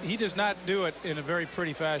he does not do it in a very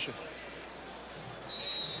pretty fashion.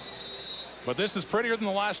 But this is prettier than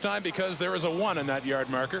the last time because there is a 1 in that yard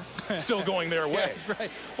marker. Still going their way. Yeah,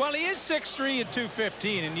 right. Well, he is 6'3" and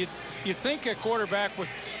 215, and you'd think a quarterback with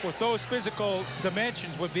those physical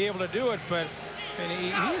dimensions would be able to do it, but he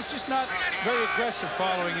is just not very aggressive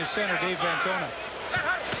following his center, Dave Vancona.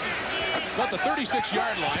 About the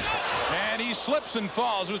 36-yard line, and he slips and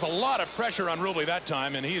falls. There was a lot of pressure on Rubley that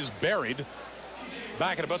time, and he is buried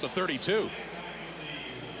back at about the 32.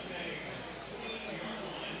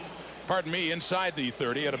 Pardon me, inside the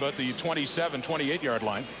 30 at about the 27, 28-yard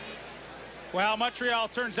line. Well, Montreal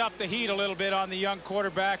turns up the heat a little bit on the young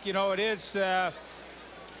quarterback. You know, it is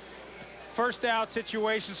first down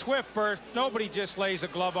situation, swift burst. Nobody just lays a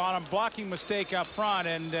glove on him. Blocking mistake up front,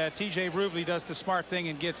 and T.J. Rubley does the smart thing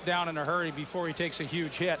and gets down in a hurry before he takes a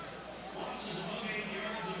huge hit.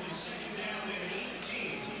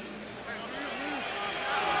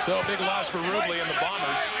 So a big loss for Rubley and the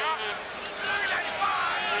Bombers.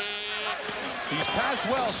 He's passed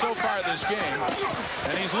well so far this game,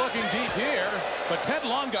 and he's looking deep here, but Ted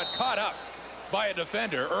Long got caught up by a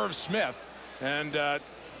defender, Irv Smith, and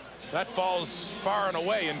that falls far and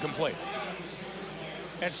away incomplete.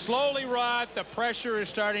 And slowly, Rod, the pressure is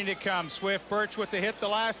starting to come. Swift Birch with the hit the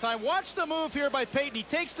last time. Watch the move here by Payton. He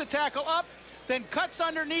takes the tackle up, then cuts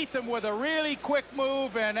underneath him with a really quick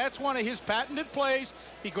move, and that's one of his patented plays.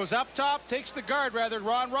 He goes up top, takes the guard, rather,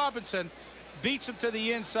 Ron Robinson, beats him to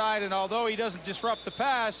the inside, and although he doesn't disrupt the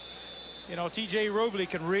pass, you know, T.J. Rubley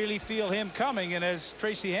can really feel him coming, and as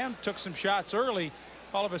Tracy Ham took some shots early,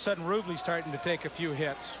 all of a sudden Rubley's starting to take a few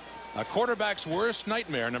hits. A quarterback's worst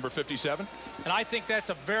nightmare, number 57. And I think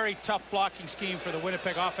that's a very tough blocking scheme for the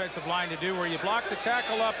Winnipeg offensive line to do, where you block the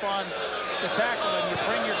tackle up on the tackle and you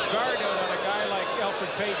bring your guard out on a guy like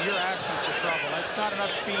Alfred Payton. You're asking for trouble. That's not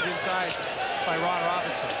enough speed inside by Ron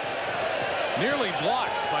Robinson. Nearly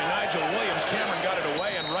blocked by Nigel Williams. Cameron got it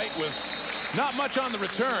away, and Wright with not much on the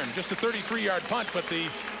return, just a 33-yard punt, but the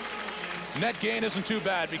net gain isn't too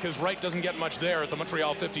bad because Wright doesn't get much there at the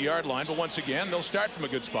Montreal 50-yard line. But once again, they'll start from a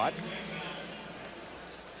good spot.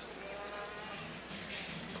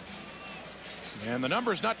 And the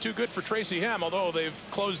number's not too good for Tracy Ham, although they've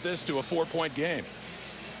closed this to a 4-point game.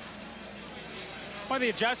 One of the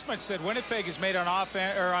adjustments that Winnipeg has made on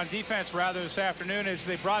offense, or on defense rather, this afternoon is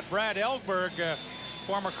they brought Brad Elgberg,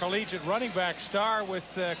 former collegiate running back star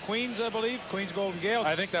with Queens, I believe, Queens Golden Gales.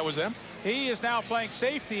 I think that was them. He is now playing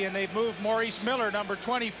safety, and they've moved Maurice Miller, number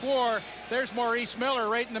 24. There's Maurice Miller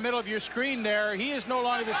right in the middle of your screen there. He is no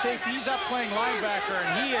longer the safety. He's up playing linebacker,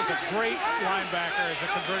 and he is a great linebacker as a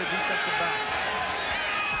converted defensive back.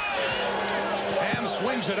 Ham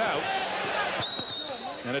swings it out.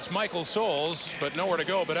 And it's Michael Souls, but nowhere to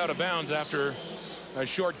go but out of bounds after a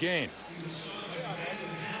short gain.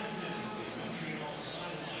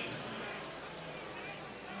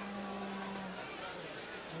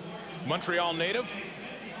 Montreal native,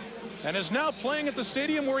 and is now playing at the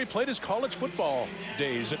stadium where he played his college football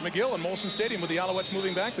days at McGill and Molson Stadium, with the Alouettes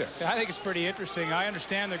moving back there. I think it's pretty interesting. I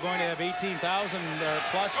understand they're going to have 18,000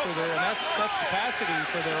 plus for their, and that's capacity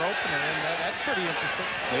for their opener, and that's pretty interesting.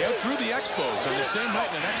 They outdrew the Expos on the same night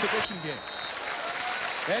in an exhibition game.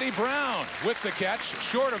 Eddie Brown with the catch,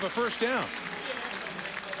 short of a first down.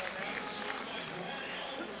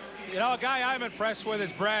 You know, a guy I'm impressed with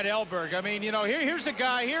is Brad Elberg. I mean, you know, here's a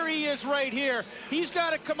guy. Here he is right here. He's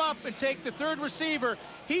got to come up and take the third receiver.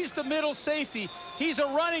 He's the middle safety. He's a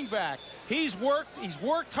running back. He's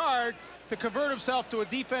worked hard to convert himself to a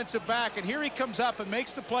defensive back, and here he comes up and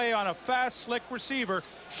makes the play on a fast, slick receiver,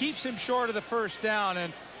 keeps him short of the first down.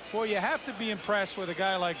 And boy, you have to be impressed with a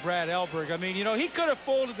guy like Brad Elberg. I mean, you know, he could have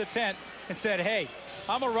folded the tent and said, hey,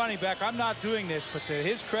 I'm a running back, I'm not doing this. But to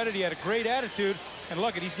his credit, he had a great attitude, and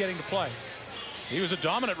look at, he's getting to play. He was a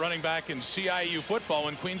dominant running back in CIU football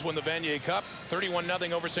when Queens won the Vanier Cup,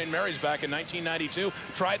 31-0 over St. Mary's back in 1992.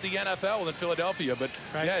 Tried the NFL in Philadelphia, but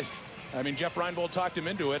yeah, I mean, Jeff Reinbold talked him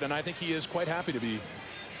into it, and I think he is quite happy to be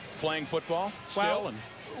playing football still. Well, and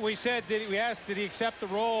we said, we asked, did he accept the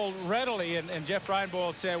role readily? And Jeff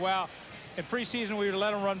Reinbold said, well, in preseason we would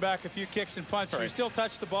let him run back a few kicks and punts. Right. He still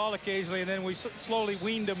touched the ball occasionally, and then we slowly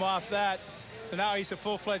weaned him off that. So now he's a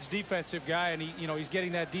full-fledged defensive guy, and he's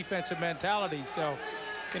getting that defensive mentality. So,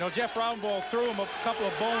 you know, Jeff Reinbold threw him a couple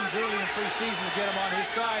of bones early in preseason to get him on his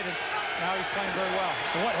side, and now he's playing very well.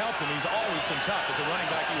 And what helped him, he's always been tough as a running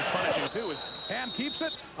back. He was punishing too. Ham keeps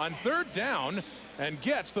it on third down and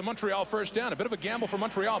gets the Montreal first down. A bit of a gamble for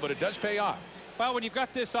Montreal, but it does pay off. Well, when you've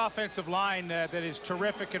got this offensive line that is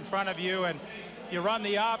terrific in front of you, and you run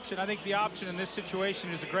the option, I think the option in this situation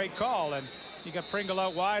is a great call. And you got Pringle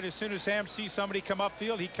out wide. As soon as Ham sees somebody come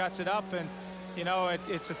upfield, he cuts it up, and you know,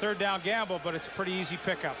 it's a third down gamble, but it's a pretty easy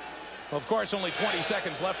pickup. Well, of course, only 20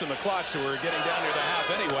 seconds left in the clock, so we're getting down near the half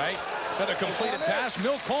anyway. Another completed pass.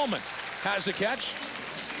 Mill Coleman has the catch.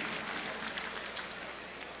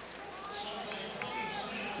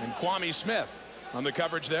 And Kwame Smith on the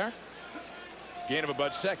coverage there. Gain of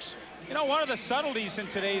about 6. You know, one of the subtleties in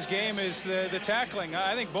today's game is the tackling.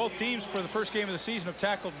 I think both teams for the first game of the season have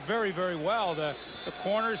tackled very, very well. The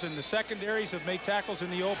corners and the secondaries have made tackles in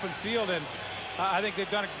the open field, and I think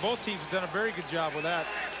both teams have done a very good job with that.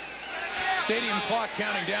 Stadium clock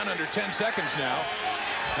counting down under 10 seconds now.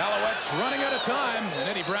 Alouettes running out of time, and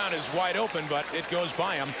Eddie Brown is wide open, but it goes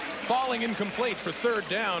by him. Falling incomplete for third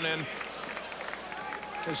down, and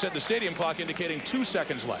they said the stadium clock indicating 2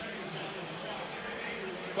 seconds left.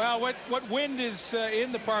 Well, what wind is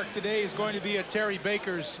in the park today is going to be at Terry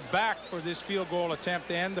Baker's back for this field goal attempt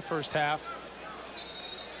to end the first half.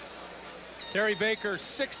 Terry Baker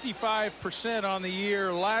 65% on the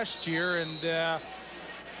year last year, and I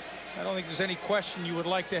don't think there's any question you would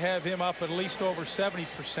like to have him up at least over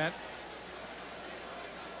 70%.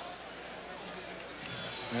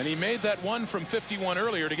 And he made that one from 51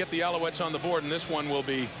 earlier to get the Alouettes on the board, and this one will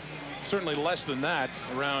be certainly less than that,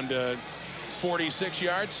 around 46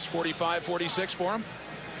 yards, 45, 46 for him.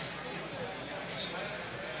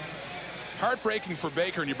 Heartbreaking for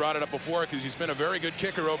Baker, and you brought it up before, because he's been a very good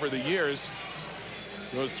kicker over the years.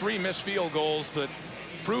 Those 3 missed field goals that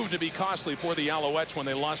proved to be costly for the Alouettes when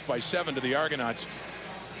they lost by 7 to the Argonauts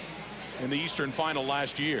in the Eastern Final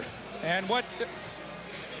last year. And what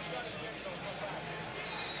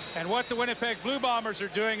the Winnipeg Blue Bombers are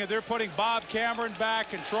doing is they're putting Bob Cameron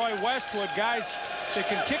back and Troy Westwood, guys that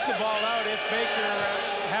can kick the ball out if Baker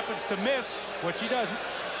happens to miss, which he doesn't.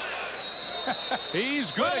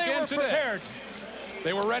 He's good again today. Prepared.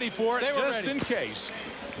 They were ready for it just in case.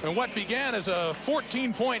 And what began as a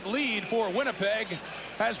 14-point lead for Winnipeg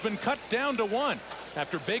has been cut down to 1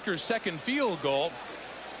 after Baker's second field goal.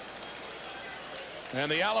 And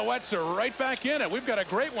the Alouettes are right back in it. We've got a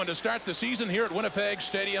great one to start the season here at Winnipeg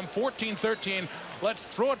Stadium, 14-13. Let's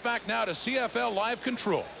throw it back now to CFL Live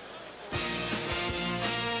Control.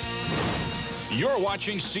 You're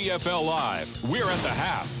watching CFL Live. We're at the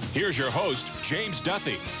half. Here's your host, James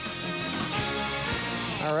Duthie.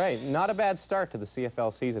 All right, not a bad start to the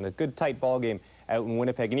CFL season. A good tight ball game out in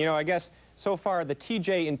Winnipeg. And you know, I guess so far the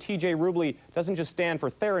TJ in TJ Rubley doesn't just stand for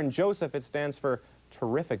Theron Joseph, it stands for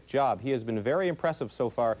terrific job. He has been very impressive so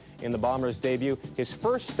far in the Bombers' debut. His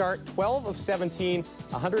first start, 12 of 17,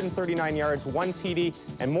 139 yards, 1 TD,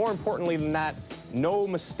 and more importantly than that, no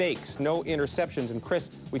mistakes, no interceptions. And Chris,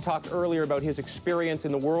 we talked earlier about his experience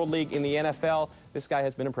in the World League, in the NFL. This guy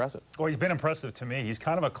has been impressive. Well, he's been impressive to me. He's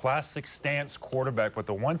kind of a classic stance quarterback, but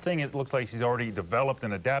the one thing it looks like he's already developed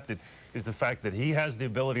and adapted, is the fact that he has the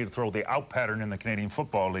ability to throw the out pattern in the Canadian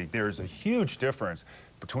Football League. There is a huge difference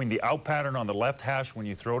between the out pattern on the left hash when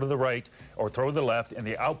you throw to the right or throw to the left and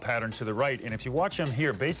the out pattern to the right. And if you watch him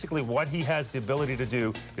here, basically what he has the ability to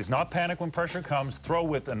do is not panic when pressure comes, throw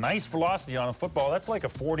with a nice velocity on a football. That's like a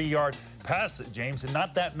 40-yard pass, James, and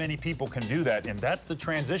not that many people can do that. And that's the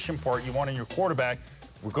transition part you want in your quarterback.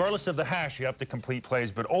 Regardless of the hash, you have to complete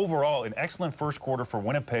plays. But overall, an excellent first quarter for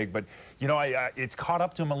Winnipeg. But, you know, it's caught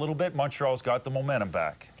up to him a little bit. Montreal's got the momentum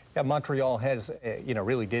back. Yeah, Montreal has, you know,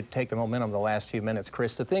 really did take the momentum the last few minutes,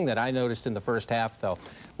 Chris. The thing that I noticed in the first half, though,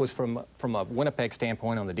 was from a Winnipeg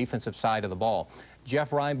standpoint on the defensive side of the ball.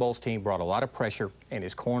 Jeff Reinbold's team brought a lot of pressure, and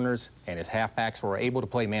his corners and his halfbacks were able to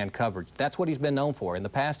play man coverage. That's what he's been known for. In the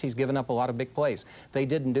past, he's given up a lot of big plays. They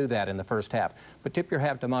didn't do that in the first half. But tip your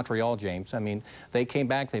hat to Montreal, James. I mean, they came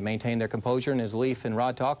back, they maintained their composure, and as Leaf and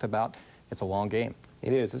Rod talked about, it's a long game.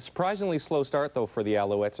 It is. It's a surprisingly slow start, though, for the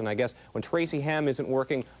Alouettes. And I guess when Tracy Ham isn't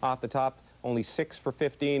working off the top, only 6 for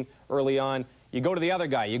 15 early on, you go to the other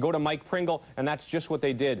guy. You go to Mike Pringle, and that's just what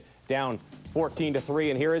they did. Down 14-3,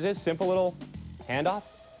 and here is his simple little handoff.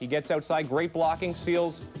 He gets outside, great blocking,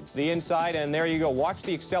 seals the inside, and there you go. Watch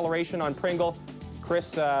the acceleration on Pringle.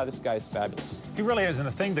 Chris, this guy's fabulous. He really is, and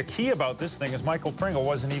the key about this thing is Michael Pringle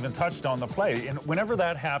wasn't even touched on the play. And whenever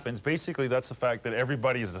that happens, basically that's the fact that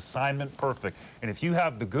everybody is assignment perfect. And if you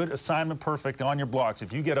have the good assignment perfect on your blocks,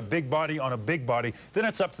 if you get a big body on a big body, then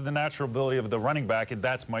it's up to the natural ability of the running back, and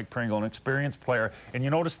that's Mike Pringle, an experienced player. And you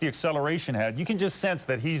notice the acceleration had. You can just sense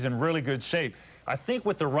that he's in really good shape. I think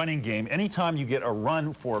with the running game, anytime you get a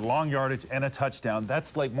run for long yardage and a touchdown,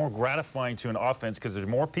 that's like more gratifying to an offense because there's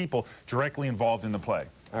more people directly involved in the play.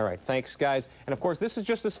 All right, thanks, guys. And, of course, this is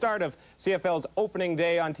just the start of CFL's opening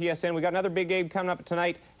day on TSN. We got another big game coming up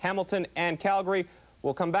tonight, Hamilton and Calgary.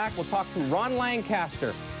 We'll come back. We'll talk to Ron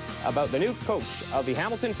Lancaster about the new coach of the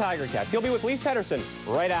Hamilton Tiger Cats. He'll be with Leif Pettersson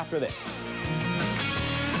right after this.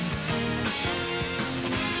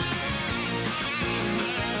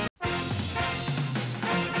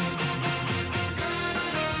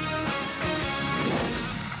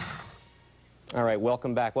 All right,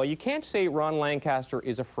 welcome back. Well, you can't say Ron Lancaster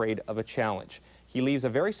is afraid of a challenge. He leaves a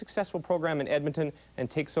very successful program in Edmonton and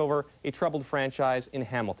takes over a troubled franchise in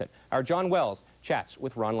Hamilton. Our John Wells chats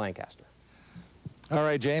with Ron Lancaster. All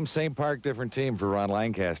right, James, same park, different team for Ron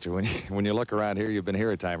Lancaster. When you look around here, you've been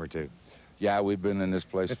here a time or two. Yeah, we've been in this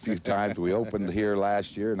place a few times. We opened here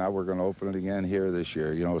last year. Now we're going to open it again here this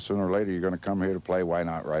year. You know, sooner or later, you're going to come here to play. Why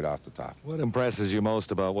not right off the top? What impresses you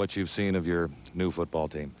most about what you've seen of your new football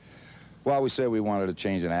team? Well, we said we wanted to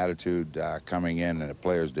change an attitude coming in, and the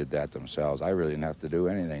players did that themselves. I really didn't have to do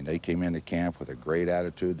anything. They came into camp with a great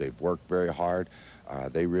attitude. They've worked very hard.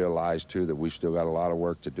 They realized, too, that we've still got a lot of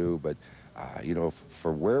work to do. But, you know,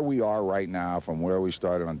 for where we are right now, from where we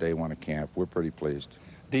started on day one of camp, we're pretty pleased.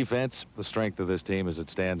 Defense, the strength of this team as it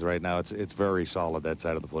stands right now, it's very solid, that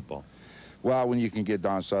side of the football. Well, when you can get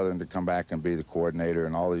Don Southern to come back and be the coordinator,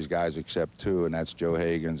 and all these guys except two, and that's Joe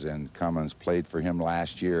Higgins and Cummins played for him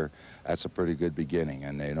last year, that's a pretty good beginning.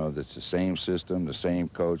 And they know that's the same system, the same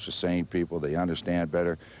coach, the same people. They understand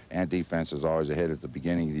better, and defense is always ahead at the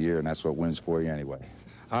beginning of the year, and that's what wins for you anyway.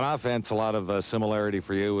 On offense, a lot of similarity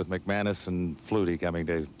for you with McManus and Flutie coming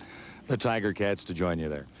to the Tiger Cats to join you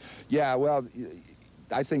there. Yeah, well,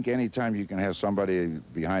 I think anytime you can have somebody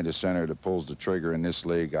behind the center that pulls the trigger in this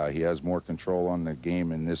league, he has more control on the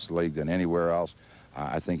game in this league than anywhere else.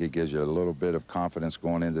 I think it gives you a little bit of confidence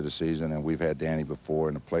going into the season, and we've had Danny before,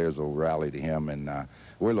 and the players will rally to him, and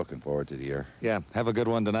we're looking forward to the year. Yeah, have a good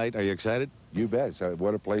one tonight. Are you excited? You bet. So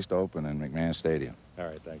what a place to open in McMahon Stadium. All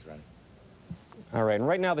right, thanks, Ronnie. All right, and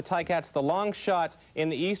right now the Ticats, the long shot in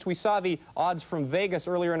the East. We saw the odds from Vegas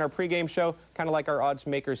earlier in our pregame show, kind of like our odds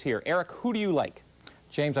makers here. Eric, who do you like?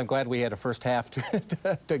 James, I'm glad we had a first half to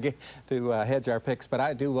hedge our picks, but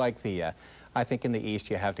I do like the, I think in the East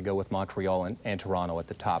you have to go with Montreal and Toronto at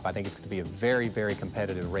the top. I think it's going to be a very, very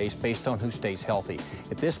competitive race based on who stays healthy.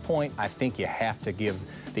 At this point, I think you have to give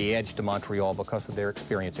the edge to Montreal because of their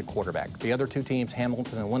experience at quarterback. The other two teams,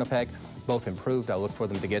 Hamilton and Winnipeg, both improved. I look for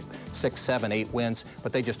them to get 6, 7, 8 wins,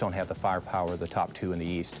 but they just don't have the firepower of the top two in the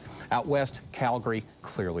East. Out West, Calgary,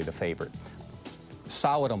 clearly the favorite.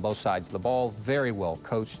 Solid on both sides of the ball, very well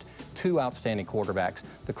coached, two outstanding quarterbacks,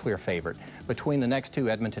 the clear favorite. Between the next two,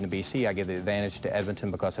 Edmonton and BC, I give the advantage to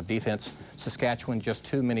Edmonton because of defense. Saskatchewan, just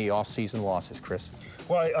too many off-season losses, Chris.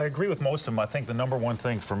 Well, I agree with most of them. I think the number one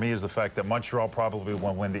thing for me is the fact that Montreal probably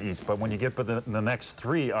won't win the East. But when you get to the next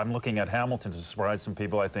three, I'm looking at Hamilton to surprise some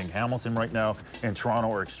people. I think Hamilton right now and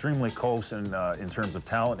Toronto are extremely close in terms of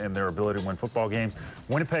talent and their ability to win football games.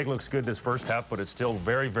 Winnipeg looks good this first half, but it's still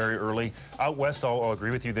very, very early. Out west, I'll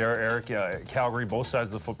agree with you there, Eric. Calgary, both sides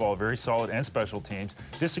of the football, very solid and special teams.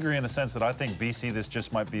 Disagree in the sense that I think BC, this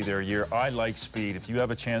just might be their year. I like speed. If you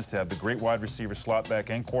have a chance to have the great wide receiver, slot back,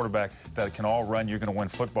 and quarterback that can all run, you're going to win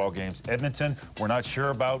football games. Edmonton, we're not sure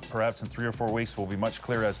about. Perhaps in 3 or 4 weeks, we'll be much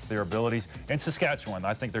clearer as to their abilities. And Saskatchewan,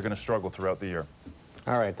 I think they're going to struggle throughout the year.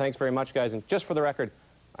 All right, thanks very much, guys. And just for the record,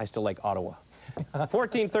 I still like Ottawa.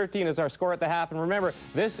 14-13 is our score at the half. And remember,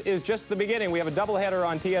 this is just the beginning. We have a doubleheader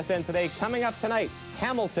on TSN today. Coming up tonight,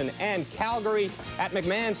 Hamilton and Calgary at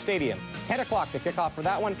McMahon Stadium. 10 o'clock to kick off for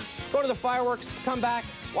that one. Go to the fireworks, come back,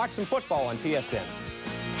 watch some football on TSN.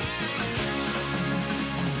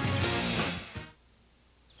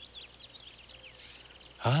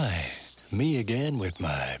 Hi, me again with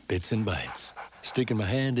my bits and bites. Sticking my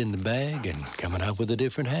hand in the bag and coming out with a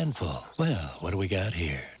different handful. Well, what do we got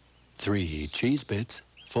here? 3 cheese bits,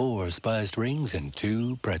 4 spiced rings, and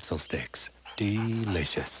 2 pretzel sticks.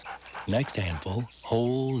 Delicious. Next handful,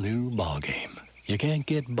 whole new ball game. You can't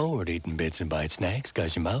get bored eating bits and bite snacks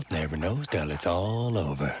because your mouth never knows till it's all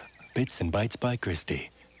over. Bits and Bites by Christie.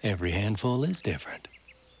 Every handful is different.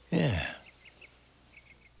 Yeah.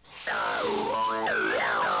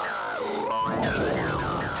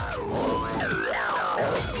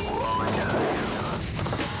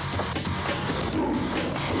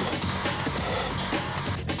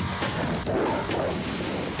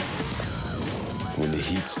 When the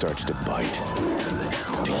heat starts to bite,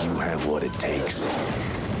 do you have what it takes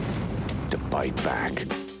to bite back?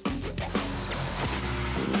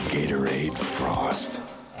 Gatorade Frost.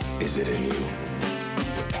 Is it in you?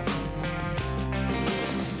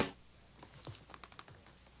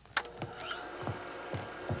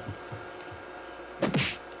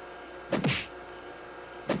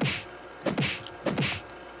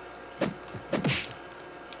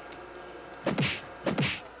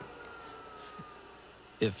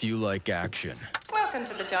 If you like action, Welcome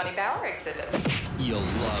to the Johnny Bauer exhibit. you'll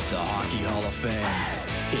love the Hockey Hall of Fame.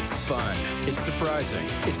 It's fun, it's surprising,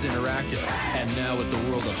 it's interactive, and now with the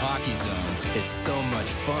World of Hockey Zone, it's so much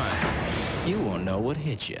fun, you won't know what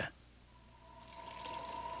hit you.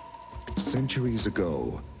 Centuries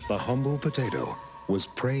ago, the humble potato was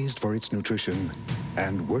praised for its nutrition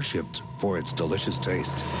and worshipped for its delicious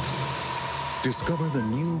taste. Discover the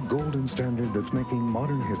new golden standard that's making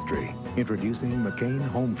modern history. Introducing McCain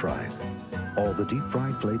Home Fries. All the deep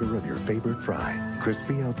fried flavor of your favorite fry.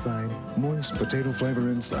 Crispy outside, moist potato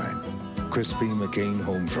flavor inside. Crispy McCain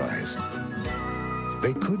Home Fries.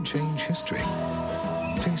 They could change history.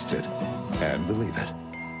 Taste it and believe it.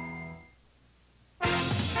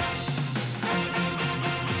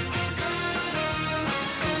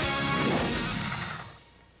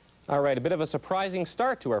 All right, a bit of a surprising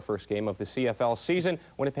start to our first game of the CFL season.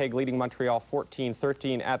 Winnipeg leading Montreal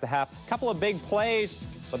 14-13 at the half. A couple of big plays,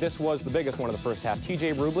 but this was the biggest one of the first half.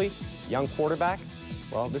 TJ Rubley, young quarterback.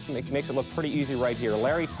 Well, this makes it look pretty easy right here.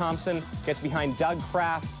 Larry Thompson gets behind Doug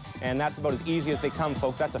Kraft, and that's about as easy as they come,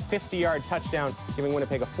 folks. That's a 50-yard touchdown, giving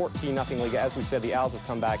Winnipeg a 14-0 lead. As we said, the Owls have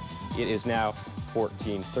come back. It is now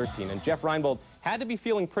 14-13. And Jeff Reinbold had to be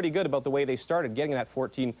feeling pretty good about the way they started, getting that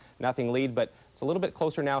 14-0 lead, but it's a little bit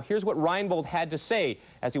closer now. Here's what Reinbold had to say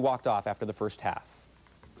as he walked off after the first half.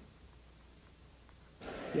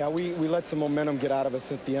 Yeah, we let some momentum get out of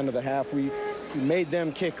us at the end of the half. We made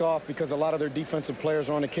them kick off because a lot of their defensive players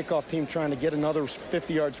are on the kickoff team trying to get another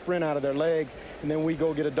 50-yard sprint out of their legs, and then we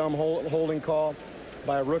go get a dumb holding call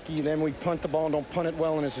by a rookie. Then we punt the ball and don't punt it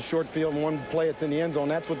well, and it's a short field, and one play it's in the end zone.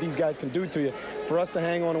 That's what these guys can do to you. For us to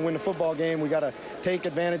hang on and win the football game, we got to take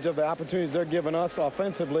advantage of the opportunities they're giving us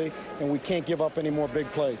offensively, and we can't give up any more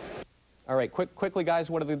big plays. All right, quickly, guys,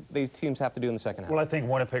 what do these teams have to do in the second half? Well, I think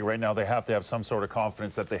Winnipeg right now, they have to have some sort of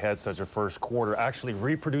confidence that they had such a first quarter. Actually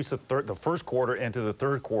reproduce the first quarter into the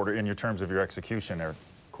third quarter in your terms of your execution there.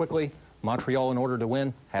 Quickly, Montreal, in order to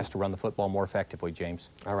win, has to run the football more effectively,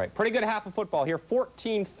 James. All right, pretty good half of football here.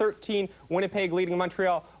 14-13, Winnipeg leading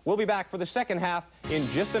Montreal. We'll be back for the second half in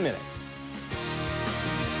just a minute.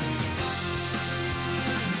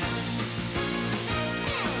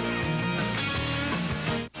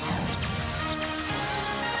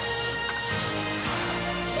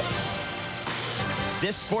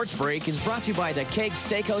 This sports break is brought to you by the Keg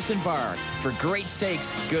Steakhouse and Bar. For great steaks,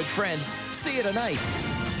 good friends, see you tonight.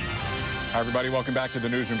 Hi, everybody. Welcome back to the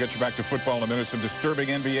newsroom. Get you back to football in a minute. Some disturbing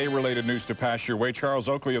NBA-related news to pass your way. Charles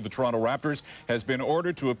Oakley of the Toronto Raptors has been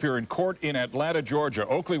ordered to appear in court in Atlanta, Georgia.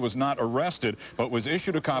 Oakley was not arrested, but was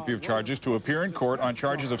issued a copy of charges to appear in court on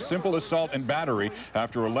charges of simple assault and battery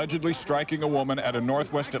after allegedly striking a woman at a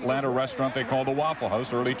Northwest Atlanta restaurant they call the Waffle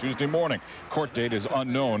House early Tuesday morning. Court date is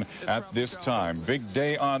unknown at this time. Big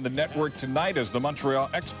day on the network tonight as the Montreal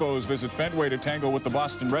Expos visit Fenway to tangle with the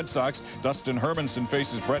Boston Red Sox. Dustin Hermanson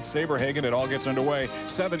faces Brett Saberhagen. It all gets underway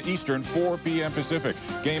 7 Eastern, 4 p.m. Pacific.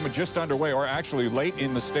 Game just underway, or actually late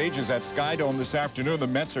in the stages at Skydome this afternoon. The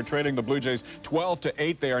Mets are trailing the Blue Jays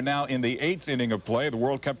 12-8. They are now in the 8th inning of play. The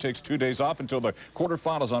World Cup takes 2 days off until the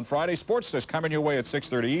quarterfinals on Friday. Sports is coming your way at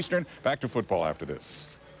 6:30 Eastern. Back to football after this.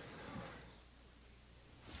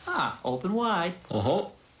 Ah, open wide. Uh-huh.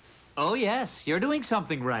 Oh, yes, you're doing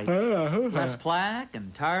something right. Less plaque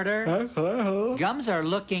and tartar. Gums are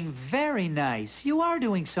looking very nice. You are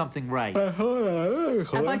doing something right. Have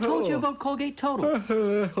I told you about Colgate Total?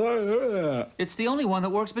 It's the only one that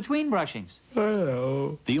works between brushings.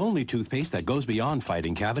 The only toothpaste that goes beyond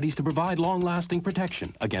fighting cavities to provide long-lasting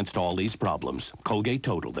protection against all these problems. Colgate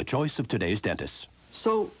Total, the choice of today's dentists.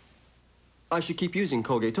 So, I should keep using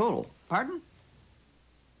Colgate Total. Pardon?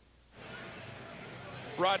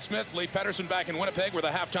 Rod Smith, Lee Pedersen back in Winnipeg, where the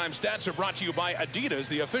halftime stats are brought to you by Adidas,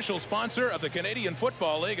 the official sponsor of the Canadian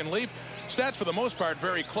Football League. And Lee, stats for the most part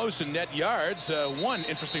very close in net yards. One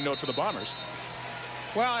interesting note for the Bombers.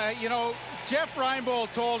 Well, you know, Jeff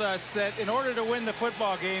Reinbold told us that in order to win the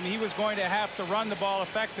football game, he was going to have to run the ball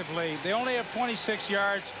effectively. They only have 26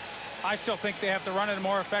 yards. I still think they have to run it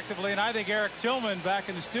more effectively. And I think Eric Tillman back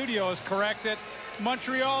in the studio is correct that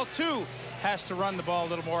Montreal, too, has to run the ball a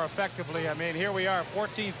little more effectively. I mean, here we are,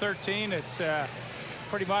 14-13. It's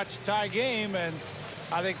pretty much a tie game, and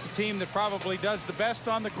I think the team that probably does the best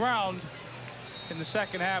on the ground in the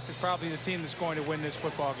second half is probably the team that's going to win this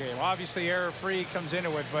football game. Obviously, error-free comes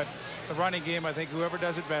into it, but the running game, I think whoever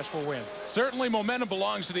does it best will win. Certainly momentum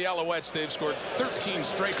belongs to the Alouettes. They've scored 13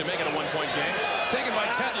 straight to make it a one-point game. Taken by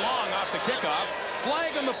Ted Long off the kickoff.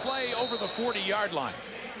 Flag on the play over the 40-yard line.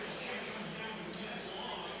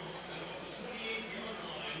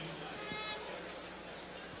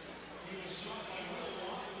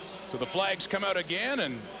 So the flags come out again,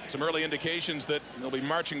 and some early indications that they'll be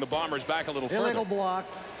marching the Bombers back a little further. Illegal block.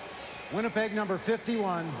 Winnipeg number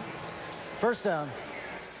 51. First down.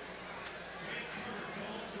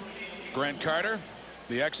 Grant Carter,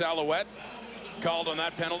 the ex-Alouette, called on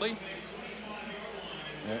that penalty.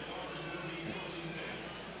 Yeah.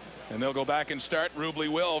 And they'll go back and start. Rubley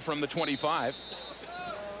will from the 25.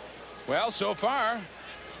 Well, so far,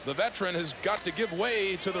 the veteran has got to give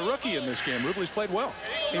way to the rookie in this game. Rubley's played well.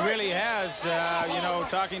 He really has. You know,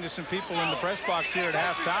 talking to some people in the press box here at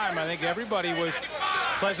halftime, I think everybody was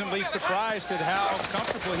pleasantly surprised at how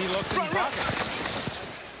comfortable he looked in the pocket.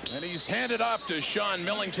 And he's handed off to Sean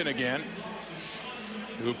Millington again,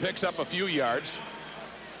 who picks up a few yards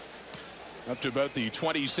up to about the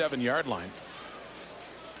 27-yard line.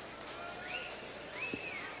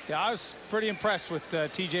 Yeah, I was pretty impressed with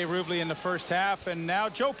T.J. Rubley in the first half, and now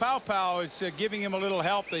Joe Paopao is giving him a little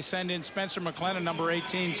help. They send in Spencer McLennan, number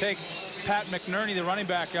 18, take Pat McNerney, the running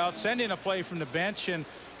back, out, send in a play from the bench, and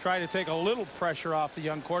try to take a little pressure off the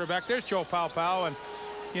young quarterback. There's Joe Paopao, and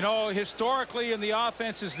you know, historically in the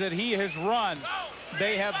offenses that he has run,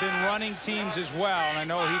 they have been running teams as well, and I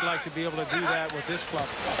know he'd like to be able to do that with this club.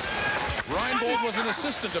 Reinbold was an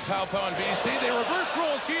assistant to Paopao in BC. They reverse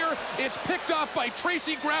roles here. It's picked off by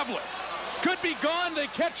Tracy Gravlett. Could be gone. They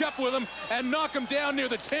catch up with him and knock him down near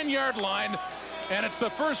the 10-yard line. And it's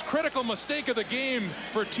the first critical mistake of the game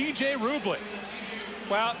for T.J. Rubley.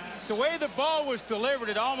 Well, the way the ball was delivered,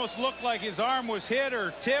 it almost looked like his arm was hit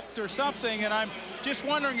or tipped or something. And I'm just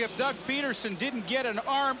wondering if Doug Peterson didn't get an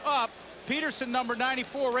arm up. Peterson, number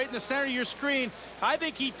 94, right in the center of your screen. I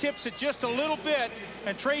think he tips it just a little bit,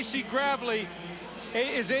 and Tracy Gravley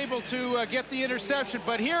is able to get the interception.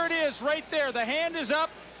 But here it is right there. The hand is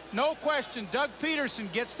up. No question. Doug Peterson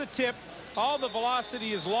gets the tip. All the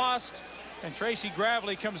velocity is lost, and Tracy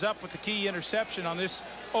Gravley comes up with the key interception on this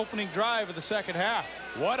opening drive of the second half.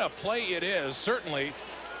 What a play it is. Certainly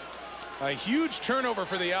a huge turnover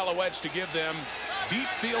for the Alouettes to give them deep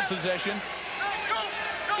field possession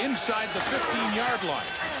inside the 15-yard line.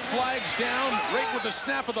 Flags down right with the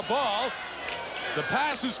snap of the ball. The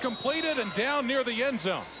pass is completed and down near the end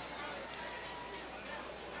zone.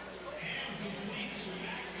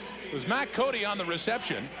 It was Matt Cody on the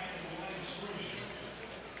reception,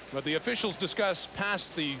 but the officials discuss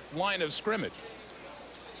past the line of scrimmage.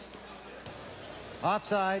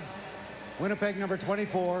 Offside. Winnipeg number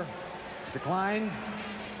 24. Declined.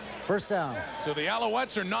 First down. So the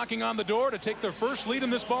Alouettes are knocking on the door to take their first lead in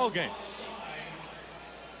this ball game.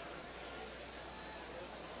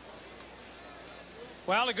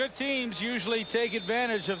 Well, the good teams usually take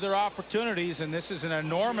advantage of their opportunities, and this is an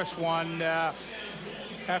enormous one.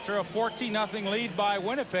 After a 14-0 lead by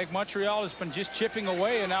Winnipeg, Montreal has been just chipping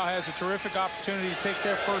away and now has a terrific opportunity to take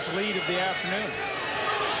their first lead of the afternoon.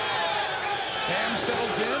 Ham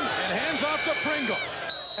settles in and hands off to Pringle.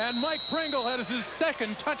 And Mike Pringle has his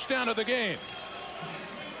second touchdown of the game.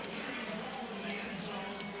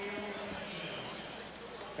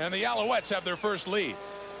 And the Alouettes have their first lead.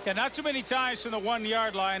 Yeah, not too many times from the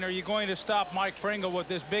 1-yard line are you going to stop Mike Pringle with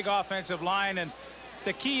this big offensive line. And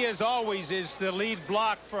the key, as always, is the lead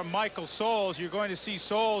block from Michael Souls. You're going to see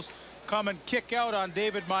Souls come and kick out on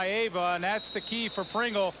David Maeva, and that's the key for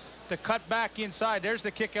Pringle to cut back inside. There's the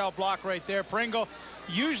kick-out block right there. Pringle,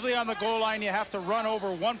 usually on the goal line, you have to run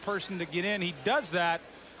over one person to get in. He does that.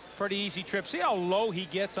 Pretty easy trip. See how low he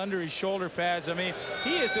gets under his shoulder pads. I mean,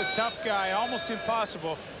 he is a tough guy, almost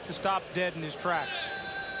impossible to stop dead in his tracks.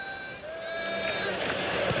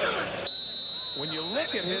 When you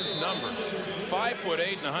look at his numbers,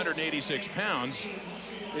 5'8" and 186 pounds,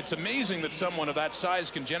 it's amazing that someone of that size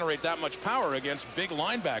can generate that much power against big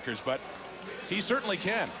linebackers, but he certainly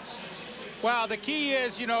can. Well, the key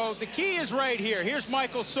is, you know, the key is right here. Here's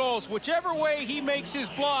Michael Souls. Whichever way he makes his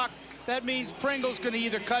block, that means Pringle's going to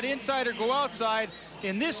either cut inside or go outside.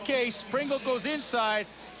 In this case, Pringle goes inside.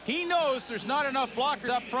 He knows there's not enough blockers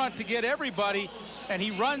up front to get everybody, and he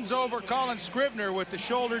runs over Colin Scribner with the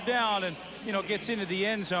shoulder down and, you know, gets into the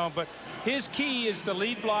end zone. But his key is the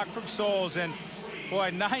lead block from Souls, and boy,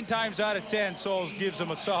 9 times out of 10, Souls gives him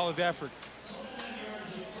a solid effort.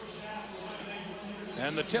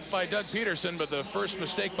 And the tip by Doug Peterson, but the first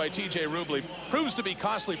mistake by T.J. Rubley proves to be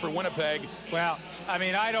costly for Winnipeg. Well, I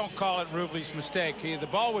mean, I don't call it Rubley's mistake. The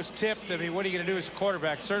ball was tipped. I mean, what are you going to do as a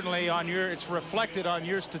quarterback? Certainly on your, it's reflected on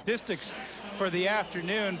your statistics for the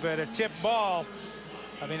afternoon, but a tipped ball,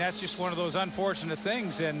 I mean, that's just one of those unfortunate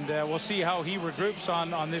things, and we'll see how he regroups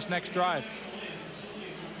on this next drive.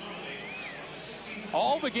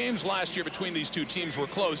 All the games last year between these two teams were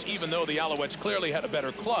close, even though the Alouettes clearly had a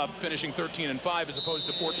better club, finishing 13-5 as opposed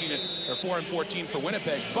to 4-14 for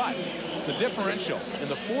Winnipeg. But the differential in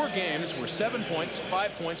the 4 games were 7 points,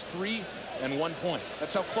 5 points, 3 and 1 point.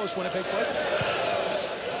 That's how close Winnipeg played.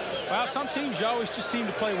 Well, some teams you always just seem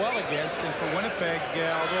to play well against, and for Winnipeg,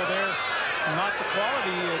 although they're not the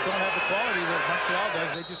quality, don't have the quality that Montreal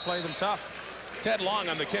does, they just play them tough. Ted Long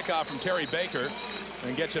on the kickoff from Terry Baker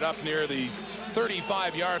and gets it up near the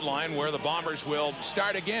 35-yard line where the Bombers will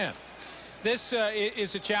start again. This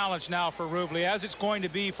is a challenge now for Rubley, as it's going to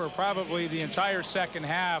be for probably the entire second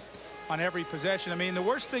half on every possession. I mean, the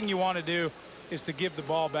worst thing you want to do is to give the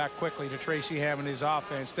ball back quickly to Tracy Ham and his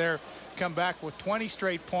offense. They're come back with 20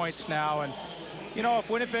 straight points now, and you know, if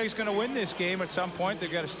Winnipeg's going to win this game at some point,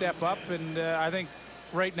 they've got to step up, and I think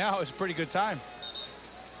right now is a pretty good time.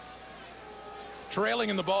 Trailing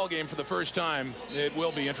in the ball game for the first time, it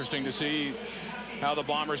will be interesting to see how the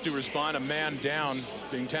Bombers do respond. A man down,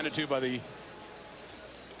 being tended to by the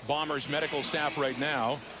Bombers medical staff right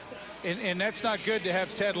now. And that's not good to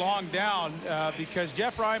have Ted Long down because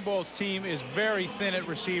Jeff Reinbold's team is very thin at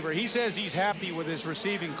receiver. He says he's happy with his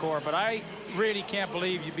receiving core, but I really can't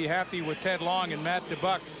believe you'd be happy with Ted Long and Matt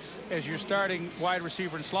DeBuck as your starting wide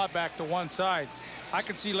receiver and slot back to one side. I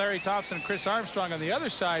could see Larry Thompson and Chris Armstrong on the other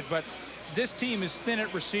side, but this team is thin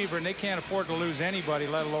at receiver, and they can't afford to lose anybody,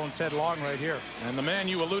 let alone Ted Long right here. And the man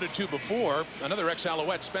you alluded to before, another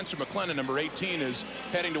ex-Alouette, Spencer McLennan, number 18, is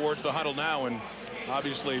heading towards the huddle now and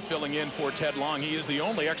obviously filling in for Ted Long. He is the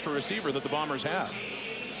only extra receiver that the Bombers have.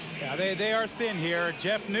 Yeah, they are thin here.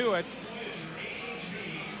 Jeff knew it,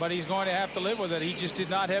 but he's going to have to live with it. He just did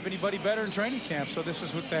not have anybody better in training camp, so this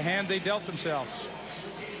is with the hand they dealt themselves.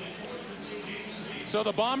 So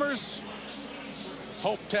the Bombers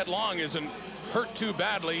hope Ted Long isn't hurt too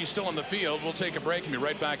badly. He's still on the field. We'll take a break and be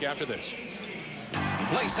right back after this.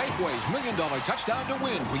 Play Safeway's $1 Million Touchdown to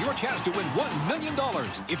Win for your chance to win $1 million.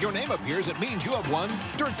 If your name appears, it means you have won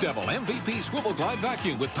Dirt Devil MVP Swivel Glide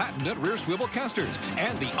Vacuum with patented rear swivel casters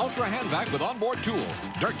and the Ultra Hand Vac with onboard tools.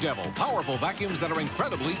 Dirt Devil, powerful vacuums that are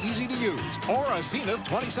incredibly easy to use. Or a Zenith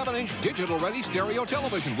 27-inch digital-ready stereo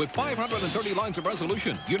television with 530 lines of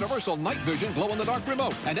resolution, universal night vision glow-in-the-dark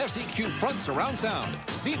remote, and SEQ front surround sound.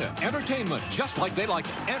 Zenith Entertainment, just like they like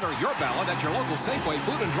it. Enter your ballot at your local Safeway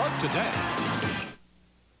Food and Drug today.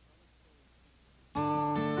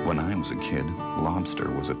 When I was a kid, lobster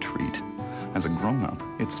was a treat. As a grown-up,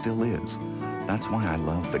 it still is. That's why I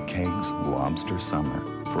love the Kegs Lobster Summer.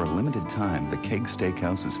 For a limited time, the Keg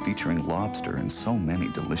Steakhouse is featuring lobster in so many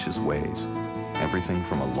delicious ways. Everything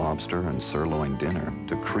from a lobster and sirloin dinner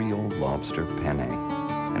to Creole lobster penne.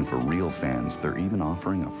 And for real fans, they're even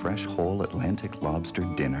offering a fresh whole Atlantic lobster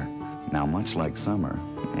dinner. Now, much like summer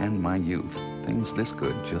and my youth, things this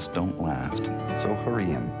good just don't last. So hurry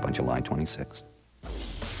in by July 26th.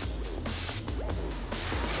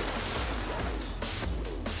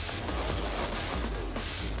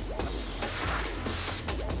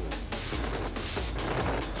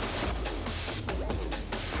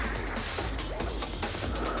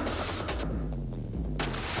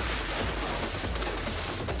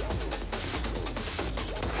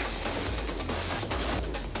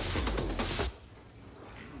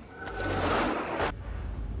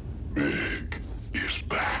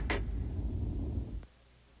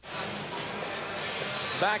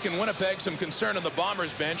 Back in Winnipeg, some concern on the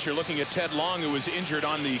Bombers bench. You're looking at Ted Long, who was injured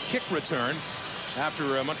on the kick return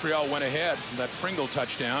after Montreal went ahead. That Pringle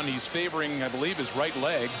touchdown. He's favoring, I believe, his right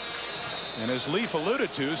leg. And as Leaf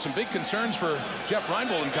alluded to, some big concerns for Jeff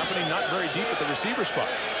Reinbold and company, not very deep at the receiver spot.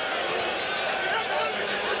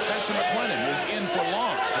 Spencer McLennan is in for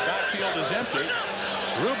Long. The backfield is empty.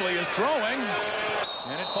 Rubley is throwing,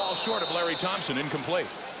 and it falls short of Larry Thompson, incomplete.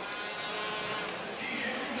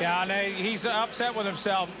 Yeah, and he's upset with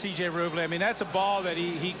himself, T.J. Rubley. I mean, that's a ball that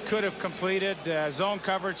he could have completed. Zone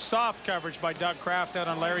coverage, soft coverage by Doug Kraft out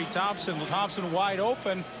on Larry Thompson. Thompson wide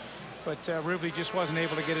open, but Rubley just wasn't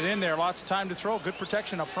able to get it in there. Lots of time to throw. Good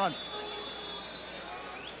protection up front.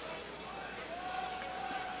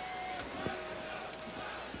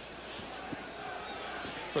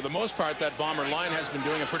 For the most part, that Bomber line has been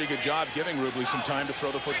doing a pretty good job giving Rubley some time to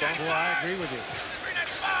throw the football. Well, I agree with you.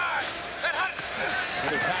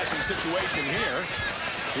 Another passing situation here.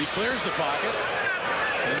 He clears the pocket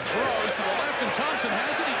and throws to the left, and Thompson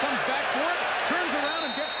has it. He comes back for it, turns around,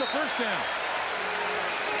 and gets the first down.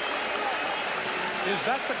 Is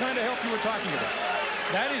that the kind of help you were talking about?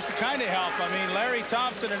 That is the kind of help. I mean, Larry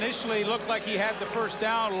Thompson initially looked like he had the first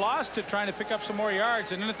down, lost it trying to pick up some more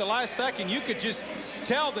yards, and then at the last second, you could just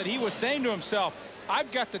tell that he was saying to himself,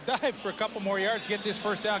 I've got to dive for a couple more yards, get this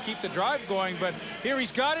first down, keep the drive going. But here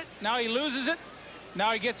he's got it. Now he loses it.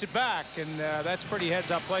 Now he gets it back, and that's pretty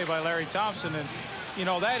heads-up play by Larry Thompson. And, you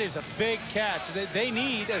know, that is a big catch. They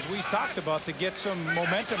need, as we talked about, to get some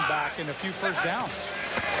momentum back and a few first downs.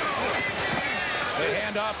 They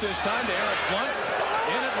hand off this time to Eric Blunt.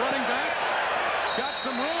 In at running back. Got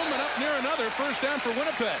some room, and up near another first down for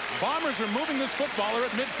Winnipeg. Bombers are moving this footballer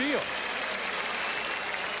at midfield.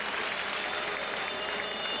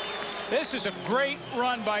 This is a great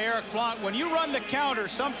run by Eric Blunt. When you run the counter,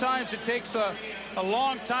 sometimes it takes a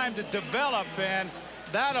long time to develop, and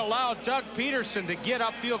that allowed Doug Peterson to get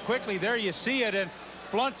upfield quickly. There you see it, and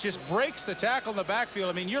Blunt just breaks the tackle in the backfield.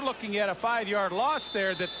 I mean, you're looking at a 5-yard loss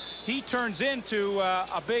there that he turns into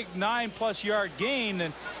a big 9+ yard gain,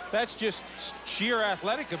 and that's just sheer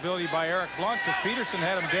athletic ability by Eric Blunt, because Peterson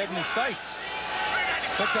had him dead in his sights.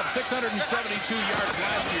 Picked up 672 yards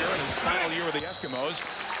last year in his final year with the Eskimos.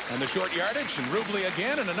 And the short yardage, and Rubley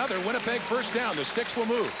again, and another Winnipeg first down. The sticks will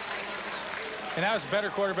move. And that was a better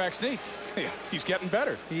quarterback sneak. Yeah, he's getting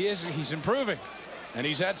better. He is. He's improving. And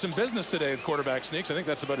he's had some business today with quarterback sneaks. I think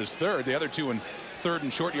that's about his third. The other two in third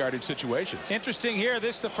and short yardage situations. Interesting here.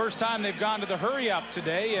 This is the first time they've gone to the hurry up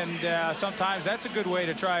today, and sometimes that's a good way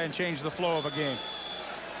to try and change the flow of a game.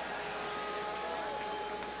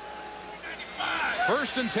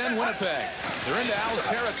 1st and 10, Winnipeg. They're into Al's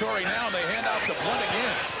territory now. They hand off to Blunt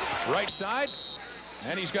again. Right side,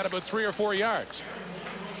 and he's got about 3 or 4 yards.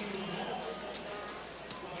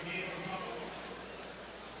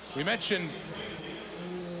 We mentioned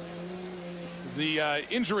the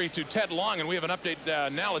injury to Ted Long, and we have an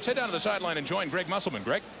update now. Let's head down to the sideline and join Greg Musselman.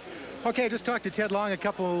 Greg? Okay, I just talked to Ted Long a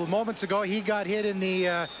couple moments ago. He got hit in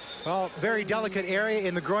the, well, very delicate area,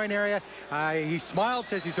 in the groin area. He smiled,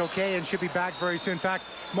 says he's okay, and should be back very soon. In fact,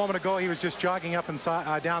 a moment ago, he was just jogging up and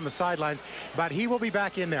down the sidelines, but he will be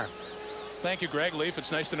back in there. Thank you, Greg. Leaf,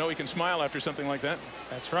 it's nice to know he can smile after something like that.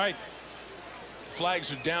 That's right.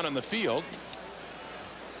 Flags are down in the field.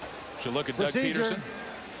 So look at Procedure. Doug Peterson.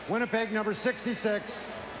 Winnipeg number 66,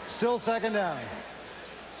 still second down.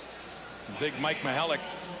 Big Mike Mihalik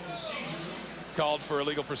called for a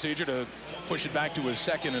legal procedure to push it back to his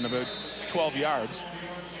second and about 12 yards.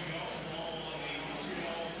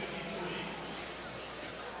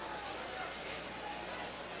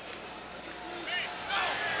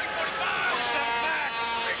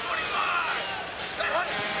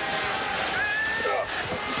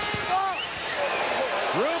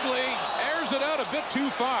 Rubley airs bit too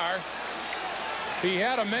far. He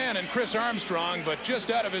had a man in Chris Armstrong, but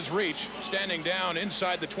just out of his reach, standing down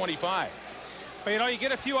inside the 25. But, you know, you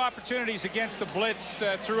get a few opportunities against the blitz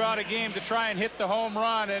throughout a game to try and hit the home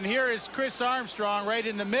run. And here is Chris Armstrong right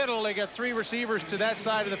in the middle. They got 3 receivers to that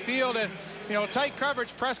side of the field. And, you know, tight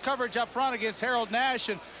coverage, press coverage up front against Harold Nash.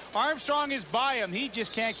 And Armstrong is by him. He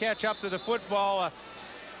just can't catch up to the football.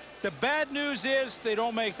 The bad news is they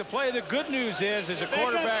don't make the play. The good news is, as a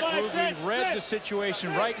quarterback, Rubley read the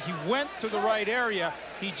situation right. He went to the right area.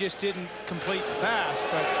 He just didn't complete the pass.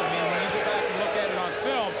 But, I mean, when you go back and look at it on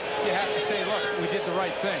film, you have to say, look, we did the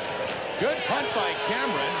right thing. Good punt by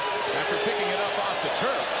Cameron after picking it up off the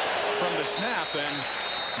turf from the snap, and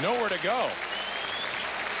nowhere to go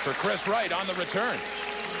for Chris Wright on the return.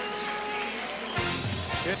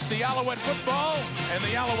 It's the Alouette football, and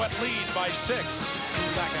the Alouette lead by 6.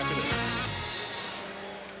 Back after this.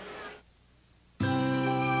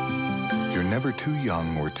 You're never too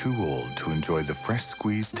young or too old to enjoy the fresh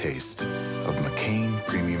squeezed taste of McCain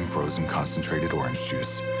Premium Frozen Concentrated Orange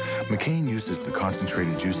Juice. McCain uses the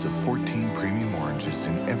concentrated juice of 14 premium oranges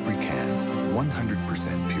in every can,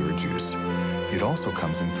 100% pure juice. It also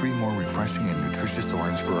comes in 3 more refreshing and nutritious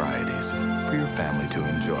orange varieties for your family to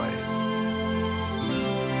enjoy.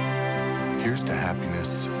 Here's to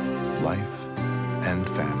happiness, life, and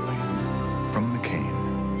family. From McCain.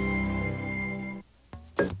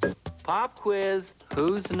 Pop quiz.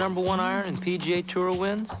 Who's the #1 iron in PGA Tour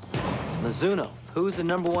wins? Mizuno. Who's the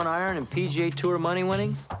 #1 iron in PGA Tour money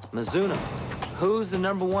winnings? Mizuno. Who's the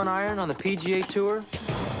 #1 iron on the PGA Tour?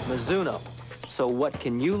 Mizuno. So what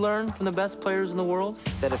can you learn from the best players in the world?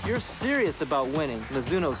 That if you're serious about winning,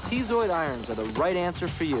 Mizuno T-Zoid irons are the right answer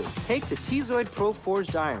for you. Take the T-Zoid Pro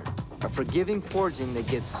Forged iron, a forgiving forging that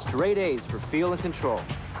gets straight A's for feel and control.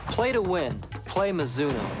 Play to win. Play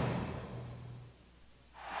Mizuno.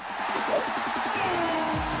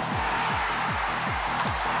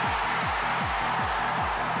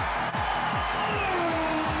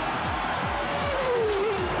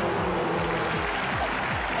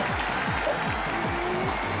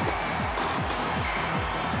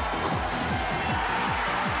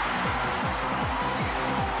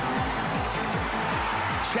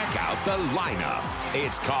 The lineup.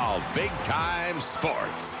 It's called Big Time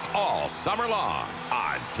Sports all summer long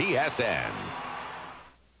on TSN.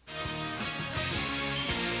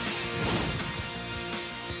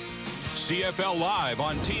 CFL Live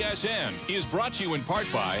on TSN is brought to you in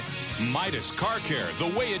part by Midas Car Care, the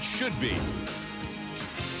way it should be.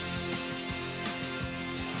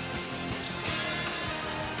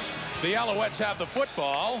 The Alouettes have the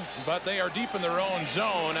football, but they are deep in their own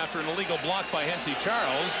zone after an illegal block by Hensey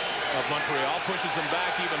Charles of Montreal pushes them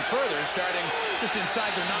back even further, starting just inside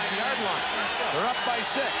their 9-yard line. They're up by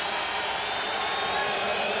 6.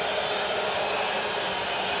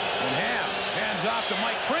 And hands off to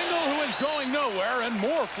Mike Pringle, who is going nowhere, and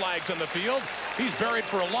more flags on the field. He's buried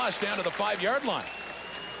for a loss down to the 5-yard line.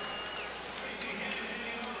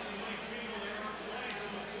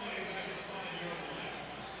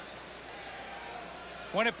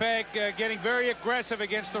 Winnipeg getting very aggressive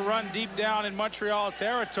against the run deep down in Montreal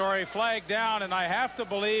territory. Flag down, and I have to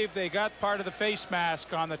believe they got part of the face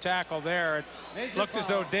mask on the tackle there. It looked as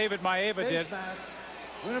though David Maeva did. Mask.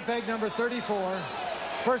 Winnipeg number 34.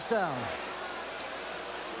 First down.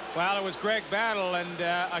 Well, it was Greg Battle, and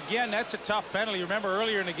again, that's a tough penalty. Remember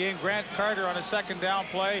earlier in the game, Grant Carter on a 2nd down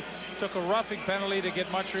play took a roughing penalty to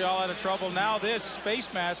get Montreal out of trouble. Now this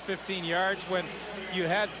face mask 15 yards when you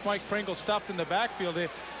had Mike Pringle stuffed in the backfield.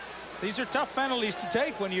 These are tough penalties to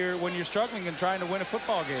take when you're struggling and trying to win a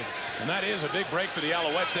football game. And that is a big break for the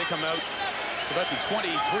Alouettes. They come out about the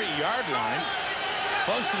 23-yard line,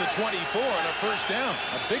 close to the 24, and a first down.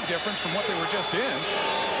 A big difference from what they were just in.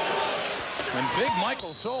 And big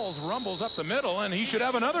Michael Souls rumbles up the middle, and he should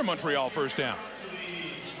have another Montreal first down.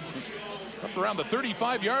 Up around the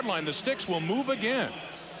 35-yard line, the sticks will move again.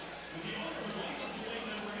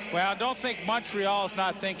 Well, I don't think Montreal's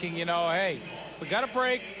not thinking, you know, hey, we got a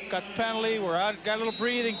break, got the penalty, we're out, got a little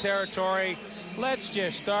breathing territory. Let's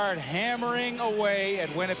just start hammering away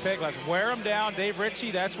at Winnipeg. Let's wear them down. Dave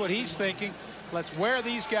Ritchie, that's what he's thinking. Let's wear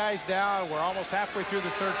these guys down. We're almost halfway through the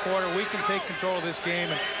 3rd quarter. We can take control of this game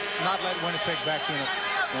and not let Winnipeg back in it.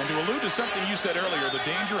 And to allude to something you said earlier, the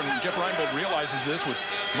danger, and Jeff Reinbold realizes this with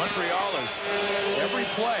Montreal, is every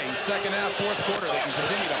play, 2nd half, 4th quarter, they can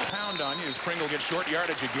continue to pound on you as Pringle gets short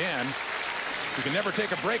yardage again. You can never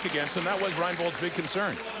take a break against them. That was Reinbold's big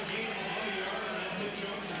concern.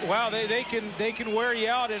 Well, they can wear you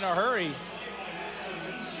out in a hurry.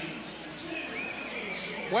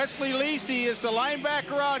 Wesley Lacey is the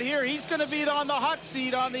linebacker out here. He's going to be on the hot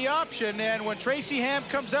seat on the option. And when Tracy Ham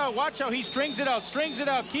comes out, watch how he strings it out,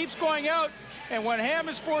 keeps going out. And when Ham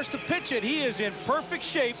is forced to pitch it, he is in perfect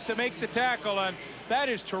shape to make the tackle. And that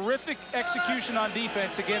is terrific execution on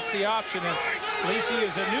defense against the option. And Lacey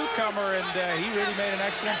is a newcomer, and he really made an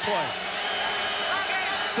excellent play.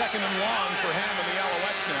 Second and long for Ham and the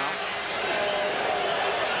Alouettes now.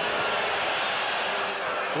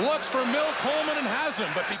 Looks for Mill Coleman and has him,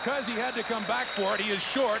 but because he had to come back for it, he is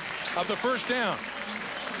short of the first down.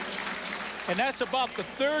 And that's about the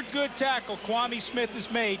third good tackle Kwame Smith has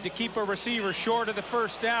made to keep a receiver short of the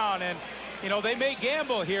first down. And, you know, they may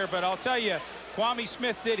gamble here, but I'll tell you, Kwame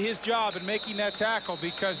Smith did his job in making that tackle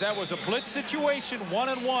because that was a blitz situation,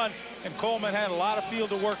 1-on-1, and Coleman had a lot of field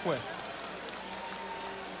to work with.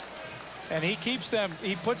 And he keeps them,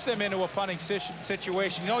 he puts them into a punting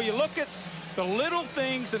situation. You know, you look at the little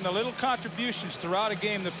things and the little contributions throughout a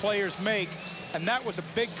game that players make, and that was a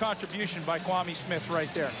big contribution by Kwame Smith right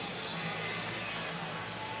there.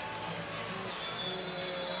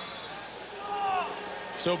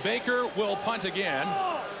 So Baker will punt again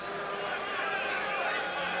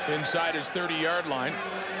inside his 30-yard line.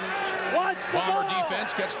 Bomber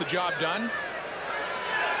defense gets the job done.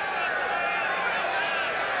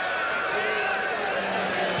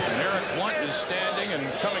 And Eric Blunt is standing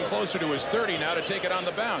and coming closer to his 30 now to take it on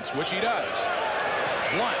the bounce, which he does.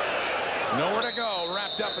 Blunt, nowhere to go,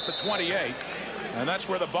 wrapped up at the 28. And that's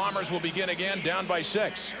where the Bombers will begin again, down by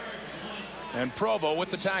 6. And Provo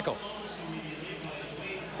with the tackle.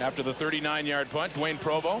 After the 39-yard punt, Dwayne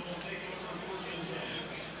Provo.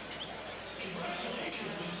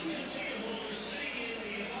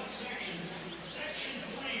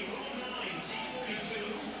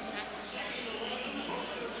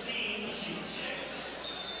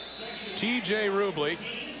 TJ Rubley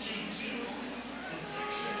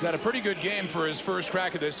had a pretty good game for his first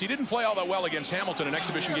crack at this. He didn't play all that well against Hamilton, an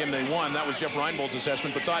exhibition game they won. That was Jeff Reinbold's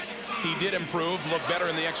assessment, but thought he did improve, look better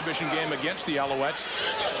in the exhibition game against the Alouettes.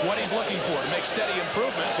 It's what he's looking for, to make steady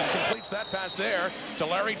improvements, and completes that pass there to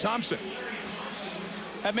Larry Thompson.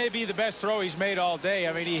 That may be the best throw he's made all day.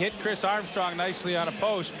 I mean, he hit Chris Armstrong nicely on a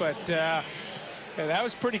post, but that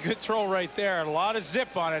was a pretty good throw right there. A lot of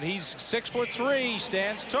zip on it. He's 6'3",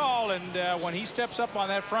 stands tall, and when he steps up on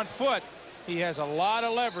that front foot, he has a lot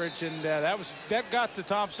of leverage, and that got to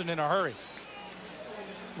Thompson in a hurry,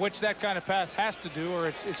 which that kind of pass has to do, or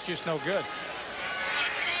it's just no good.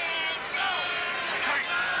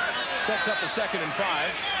 Sets up a 2nd and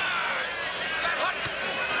 5.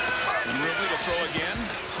 And Rubley to throw again,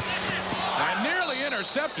 and nearly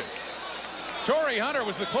intercepted. Torrey Hunter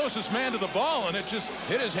was the closest man to the ball, and it just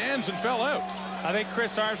hit his hands and fell out. I think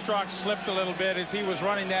Chris Armstrong slipped a little bit as he was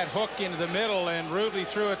running that hook into the middle, and Rubley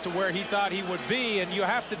threw it to where he thought he would be. And you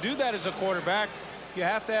have to do that as a quarterback. You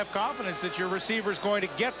have to have confidence that your receiver is going to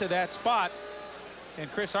get to that spot.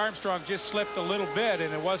 And Chris Armstrong just slipped a little bit,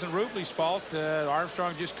 and it wasn't Rubley's fault.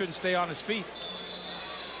 Armstrong just couldn't stay on his feet.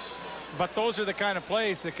 But those are the kind of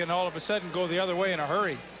plays that can all of a sudden go the other way in a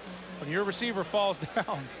hurry when your receiver falls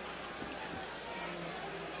down.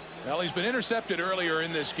 Well, he's been intercepted earlier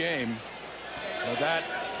in this game. That,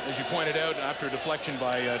 as you pointed out, after a deflection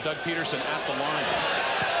by Doug Peterson at the line.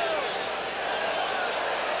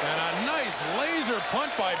 And a nice laser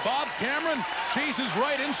punt by Bob Cameron. Chases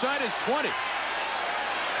right inside his 20.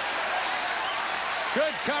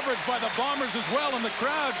 Good coverage by the Bombers as well, and the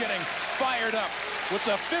crowd getting fired up with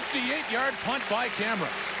the 58-yard punt by Cameron.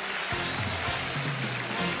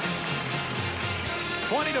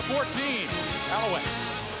 20-14, Alouettes.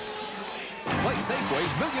 Play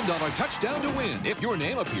Safeway's $1 million touchdown to win. If your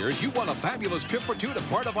name appears, you won a fabulous trip for 2 to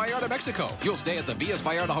Puerto Vallarta, Mexico. You'll stay at the Villas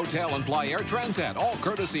Vallarta Hotel and fly Air Transat, all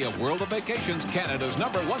courtesy of World of Vacations, Canada's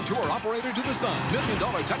 #1 tour operator to the sun. $1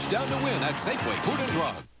 million touchdown to win at Safeway Food and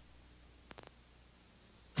Drug.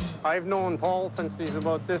 I've known Paul since he's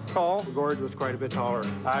about this tall. Gord was quite a bit taller.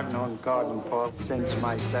 I've known Gord and Paul since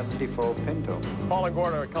my '74 Pinto. Paul and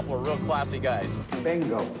Gord are a couple of real classy guys.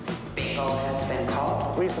 Bingo. Bingo has been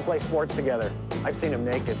called. We used to play sports together. I've seen him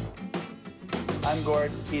naked. I'm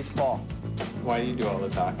Gord. He's Paul. Why do you do all the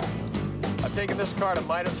talking? I've taken this car to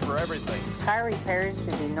Midas for everything. Car repairs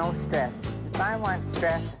should be no stress. If I want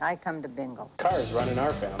stress, I come to Bingo. Cars run in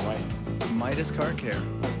our family. Midas Car Care,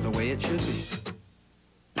 the way it should be.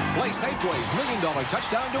 Play Safeway's $1 million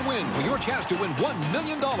touchdown to win for your chance to win $1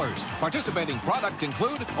 million. Participating products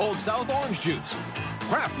include Old South orange juice,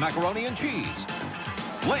 Kraft macaroni and cheese,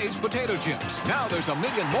 Lay's potato chips. Now there's a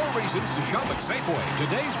million more reasons to shop at Safeway,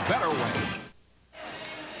 today's better way.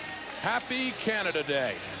 Happy Canada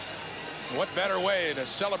Day. What better way to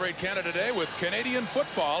celebrate Canada Day with Canadian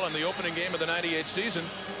football in the opening game of the '98 season?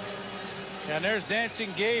 And there's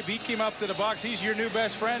Dancing Gabe. He came up to the box. He's your new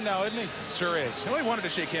best friend now, isn't he? Sure is. Oh, he wanted to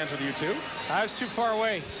shake hands with you, too. I was too far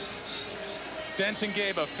away. Dancing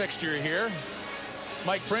Gabe, a fixture here.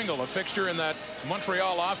 Mike Pringle, a fixture in that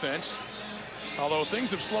Montreal offense. Although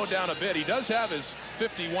things have slowed down a bit, he does have his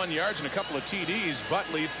 51 yards and a couple of TDs.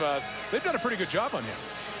 Butleaf, they've done a pretty good job on him.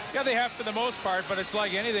 Yeah, they have for the most part, but it's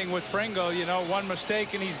like anything with Pringle. You know, one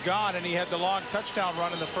mistake and he's gone, and he had the long touchdown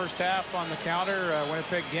run in the first half on the counter.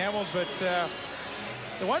 Winnipeg gambled, but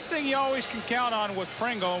the one thing you always can count on with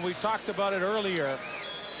Pringle, and we talked about it earlier,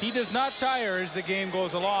 he does not tire as the game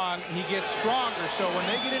goes along. He gets stronger, so when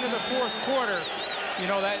they get into the fourth quarter, you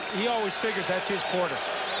know, that he always figures that's his quarter.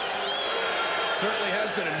 Certainly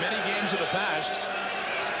has been in many games of the past.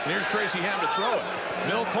 And here's Tracy Ham to throw it.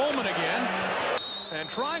 Mill Coleman again. And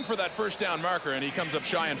trying for that first down marker, and he comes up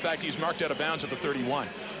shy. In fact, he's marked out of bounds at the 31.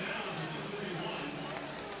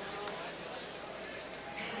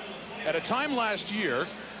 At a time last year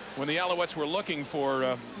when the Alouettes were looking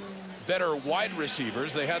for better wide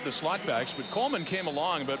receivers, they had the slot backs, but Coleman came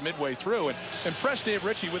along about midway through and impressed Dave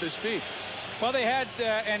Ritchie with his speed. Well, they had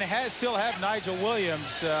and still have Nigel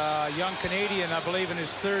Williams, young Canadian, I believe in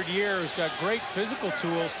his third year, who's got great physical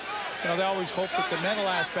tools. You know, they always hope that the mental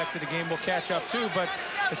aspect of the game will catch up too, but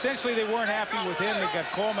essentially they weren't happy with him. They got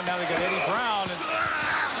Coleman, now they got Eddie Brown, and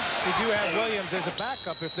they do have Williams as a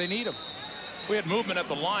backup if they need him. We had movement at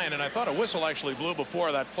the line, and I thought a whistle actually blew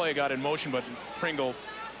before that play got in motion, but Pringle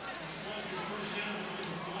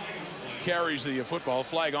carries the football.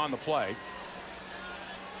 Flag on the play.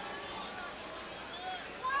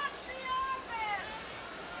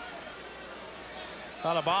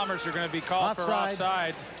 Well, the Bombers are going to be called for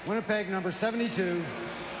offside. Winnipeg number 72.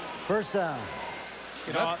 First down.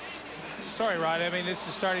 You know, sorry, Rod. I mean, this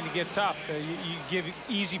is starting to get tough. You give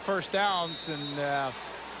easy first downs, and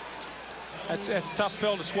that's a tough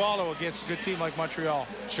pill to swallow against a good team like Montreal.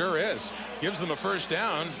 Sure is. Gives them a first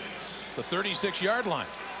down, the 36-yard line.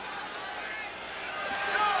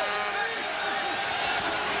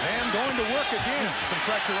 And going to work again. Some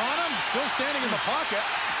pressure on him. Still standing in the pocket.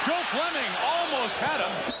 Joe Fleming almost had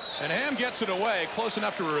him, and Ham gets it away close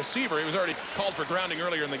enough to a receiver. He was already called for grounding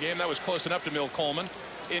earlier in the game. That was close enough to Mill Coleman.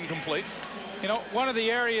 Incomplete. You know, one of the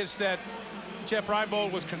areas that Jeff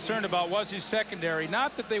Reinbold was concerned about was his secondary.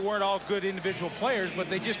 Not that they weren't all good individual players, but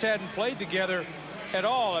they just hadn't played together at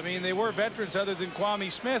all. I mean, they were veterans other than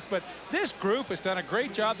Kwame Smith, but this group has done a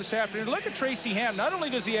great job this afternoon. Look at Tracy Ham. Not only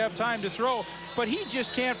does he have time to throw, but he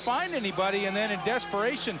just can't find anybody, and then in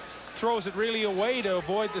desperation throws it really away to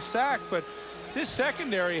avoid the sack. But this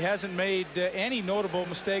secondary hasn't made any notable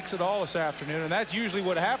mistakes at all this afternoon, and that's usually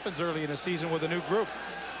what happens early in a season with a new group.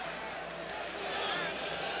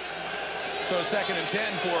 So 2nd and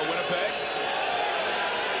 10 for Winnipeg.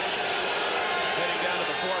 Heading down to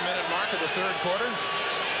the 4-minute mark of the third quarter.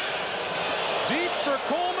 Deep for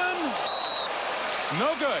Coleman.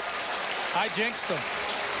 No good. I jinxed them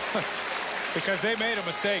because they made a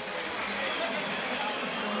mistake.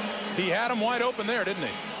 He had him wide open there, didn't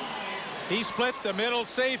he? He split the middle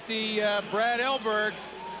safety, Brad Elberg,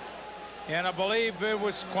 and I believe it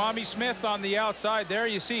was Kwame Smith on the outside. There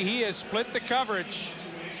you see he has split the coverage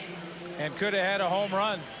and could have had a home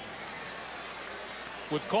run.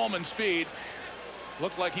 With Coleman's speed,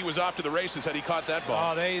 looked like he was off to the races had he caught that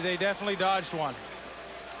ball. Oh, they definitely dodged one.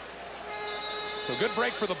 So good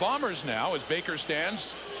break for the Bombers now as Baker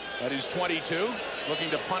stands at his 22, looking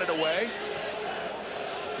to punt it away.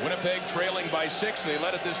 Winnipeg trailing by 6. They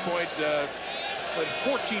led at this point, led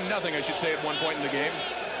 14-0, I should say, at one point in the game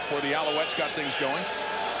before the Alouettes got things going.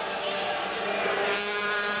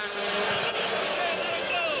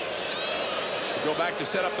 Go back to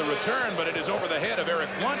set up the return, but it is over the head of Eric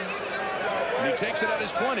Blunt, and he takes it at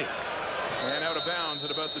his 20. Ran out of bounds at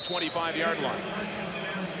about the 25-yard line.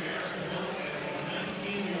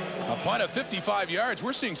 A punt of 55 yards.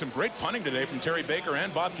 We're seeing some great punting today from Terry Baker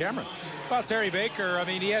and Bob Cameron. Well, Terry Baker, I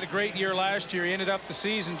mean, he had a great year last year. He ended up the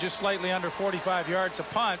season just slightly under 45 yards a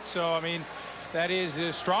punt. So, I mean, that is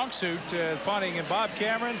his strong suit, punting. And Bob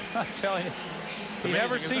Cameron, I'm telling you, he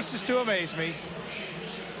never ceases to amaze me.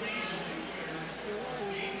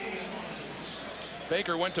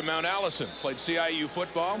 Baker went to Mount Allison, played CIU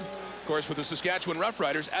football, of course, with the Saskatchewan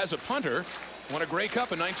Roughriders as a punter. Won a Grey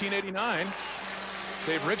Cup in 1989.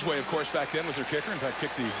 Dave Ridgway, of course, back then was their kicker. In fact,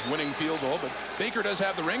 kicked the winning field goal. But Baker does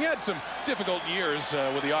have the ring. He had some difficult years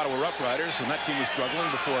with the Ottawa Roughriders when that team was struggling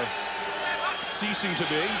before ceasing to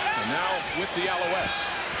be. And now with the Alouettes.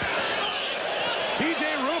 TJ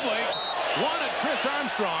Rubley wanted Chris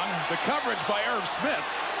Armstrong. The coverage by Irv Smith.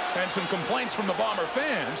 And some complaints from the Bomber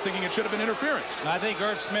fans thinking it should have been interference. I think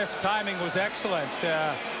Irv Smith's timing was excellent.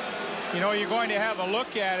 You know, you're going to have a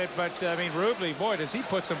look at it, but I mean, Rubley, boy, does he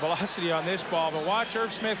put some velocity on this ball. But watch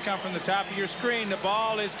Irv Smith come from the top of your screen. The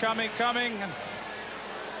ball is coming. And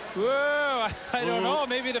whoa, I don't know.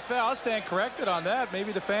 Maybe I'll stand corrected on that.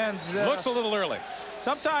 Maybe the fans. Looks a little early.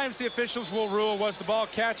 Sometimes the officials will rule, was the ball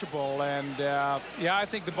catchable? And yeah, I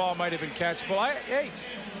think the ball might have been catchable. Hey,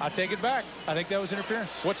 I'll take it back. I think that was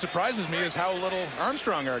interference. What surprises me is how little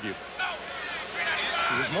Armstrong argued.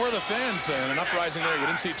 There's more of the fans in an uprising there. You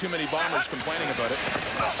didn't see too many Bombers complaining about it.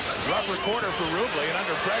 Rough recorder for Rubley and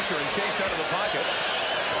under pressure and chased out of the pocket.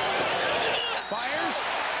 Fires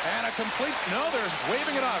and a complete. No, they're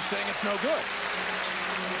waving it off, saying it's no good.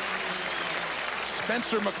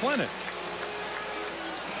 Spencer McLennan.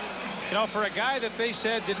 You know, for a guy that they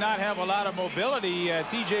said did not have a lot of mobility,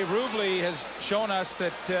 TJ Rubley has shown us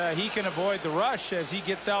that he can avoid the rush as he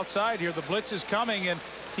gets outside here. The blitz is coming, and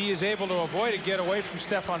he is able to avoid it, get away from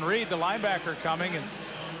Stephon Reed, the linebacker coming. And,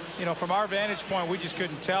 you know, from our vantage point, we just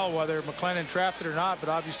couldn't tell whether McLennan trapped it or not, but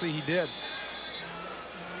obviously he did.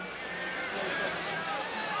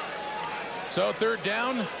 So third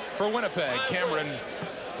down for Winnipeg. Cameron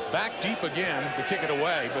back deep again to kick it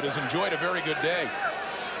away, but has enjoyed a very good day.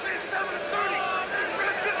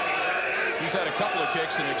 He's had a couple of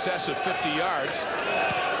kicks in excess of 50 yards.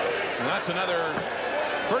 And that's another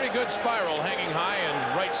pretty good spiral, hanging high and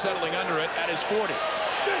Wright settling under it at his 40.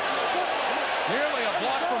 Nearly a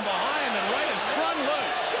block from behind, and Wright is sprung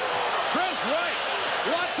loose. Chris Wright,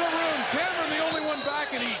 lots of room. Cameron the only one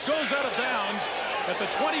back, and he goes out of bounds at the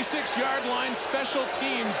 26-yard line. Special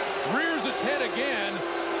teams rears its head again.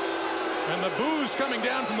 And the boos coming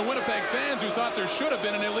down from the Winnipeg fans who thought there should have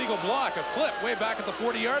been an illegal block, a clip way back at the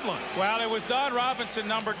 40-yard line. Well, it was Don Robinson,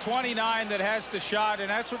 number 29, that has the shot,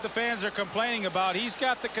 and that's what the fans are complaining about. He's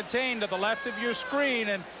got the contain to the left of your screen,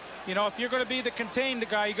 and, you know, if you're going to be the contained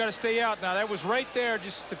guy, you got to stay out. Now, that was right there,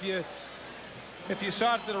 just if you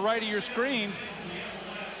saw it to the right of your screen.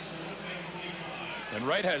 And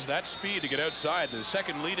Wright has that speed to get outside. The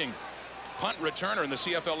second leading punt returner in the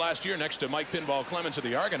CFL last year, next to Mike Pinball Clemens of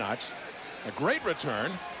the Argonauts. A great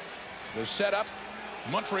return. They're set up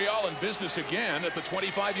Montreal in business again at the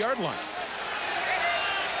 25-yard line.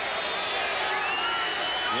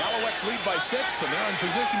 The Alouettes lead by 6, and they're in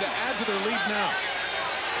position to add to their lead now.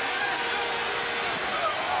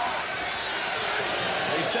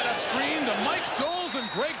 They set up screen to Mike Soles, and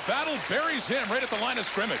Greg Battle buries him right at the line of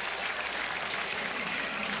scrimmage.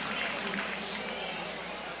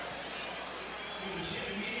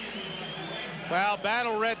 Well,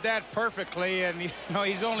 Battle read that perfectly, and, you know,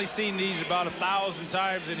 he's only seen these about 1,000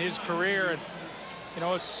 times in his career. And, you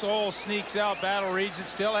know, his soul sneaks out, Battle reads it,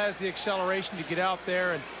 still has the acceleration to get out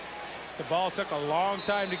there, and the ball took a long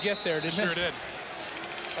time to get there, didn't it? Sure did.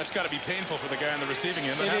 That's got to be painful for the guy on the receiving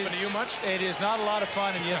end. That happened to you much? It is not a lot of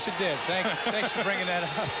fun, and yes, it did. Thanks for bringing that up.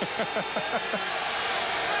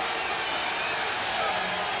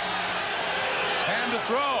 Hand to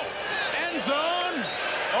throw. End zone.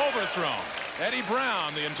 Overthrown. Eddie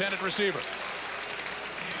Brown, the intended receiver.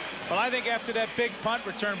 Well, I think after that big punt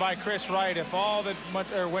return by Chris Wright, if all that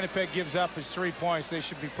Winnipeg gives up is 3 points, they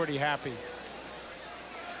should be pretty happy.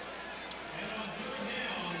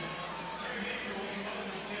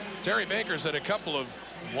 Terry Baker's had a couple of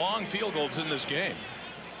long field goals in this game,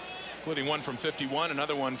 including one from 51,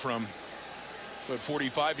 another one from about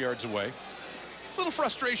 45 yards away. A little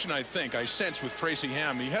frustration, I think, I sense with Tracy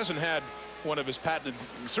Ham. He hasn't had one of his patented,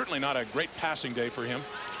 certainly not a great passing day for him.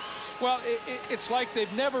 Well, it's like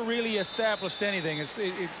they've never really established anything. It's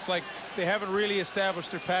like they haven't really established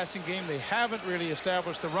their passing game. They haven't really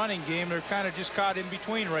established the running game. They're kind of just caught in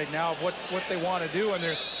between right now of what they want to do, and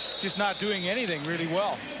they're just not doing anything really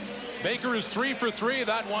well. Baker is 3 for 3.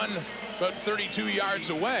 That one about 32 yards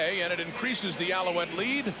away, and it increases the Alouette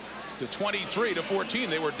lead to 23-14.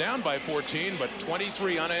 They were down by 14, but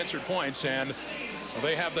 23 unanswered points, and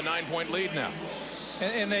they have the 9-point lead now.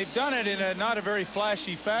 And they've done it in a not a very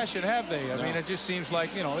flashy fashion, have they? I mean, it just seems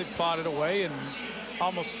like, you know, they've plotted away and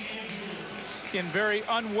almost in very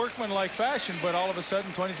unworkmanlike fashion, but all of a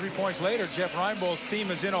sudden 23 points later, Jeff Reinbold's team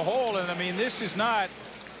is in a hole, and I mean, this is not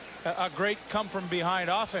a great come from behind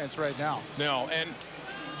offense right now. No, and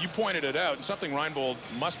you pointed it out, and something Reinbold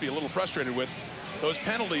must be a little frustrated with. Those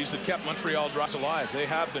penalties that kept Montreal draws alive, they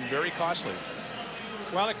have been very costly.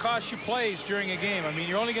 Well, it costs you plays during a game. I mean,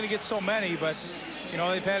 you're only going to get so many, but, you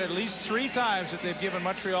know, they've had at least 3 times that they've given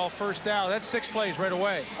Montreal first down. That's 6 plays right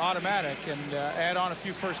away, automatic, and add on a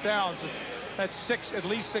few first downs. That's at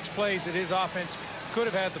least 6 plays that his offense could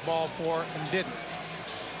have had the ball for and didn't.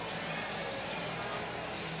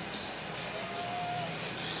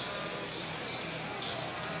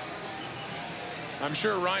 I'm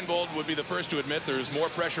sure Reinbold would be the first to admit there's more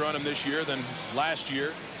pressure on him this year than last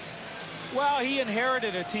year. Well, he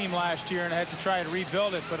inherited a team last year and had to try and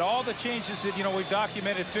rebuild it. But all the changes that, you know, we've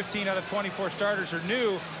documented, 15 out of 24 starters are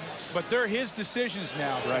new, but they're his decisions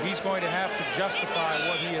now. So he's going to have to justify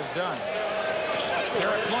what he has done.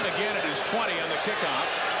 Eric Blunt again at his 20 on the kickoff.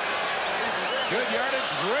 Good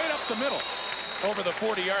yardage right up the middle over the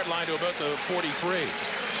 40-yard line to about the 43.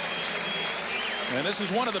 And this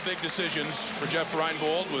is one of the big decisions for Jeff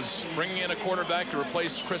Reinbold, was bringing in a quarterback to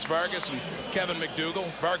replace Chris Vargas and Kevin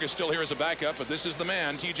McDougall. Vargas still here as a backup, but this is the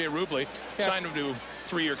man. TJ Rubley signed him to a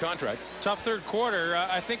 3-year contract. Tough third quarter.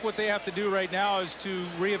 I think what they have to do right now is to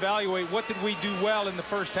reevaluate what did we do well in the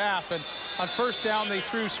first half. And on first down, they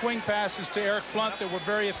threw swing passes to Eric Blunt that were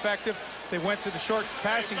very effective. They went to the short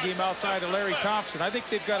passing game outside of Larry Thompson. I think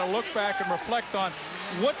they've got to look back and reflect on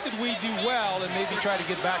what did we do well and maybe try to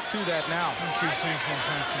get back to that now. 1, 2, 3, 4,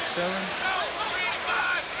 5, 6, 7.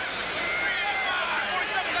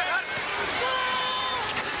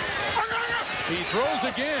 He throws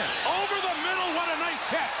again. Over the middle. What a nice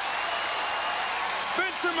catch.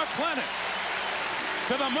 Spencer McLennan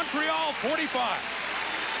to the Montreal 45.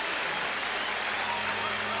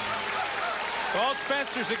 Well,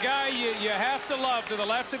 Spencer's a guy you have to love to the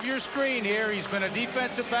left of your screen here. He's been a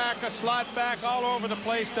defensive back, a slot back, all over the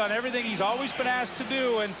place, done everything he's always been asked to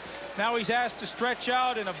do, and now he's asked to stretch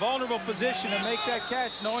out in a vulnerable position and make that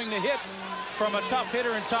catch, knowing the hit from a tough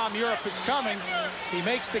hitter in Tom Europe is coming. He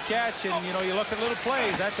makes the catch, and, you know, you look at little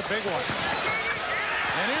plays, that's a big one.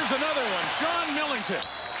 And here's another one. Sean Millington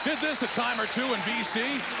did this a time or two in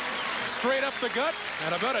BC. Straight up the gut,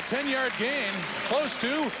 and about a 10-yard gain, close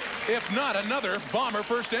to, if not another Bomber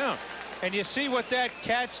first down. And you see what that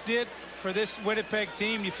catch did for this Winnipeg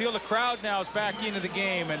team. You feel the crowd now is back into the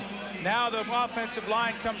game, and now the offensive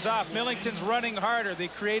line comes off. Millington's running harder. They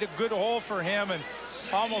create a good hole for him and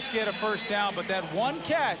almost get a first down, but that one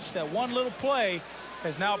catch, that one little play,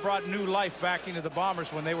 has now brought new life back into the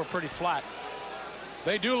Bombers when they were pretty flat.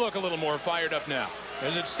 They do look a little more fired up now,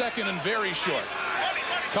 as it's second and very short.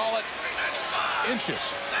 Call it inches.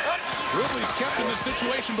 Rubley's kept in this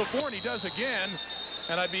situation before, and he does again.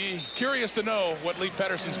 And I'd be curious to know what Lee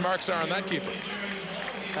Pedersen's marks are on that keeper.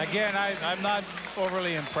 Again, I'm not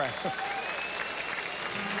overly impressed.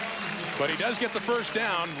 But he does get the first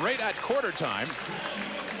down right at quarter time,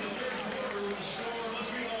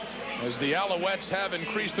 as the Alouettes have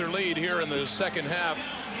increased their lead here in the second half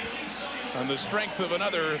on the strength of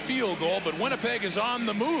another field goal. But Winnipeg is on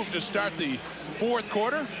the move to start the fourth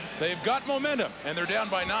quarter. They've got momentum, and they're down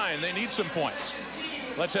by 9. They need some points.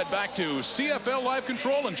 Let's head back to CFL Live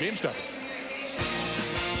Control and James Duffy.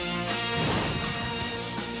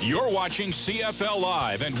 You're watching CFL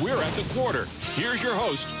Live, and we're at the quarter. Here's your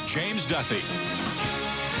host, James Duffy.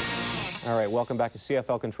 All right, welcome back to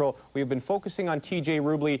CFL Control. We've been focusing on TJ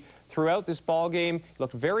Rubley throughout this ball game. He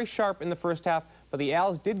looked very sharp in the first half, but the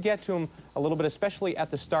Als did get to him a little bit, especially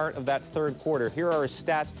at the start of that third quarter. Here are his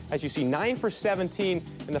stats. As you see, 9 for 17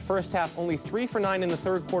 in the first half, only 3 for 9 in the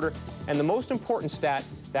third quarter, and the most important stat,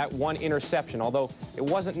 that one interception. Although it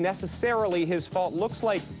wasn't necessarily his fault. Looks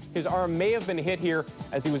like his arm may have been hit here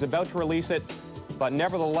as he was about to release it, but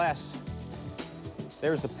nevertheless,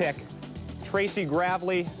 there's the pick. Tracy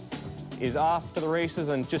Gravely is off to the races,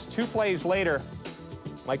 and just 2 plays later,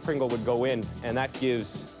 Mike Pringle would go in, and that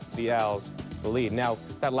gives the Als the lead. Now,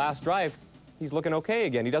 that last drive, he's looking okay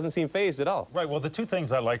again. He doesn't seem phased at all. Right. Well, the 2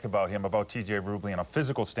 things I like about him, about TJ Rubley, on a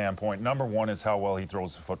physical standpoint, number 1 is how well he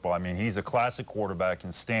throws the football. I mean, he's a classic quarterback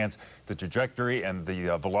in stance, the trajectory and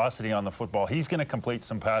the velocity on the football. He's going to complete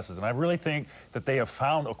some passes, and I really think that they have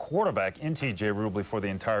found a quarterback in TJ Rubley for the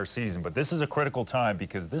entire season. But this is a critical time,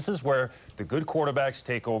 because this is where the good quarterbacks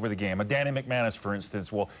take over the game. A Danny McManus, for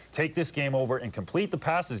instance, will take this game over and complete the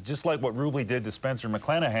passes, just like what Rubley did to Spencer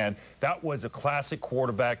McClanahan. That was a classic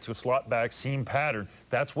quarterback to a slot back seam pattern.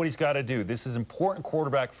 That's what he's got to do. This is important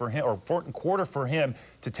quarterback for him, or important quarter for him,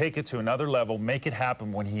 to take it to another level, make it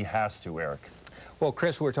happen when he has to, Eric. Well,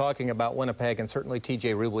 Chris, we're talking about Winnipeg, and certainly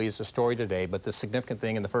TJ Rubley is the story today, but the significant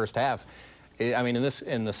thing in the first half, I mean,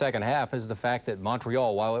 in the second half, is the fact that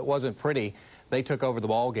Montreal, while it wasn't pretty, they took over the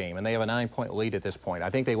ball game, and they have a 9-point lead at this point. I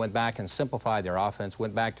think they went back and simplified their offense,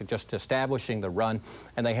 went back to just establishing the run,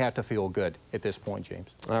 and they have to feel good at this point,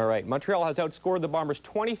 James. All right, Montreal has outscored the Bombers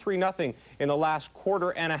 23-0 in the last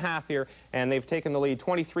quarter and a half here, and they've taken the lead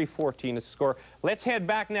 23-14 is the score. Let's head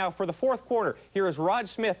back now for the fourth quarter. Here is Rod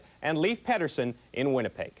Smith and Leif Pedersen in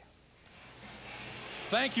Winnipeg.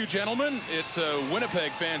 thank you, gentlemen. It's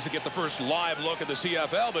Winnipeg fans that get the first live look at the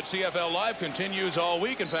CFL, but CFL Live continues all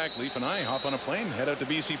week. In fact, Leaf and I hop on a plane, head out to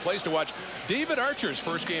BC Place to watch David Archer's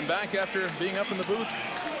first game back after being up in the booth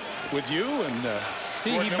with you and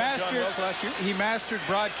see, he mastered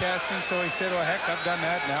broadcasting, so he said, well, heck, I've done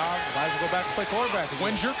that now. Might as well go back and play quarterback again.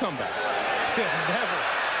 When's your comeback? Never.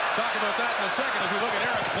 Talk about that in a second as we look at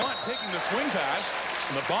Eric Blunt taking the swing pass.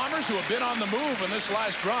 And the Bombers, who have been on the move in this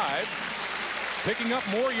last drive, picking up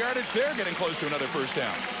more yardage there, getting close to another first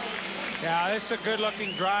down. Yeah, it's a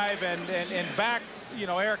good-looking drive, and back, you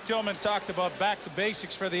know, Eric Tillman talked about back to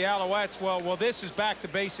basics for the Alouettes. Well, this is back to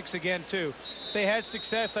basics again, too. They had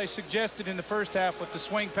success, I suggested, in the first half with the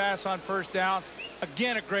swing pass on first down.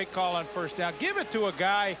 Again, a great call on first down. Give it to a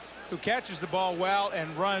guy who catches the ball well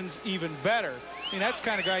and runs even better. I mean, that's the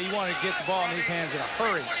kind of guy you want to get the ball in his hands in a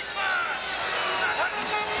hurry.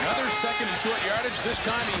 Another second and short yardage. This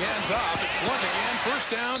time he hands off. It's Blunt again. First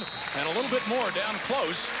down and a little bit more down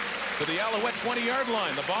close to the Alouette 20-yard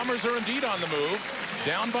line. The Bombers are indeed on the move.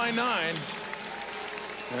 Down by 9.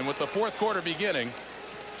 And with the fourth quarter beginning,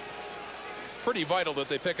 pretty vital that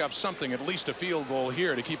they pick up something, at least a field goal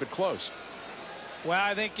here to keep it close. Well,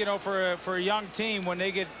 I think, you know, for a young team, when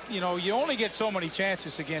they get, you know, you only get so many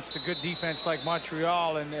chances against a good defense like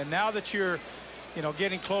Montreal. And now that you're, you know,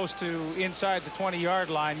 getting close to inside the 20-yard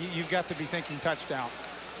line, you've got to be thinking touchdown.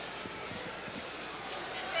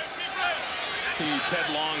 See Ted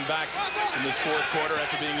Long back in this fourth quarter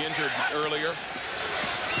after being injured earlier.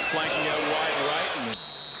 Flanking out wide right, and a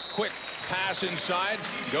quick pass inside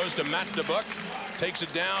goes to Matt DeBuck. Takes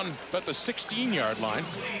it down about the 16-yard line.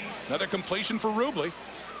 Another completion for Rubley.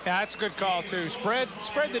 Yeah, that's a good call, too. Spread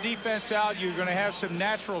the defense out. You're going to have some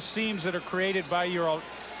natural seams that are created by your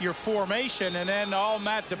formation, and then all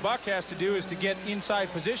Matt DeBuck has to do is to get inside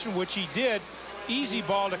position, which he did. Easy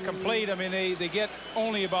ball to complete. I mean, they get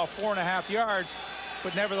only about 4.5 yards,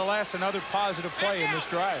 but nevertheless, another positive play in this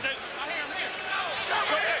drive.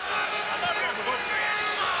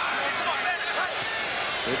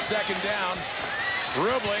 It's second down.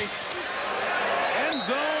 Rubley. End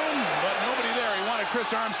zone, but nobody there. He wanted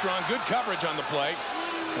Chris Armstrong. Good coverage on the play.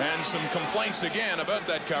 And some complaints again about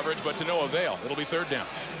that coverage, but to no avail. It'll be third down.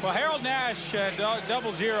 Well, Harold Nash,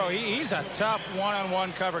 0-0. He's a tough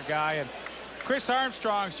one-on-one cover guy. And Chris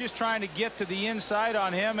Armstrong's just trying to get to the inside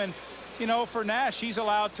on him. And, you know, for Nash, he's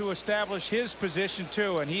allowed to establish his position,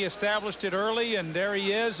 too. And he established it early, and there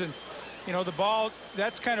he is. And, you know, the ball,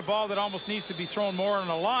 that's the kind of ball that almost needs to be thrown more on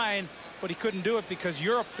the line. But he couldn't do it because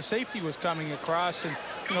Europe, the safety, was coming across. And,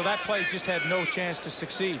 you know, that play just had no chance to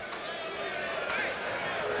succeed.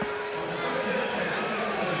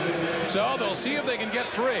 So they'll see if they can get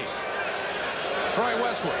 3. Troy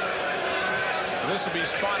Westwood. This will be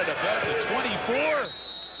spotted about the 24.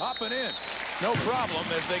 Up and in. No problem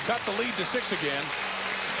as they cut the lead to 6 again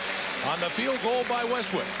on the field goal by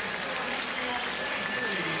Westwood.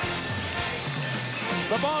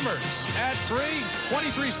 The Bombers at 3,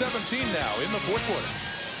 23-17 now in the fourth quarter.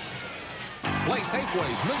 Play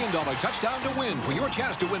Safeway's $1 Million Touchdown to Win for your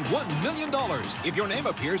chance to win $1 million. If your name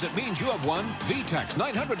appears, it means you have won VTEX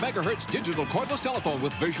 900 megahertz digital cordless telephone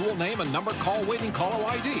with visual name and number call waiting caller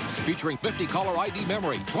ID, featuring 50 caller ID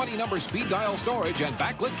memory, 20 number speed dial storage, and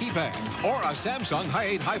backlit keypad. Or a Samsung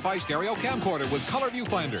Hi8 Hi-Fi stereo camcorder with color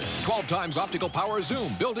viewfinder, 12 times optical power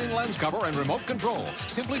zoom, built-in lens cover, and remote control.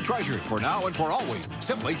 Simply treasured for now and for always.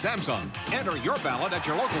 Simply Samsung. Enter your ballot at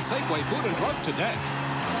your local Safeway Food and Drug today.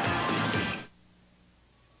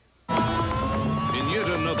 Yet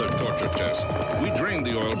another torture test. We drained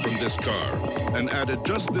the oil from this car and added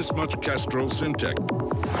just this much Castrol Syntec.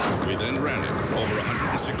 We then ran it over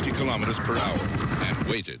 160 kilometers per hour and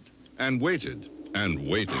waited and waited and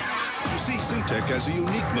waited. You see, Syntec has a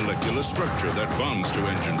unique molecular structure that bonds to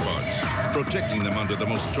engine parts, protecting them under the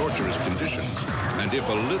most torturous conditions. And if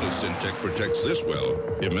a little Syntec protects this well,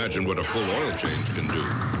 imagine what a full oil change can do.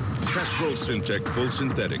 Castrol Syntec Full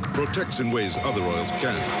Synthetic protects in ways other oils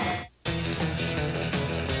can't.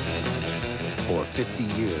 For 50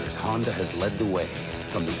 years, Honda has led the way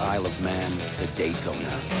from the Isle of Man to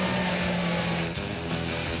Daytona.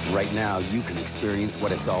 Right now, you can experience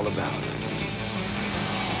what it's all about.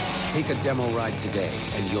 Take a demo ride today,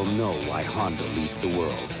 and you'll know why Honda leads the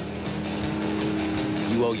world.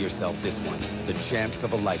 You owe yourself this one, the chance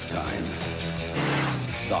of a lifetime.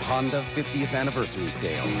 The Honda 50th Anniversary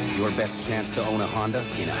Sale. Your best chance to own a Honda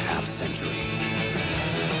in a half-century.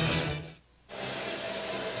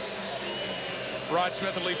 Rod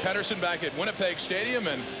Smith and Lee Pedersen back at Winnipeg Stadium,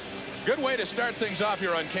 and good way to start things off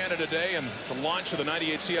here on Canada Day and the launch of the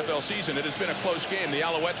 98 CFL season. It has been a close game. The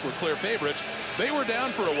Alouettes were clear favorites. They were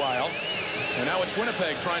down for a while. And now it's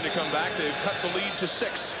Winnipeg trying to come back. They've cut the lead to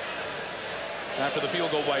 6 after the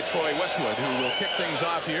field goal by Troy Westwood, who will kick things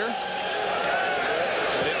off here.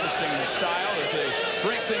 An interesting style as they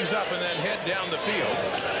break things up and then head down the field.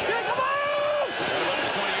 Right about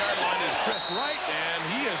the 20-yard line is Chris Wright, and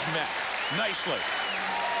he is met nicely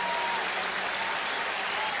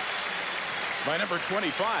by number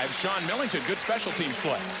 25, Sean Millington. Good special teams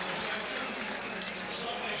play.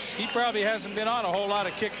 He probably hasn't been on a whole lot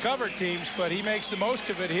of kick cover teams, but he makes the most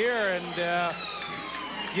of it here and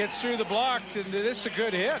gets through the block, and this is a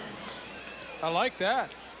good hit. I like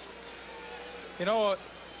that. You know,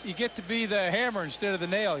 you get to be the hammer instead of the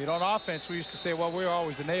nail. You know, on offense, we used to say, well, we're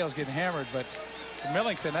always the nails getting hammered, but for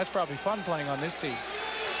Millington, that's probably fun playing on this team.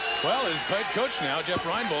 Well, his head coach now, Jeff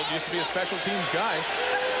Reinbold, used to be a special teams guy.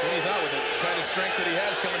 What do you thought with the kind of strength that he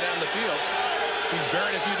has coming down the field? He's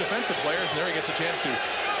buried a few defensive players, and there he gets a chance to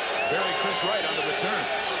bury Chris Wright on the return.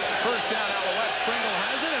 First down, Alouettes. Pringle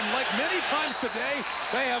has it, and like many times today,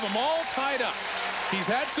 they have him all tied up. He's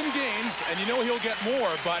had some gains, and you know he'll get more,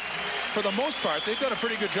 but for the most part, they've done a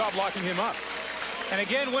pretty good job locking him up. And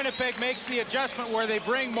again, Winnipeg makes the adjustment where they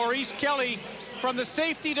bring Maurice Kelly from the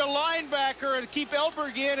safety to linebacker and keep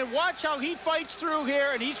Elberg in, and watch how he fights through here,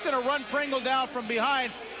 and he's going to run Pringle down from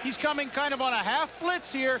behind. He's coming kind of on a half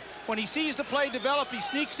blitz here. When he sees the play develop, he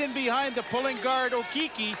sneaks in behind the pulling guard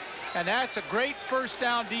Okiki, and that's a great first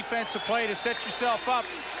down defensive play to set yourself up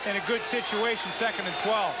in a good situation, 2nd and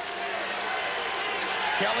 12.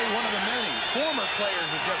 Kelly, one of the many former players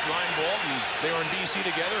of Jeff Reinbold, and they were in D.C.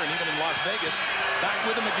 together and even in Las Vegas. Back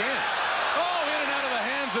with him again. Oh, in and out of the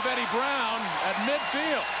hands of Eddie Brown at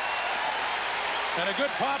midfield. And a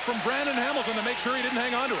good pop from Brandon Hamilton to make sure he didn't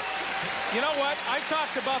hang on to it. You know what? I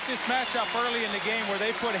talked about this matchup early in the game where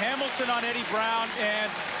they put Hamilton on Eddie Brown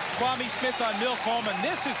and Kwame Smith on Mill Coleman.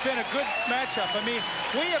 This has been a good matchup. I mean,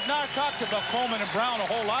 we have not talked about Coleman and Brown a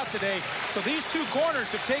whole lot today. So these two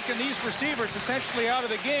corners have taken these receivers essentially out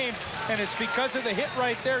of the game, and it's because of the hit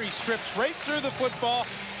right there. He strips right through the football.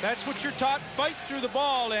 That's what you're taught, fight through the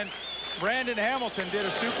ball, and Brandon Hamilton did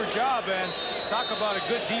a super job, and talk about a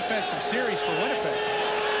good defensive series for Winnipeg.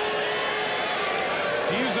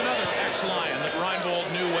 He's another ex-Lion that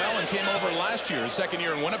Reinbold knew well and came over last year, his 2nd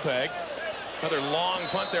year in Winnipeg. Another long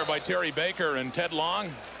punt there by Terry Baker, and Ted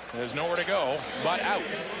Long has nowhere to go but out.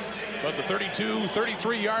 But the 32,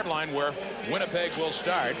 33-yard line where Winnipeg will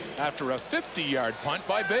start after a 50-yard punt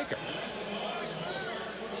by Baker.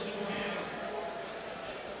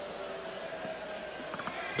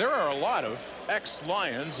 There are a lot of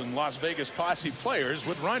ex-Lions and Las Vegas Posse players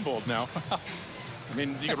with Reinbold now. I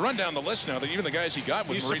mean, you could run down the list now, that even the guys he got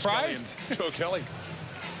with Maurice Kelly and Joe Kelly.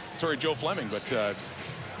 Sorry, Joe Fleming, but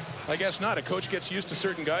I guess not. A coach gets used to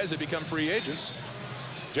certain guys that become free agents.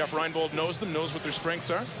 Jeff Reinbold knows them, knows what their strengths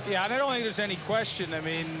are. Yeah, and I don't think there's any question. I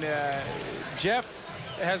mean, Jeff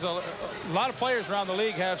has a lot of players around the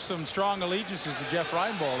league have some strong allegiances to Jeff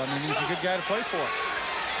Reinbold. I mean, he's a good guy to play for.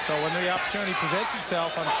 So when the opportunity presents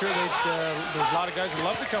itself, I'm sure there's a lot of guys that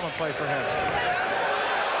love to come and play for him.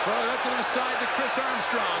 Throw that to the side to Chris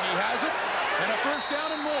Armstrong. He has it, and a first down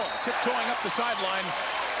and more. Tiptoeing up the sideline.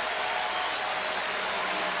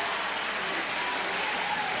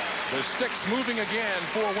 The sticks moving again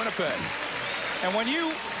for Winnipeg. And when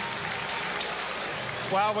you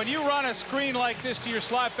run a screen like this to your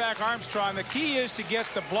slot back Armstrong, the key is to get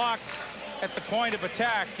the block at the point of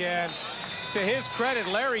attack. And to his credit,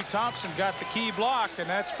 Larry Thompson got the key blocked, and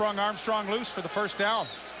that sprung Armstrong loose for the first down.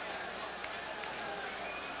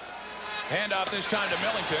 Handoff this time to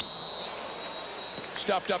Millington.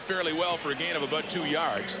 Stuffed up fairly well for a gain of about 2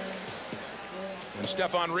 yards. And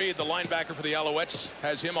Stephon Reed, the linebacker for the Alouettes,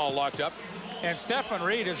 has him all locked up. And Stephon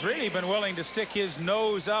Reed has really been willing to stick his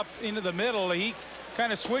nose up into the middle. He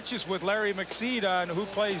kind of switches with Larry McSeed on who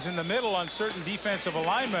plays in the middle on certain defensive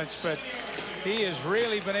alignments, but he has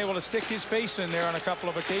really been able to stick his face in there on a couple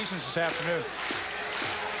of occasions this afternoon.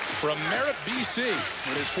 From Merritt, BC,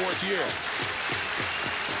 in his 4th year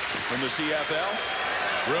in the CFL.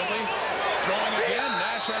 Rubley throwing again.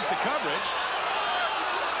 Nash has the coverage.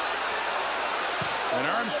 And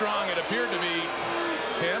Armstrong, it appeared to be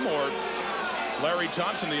him or Larry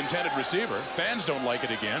Thompson, the intended receiver. Fans don't like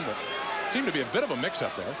it again, but it seemed to be a bit of a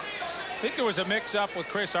mix-up there. I think there was a mix-up with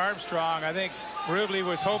Chris Armstrong. I think Rubley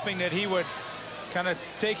was hoping that he would kind of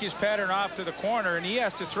take his pattern off to the corner, and he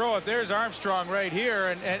has to throw it. There's Armstrong right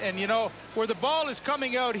here, and you know, where the ball is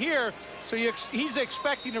coming out here, so he's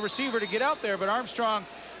expecting the receiver to get out there, but Armstrong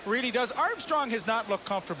really does. Armstrong has not looked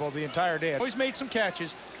comfortable the entire day. He's made some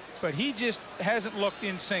catches, but he just hasn't looked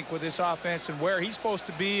in sync with this offense and where he's supposed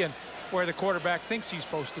to be and where the quarterback thinks he's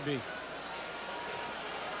supposed to be.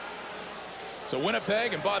 So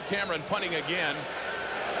Winnipeg and Bob Cameron punting again.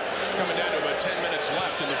 Coming down to about 10 minutes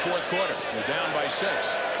left in the fourth quarter. They're down by 6.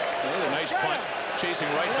 Another nice punt. Chasing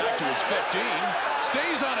right back to his 15.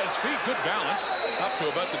 Stays on his feet. Good balance. Up to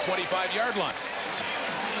about the 25-yard line.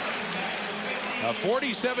 A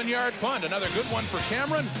 47-yard punt. Another good one for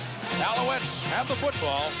Cameron. Alouettes have the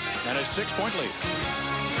football and a 6-point lead.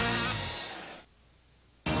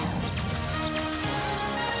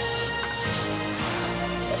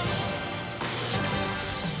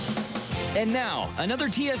 And now, another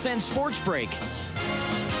TSN Sports Break.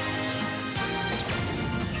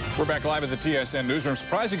 We're back live at the TSN newsroom.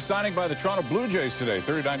 Surprising signing by the Toronto Blue Jays today.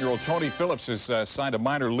 39-year-old Tony Phillips has signed a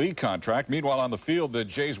minor league contract. Meanwhile, on the field, the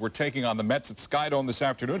Jays were taking on the Mets at Skydome this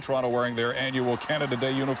afternoon. Toronto wearing their annual Canada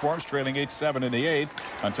Day uniforms, trailing 8-7 in the 8th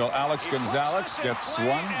until Alex Gonzalez gets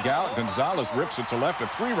one. Gonzalez rips it to left, a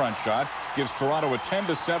 3-run shot, gives Toronto a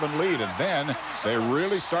 10-7 lead, and then they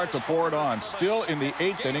really start to pour it on. Still in the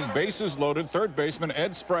 8th inning, bases loaded, third baseman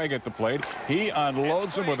Ed Sprague at the plate. He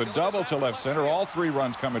unloads him with a double to left center. All 3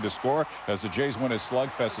 runs coming to score as the Jays win a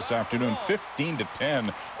slugfest this afternoon,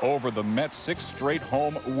 15-10 over the Mets. 6 straight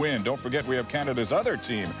home win. Don't forget, we have Canada's other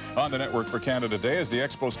team on the network for Canada Day as the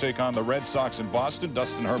Expos take on the Red Sox in Boston.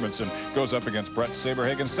 Dustin Hermanson goes up against Brett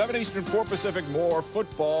Saberhagen. 7 Eastern, 4 Pacific. More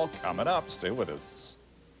football coming up. Stay with us.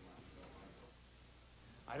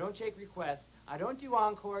 I don't take requests. I don't do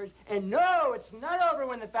encores. And no, it's not over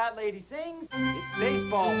when the fat lady sings. It's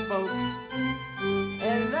baseball, folks.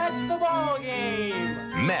 And that's the ball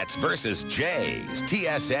game. Mets versus Jays.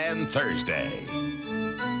 TSN Thursday.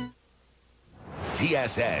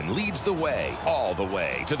 TSN leads the way, all the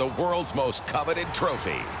way to the world's most coveted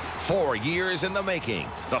trophy. 4 years in the making.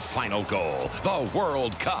 The final goal, the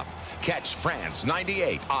World Cup. Catch France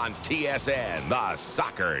 98 on TSN, the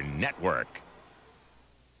soccer network.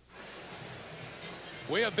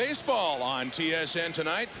 We have baseball on TSN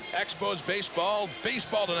tonight. Expos baseball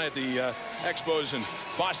tonight. The Expos and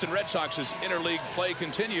Boston Red Sox's interleague play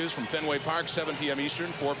continues from Fenway Park, 7 p.m.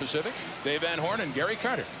 Eastern, 4 Pacific. Dave Van Horn and Gary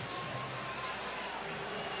Carter.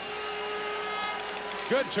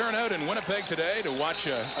 Good turnout in Winnipeg today to watch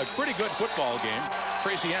a pretty good football game.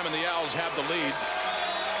 Tracy Ham and the Owls have the lead.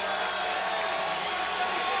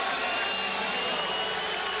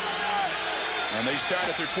 And they start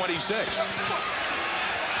at their 26.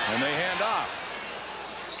 And they hand off.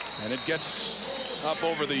 And it gets up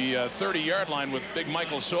over the 30-yard line with big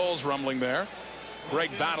Michael Souls rumbling there. Greg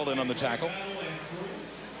Battle in on the tackle.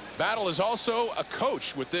 Battle is also a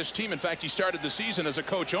coach with this team. In fact, he started the season as a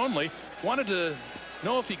coach only. Wanted to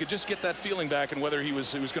know if he could just get that feeling back and whether he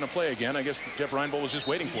was going to play again. I guess Jeff Reinbold was just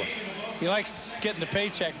waiting for him. He likes getting the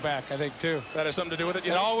paycheck back, I think, too. That has something to do with it?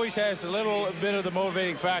 It always has a little bit of the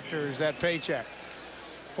motivating factor is that paycheck.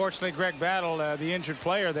 Fortunately, Greg Battle, the injured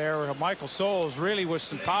player there, Michael Souls, really with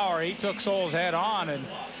some power. He took Souls head on, and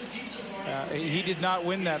he did not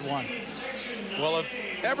win that one. Well, if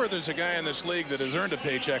ever there's a guy in this league that has earned a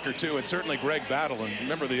paycheck or two, it's certainly Greg Battle. And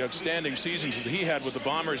remember the outstanding seasons that he had with the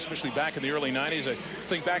Bombers, especially back in the early 90s. I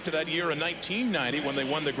think back to that year in 1990 when they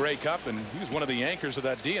won the Grey Cup, and he was one of the anchors of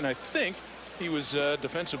that D, and I think he was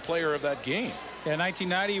defensive player of that game. Yeah,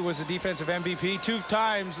 1990 was a defensive MVP, 2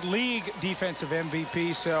 times league defensive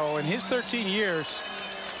MVP. So in his 13 years,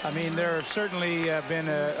 I mean, there have certainly been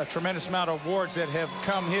a tremendous amount of awards that have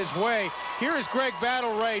come his way. Here is Greg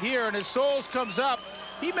Battle right here, and as Souls comes up,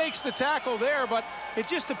 he makes the tackle there, but it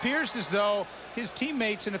just appears as though his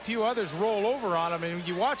teammates and a few others roll over on him. And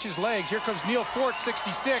you watch his legs. Here comes Neil Fort,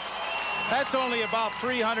 66. That's only about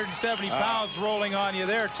 370 pounds rolling on you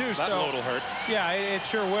there, too. That load will hurt. Yeah, it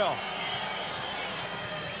sure will.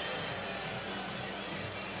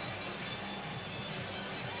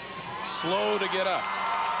 Slow to get up.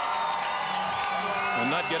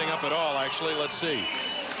 And not getting up at all, actually. Let's see.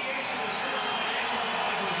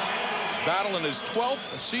 Battle in his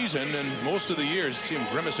 12th season, and most of the years, see him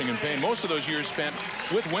grimacing in pain. Most of those years spent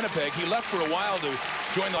with Winnipeg. He left for a while to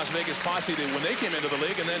join Las Vegas Posse when they came into the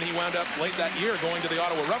league, and then he wound up late that year going to the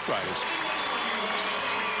Ottawa Rough Riders.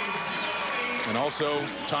 And also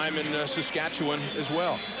time in Saskatchewan as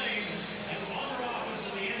well.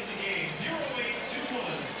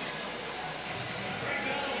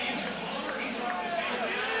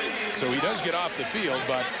 So he does get off the field,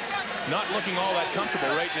 but not looking all that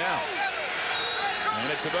comfortable right now.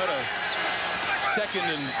 And it's about a 2nd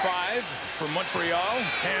and 5 for Montreal.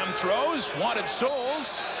 Ham throws, wanted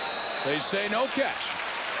Souls. They say no catch.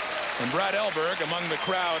 And Brad Elberg among the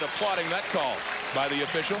crowd applauding that call by the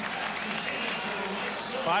official.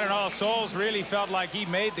 I don't know. Souls really felt like he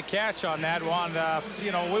made the catch on that one.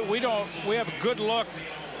 You know, we have a good look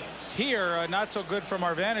here, not so good from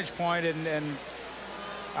our vantage point, and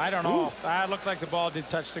I don't know. It looked like the ball did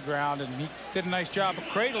touch the ground, and he did a nice job of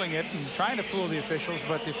cradling it and trying to fool the officials,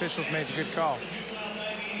 but the officials made a good call.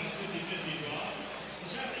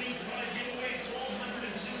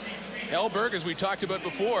 Elberg, as we talked about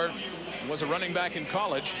before, was a running back in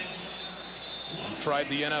college. Tried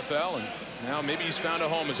the NFL, and now maybe he's found a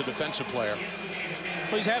home as a defensive player.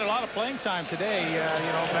 Well, he's had a lot of playing time today. You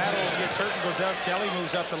know, Battle gets hurt and goes out. Kelly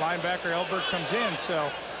moves up to linebacker. Elberg comes in,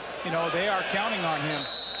 so, you know, they are counting on him.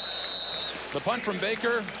 The punt from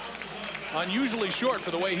Baker, unusually short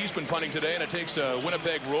for the way he's been punting today, and it takes a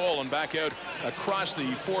Winnipeg roll and back out across the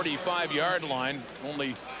 45-yard line.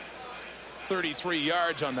 Only 33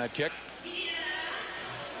 yards on that kick.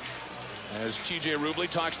 As TJ Rubley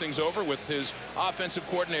talks things over with his offensive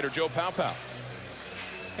coordinator, Joe Paupow.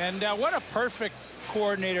 And what a perfect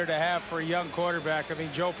coordinator to have for a young quarterback. I mean,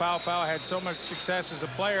 Joe Paupow had so much success as a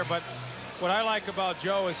player, but what I like about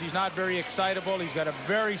Joe is he's not very excitable. He's got a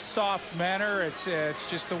very soft manner. It's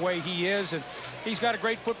just the way he is, and he's got a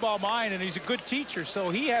great football mind, and he's a good teacher, so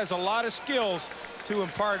he has a lot of skills to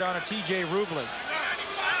impart on a TJ Rubley.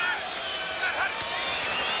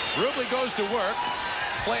 Rubley goes to work.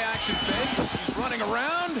 Play action fake. He's running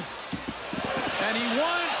around, and he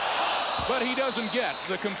wants, but he doesn't get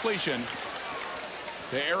the completion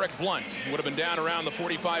to Eric Blunt. Would have been down around the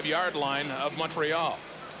 45-yard line of Montreal.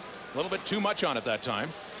 A little bit too much on it that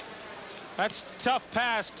time. That's a tough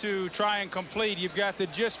pass to try and complete. You've got to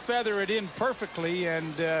just feather it in perfectly,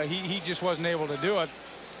 and he just wasn't able to do it.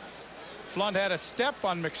 Blunt had a step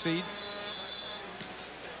on McSeed.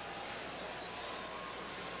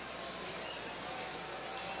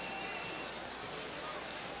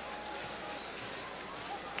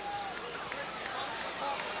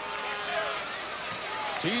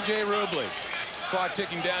 TJ Rubley. Clock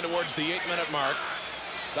ticking down towards the 8-minute mark.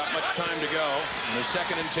 Not much time to go. In the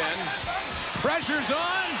 2nd and 10. Pressure's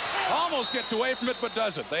on. Almost gets away from it, but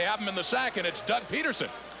doesn't. They have him in the sack, and it's Doug Peterson.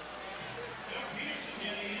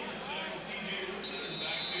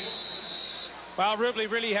 Well, Rubley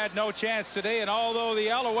really had no chance today, and although the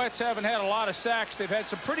Alouettes haven't had a lot of sacks, they've had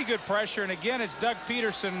some pretty good pressure. And again, it's Doug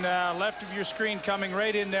Peterson, left of your screen, coming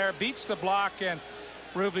right in there, beats the block, and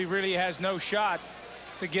Rubley really has no shot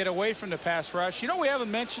to get away from the pass rush. You know, we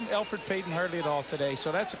haven't mentioned Alfred Payton hardly at all today,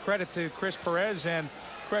 so that's a credit to Chris Perez and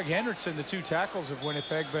Craig Hendrickson, the 2 tackles of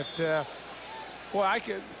Winnipeg. But boy,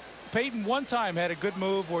 Payton one time had a good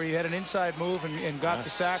move where he had an inside move and got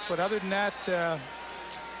the sack, but other than that,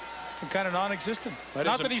 kind of non-existent.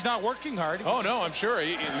 Not that he's not working hard. Oh no, I'm sure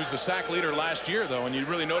he was the sack leader last year, though, and you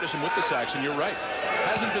really notice him with the sacks, and you're right,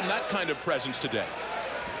 hasn't been that kind of presence today.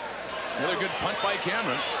 Another good punt by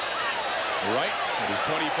Cameron. Right at his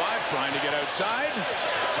 25, trying to get outside.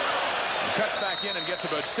 He cuts back in and gets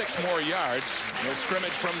about 6 more yards. No scrimmage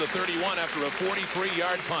from the 31 after a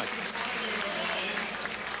 43-yard punt.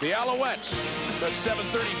 The Alouettes, that's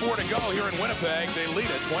 7:34 to go here in Winnipeg. They lead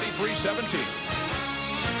it 23-17.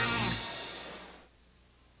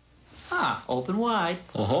 Ah, open wide.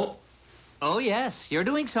 Uh-huh. Oh, yes, you're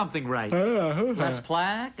doing something right. Less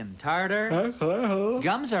plaque and tartar.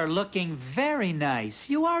 Gums are looking very nice.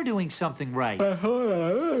 You are doing something right. Have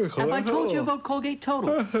I told you about Colgate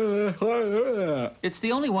Total? It's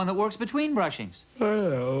the only one that works between brushings.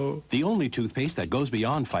 The only toothpaste that goes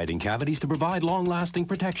beyond fighting cavities to provide long-lasting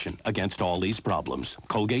protection against all these problems.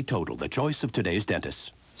 Colgate Total, the choice of today's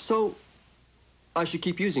dentists. So, I should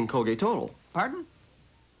keep using Colgate Total. Pardon?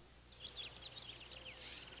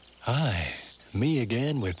 Hi, me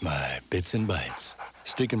again with my bits and bites.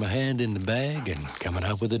 Sticking my hand in the bag and coming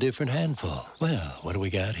up with a different handful. Well, what do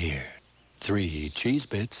we got here? 3 cheese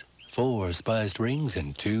bits, 4 spiced rings,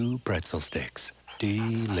 and 2 pretzel sticks.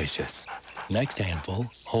 Delicious. Next handful,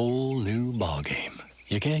 whole new ballgame.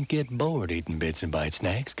 You can't get bored eating bits and bite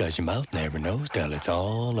snacks because your mouth never knows till it's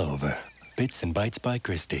all over. Bits and Bites by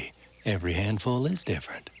Christie. Every handful is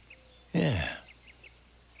different. Yeah.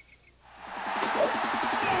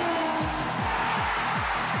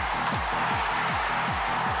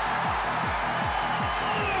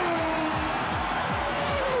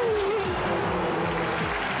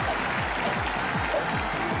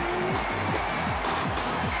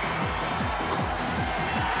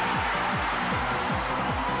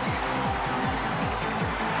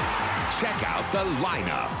 Check out the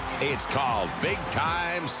lineup. It's called Big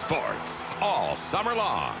Time Sports, all summer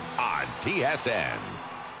long on TSN.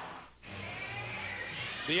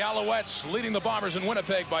 The Alouettes leading the Bombers in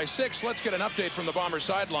Winnipeg by 6. Let's get an update from the Bombers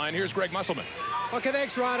sideline. Here's Greg Musselman. Okay,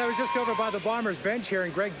 thanks, Rod. I was just over by the Bombers bench here,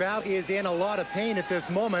 and Greg Battle is in a lot of pain at this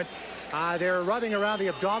moment. They're rubbing around the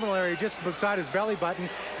abdominal area just beside his belly button.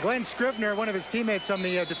 Glenn Scrivener, one of his teammates on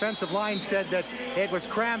the defensive line, said that it was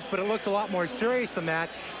cramps, but it looks a lot more serious than that.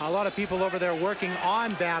 A lot of people over there working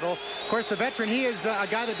on Battle. Of course, the veteran, he is a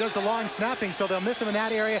guy that does the long snapping, so they'll miss him in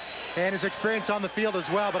that area and his experience on the field as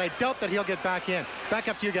well, but I doubt that he'll get back in. Back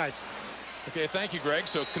up to you guys. Okay, thank you, Greg.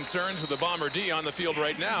 So concerns with the Bomber D on the field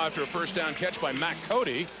right now after a first down catch by Matt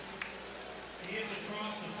Cody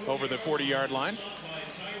over the 40-yard line.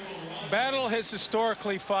 Battle has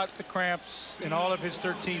historically fought the cramps in all of his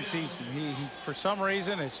 13 seasons. He for some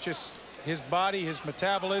reason, it's just his body, his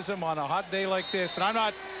metabolism on a hot day like this. And I'm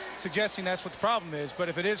not suggesting that's what the problem is, but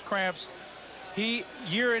if it is cramps, he,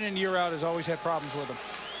 year in and year out, has always had problems with them.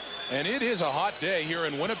 And it is a hot day here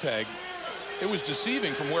in Winnipeg. It was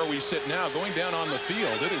deceiving from where we sit now. Going down on the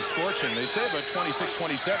field, it is scorching. They say about 26,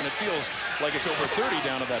 27. It feels like it's over 30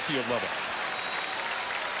 down at that field level.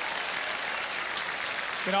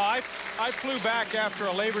 You know, I flew back after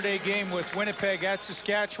a Labor Day game with Winnipeg at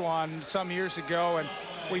Saskatchewan some years ago, and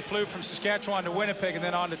we flew from Saskatchewan to Winnipeg and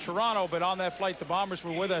then on to Toronto. But on that flight, the Bombers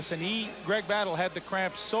were with us, and Greg Battle had the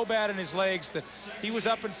cramps so bad in his legs that he was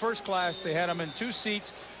up in first class. They had him in 2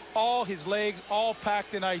 seats, all his legs all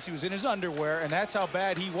packed in ice. He was in his underwear, and that's how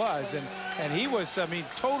bad he was. And he was, I mean,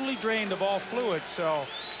 totally drained of all fluid. So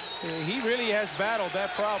he really has battled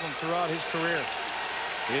that problem throughout his career.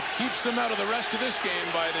 It keeps him out of the rest of this game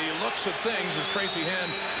by the looks of things as Tracy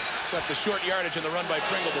Hand got the short yardage in the run by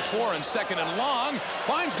Pringle before, and second and long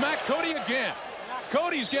finds Matt Cody again.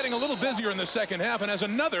 Cody's getting a little busier in the second half and has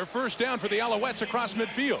another first down for the Alouettes across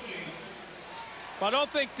midfield. Well, I don't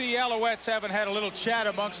think the Alouettes haven't had a little chat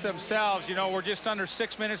amongst themselves. You know, we're just under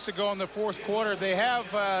 6 minutes to go in the fourth quarter. They have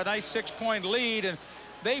a nice 6-point lead, and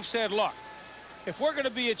they've said, look, if we're going to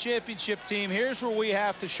be a championship team, here's where we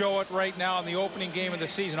have to show it right now in the opening game of the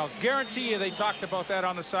season. I'll guarantee you they talked about that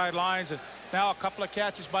on the sidelines, and now a couple of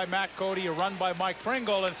catches by Matt Cody, a run by Mike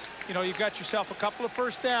Pringle, and, you know, you've got yourself a couple of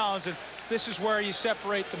first downs, and this is where you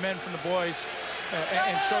separate the men from the boys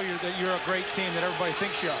and show you that you're a great team that everybody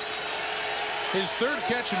thinks you are. His third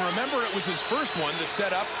catch, and remember, it was his first one that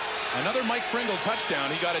set up another Mike Pringle touchdown.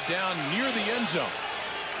 He got it down near the end zone.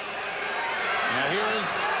 Now here is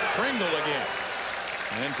Pringle again.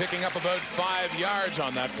 And picking up about 5 yards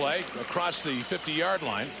on that play across the 50-yard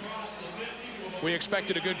line. We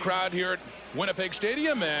expected a good crowd here at Winnipeg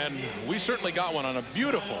Stadium, and we certainly got one on a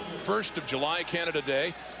beautiful 1st of July Canada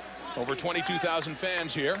Day. Over 22,000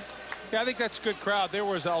 fans here. Yeah, I think that's a good crowd. There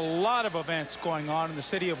was a lot of events going on in the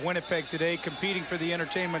city of Winnipeg today competing for the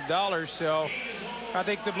entertainment dollars. So I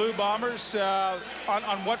think the Blue Bombers,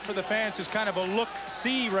 on what for the fans is kind of a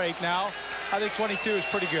look-see right now, I think 22 is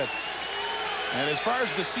pretty good. And as far as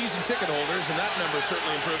the season ticket holders, and that number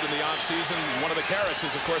certainly improved in the offseason, one of the carrots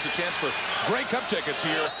is, of course, a chance for Grey Cup tickets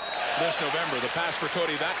here this November. The pass for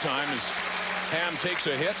Cody that time as Ham takes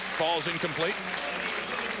a hit, falls incomplete.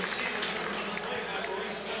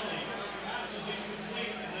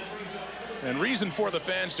 And reason for the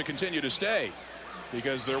fans to continue to stay,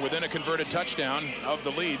 because they're within a converted touchdown of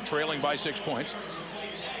the lead, trailing by 6 points.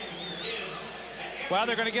 Well,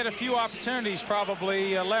 they're going to get a few opportunities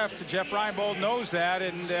probably left. Jeff Reinbold knows that,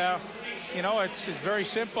 and you know, it's very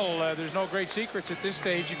simple. There's no great secrets at this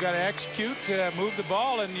stage. You've got to execute, move the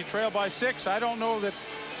ball, and you trail by 6. I don't know that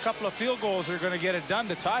a couple of field goals are going to get it done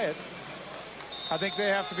to tie it. I think they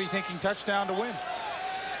have to be thinking touchdown to win.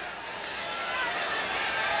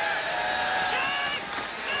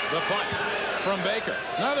 The punt from Baker.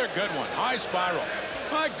 Another good one. High spiral.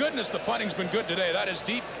 My goodness, the punting's been good today. That is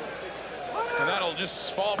deep. And that'll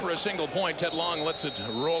just fall for a single point. Ted Long lets it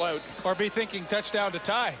roll out. Or be thinking touchdown to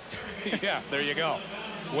tie. Yeah, there you go.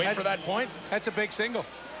 Wait for that point. That's a big single.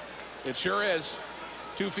 It sure is.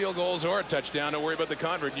 2 field goals or a touchdown. Don't worry about the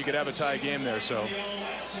convert. You could have a tie game there. So,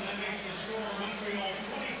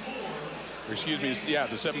 excuse me, yeah,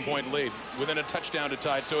 the 7-point lead within a touchdown to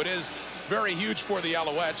tie. So it is very huge for the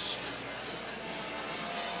Alouettes.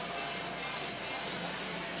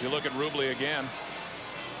 You look at Rubley again,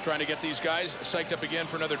 trying to get these guys psyched up again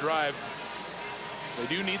for another drive.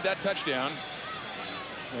 They do need that touchdown,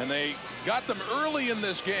 and they got them early in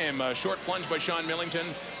this game. A short plunge by Sean Millington.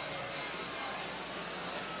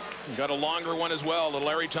 Got a longer one as well to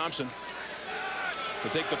Larry Thompson to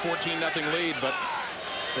take the 14-0 lead, but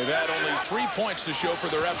they've had only 3 points to show for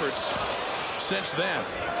their efforts since then.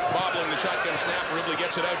 Bobbling the shotgun snap, Rubley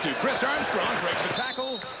gets it out to Chris Armstrong, breaks the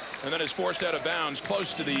tackle, and then is forced out of bounds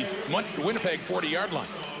close to the Winnipeg 40-yard line.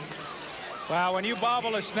 Wow, when you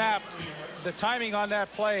bobble a snap, the timing on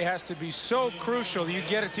that play has to be so crucial. You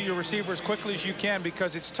get it to your receiver as quickly as you can,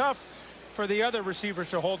 because it's tough for the other receivers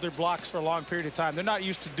to hold their blocks for a long period of time. They're not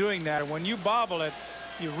used to doing that. And when you bobble it,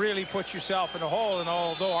 you really put yourself in a hole. And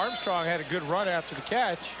although Armstrong had a good run after the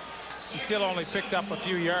catch, he still only picked up a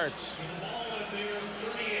few yards.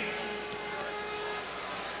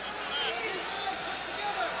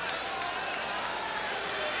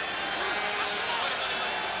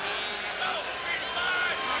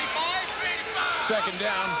 Second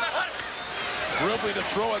down. Rubley to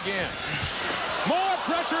throw again. More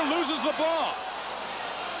pressure, loses the ball.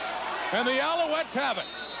 And the Alouettes have it.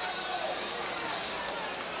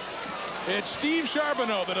 It's Steve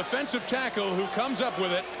Charbonneau, the defensive tackle, who comes up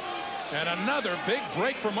with it. And another big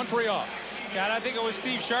break for Montreal. Yeah, and I think it was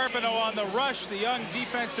Steve Charbonneau on the rush, the young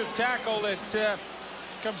defensive tackle that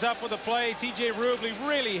comes up with a play. TJ Rubley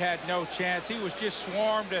really had no chance. He was just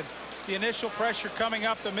swarmed, and the initial pressure coming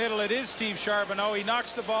up the middle. It is Steve Charbonneau. He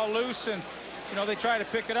knocks the ball loose, and you know they try to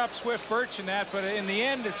pick it up, Swift, Birch, and that. But in the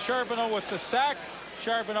end, it's Charbonneau with the sack,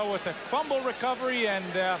 Charbonneau with the fumble recovery, and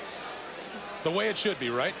the way it should be,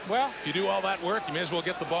 right? Well, if you do all that work, you may as well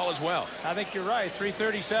get the ball as well. I think you're right.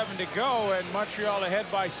 3:37 to go, and Montreal ahead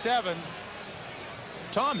by 7.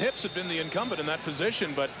 Tom Hips had been the incumbent in that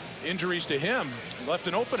position, but injuries to him left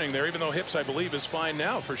an opening there, even though Hips, I believe, is fine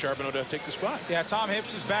now for Charbonneau to take the spot. Yeah, Tom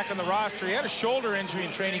Hips is back on the roster. He had a shoulder injury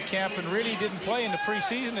in training camp and really didn't play in the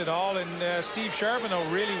preseason at all, and Steve Charbonneau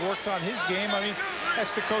really worked on his game. I mean,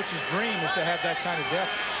 that's the coach's dream, is to have that kind of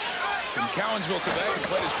depth. From Cowansville, Quebec, he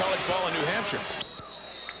played his college ball in New Hampshire.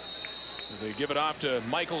 They give it off to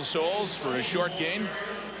Michael Souls for a short gain.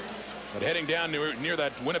 But heading down near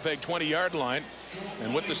that Winnipeg 20-yard line,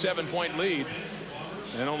 and with the 7-point lead,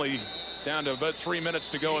 and only down to about 3 minutes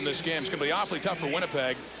to go in this game, it's going to be awfully tough for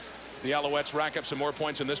Winnipeg. The Alouettes rack up some more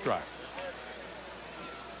points in this drive.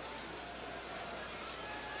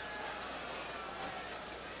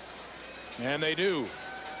 And they do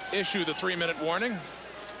issue the 3-minute warning.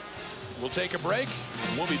 We'll take a break,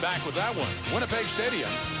 and we'll be back with that one. Winnipeg Stadium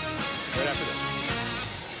right after this.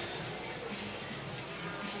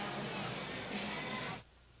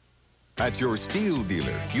 At your Steel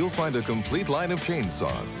dealer, you'll find a complete line of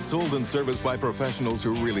chainsaws sold and serviced by professionals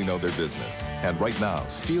who really know their business. And right now,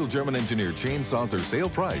 Steel German-engineered chainsaws are sale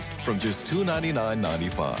priced from just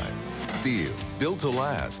 $299.95. Steel, built to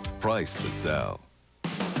last, priced to sell.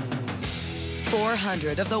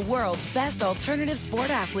 400 of the world's best alternative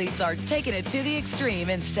sport athletes are taking it to the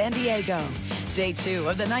extreme in San Diego. Day 2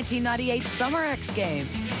 of the 1998 Summer X Games.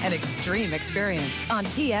 An extreme experience on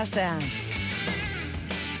TSN.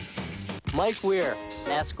 Mike Weir,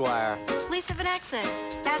 Esquire. Lisa Van Exen,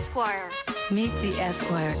 Esquire. Meet the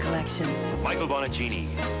Esquire collection. Michael Bonaccini,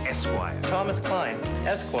 Esquire. Thomas Klein,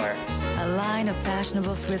 Esquire. A line of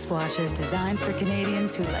fashionable Swiss watches designed for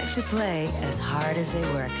Canadians who like to play as hard as they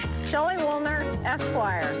work. Shelley Woolner,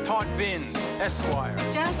 Esquire. Todd Binns, Esquire.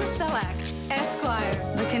 Jasmine Selleck, Esquire.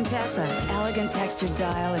 The Contessa, elegant textured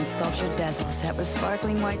dial and sculptured bezel set with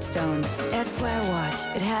sparkling white stones. Esquire watch.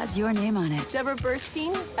 It has your name on it. Deborah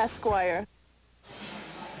Burstein, Esquire.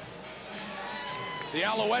 The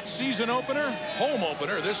Alouettes season opener, home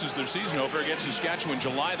opener. This is their season opener against Saskatchewan,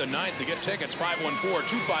 July the 9th. To get tickets,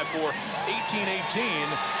 514-254-1818.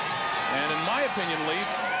 And in my opinion, Lee,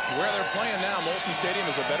 where they're playing now, Molson Stadium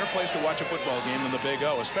is a better place to watch a football game than the Big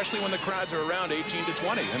O, especially when the crowds are around 18 to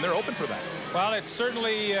 20, and they're open for that. Well, it's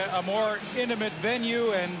certainly a more intimate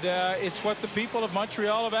venue, and it's what the people of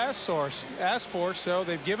Montreal have asked for, so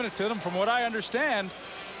they've given it to them. From what I understand,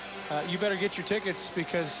 you better get your tickets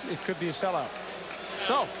because it could be a sellout.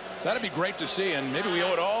 So that'd be great to see, and maybe we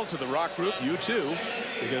owe it all to the Rock Group, you too,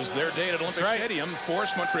 because their day at Olympic Stadium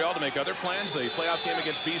forced Montreal to make other plans. The playoff game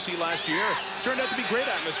against BC last year turned out to be great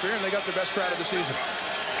atmosphere, and they got their best crowd of the season.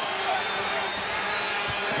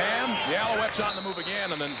 Ham, the Alouettes on the move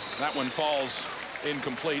again, and then that one falls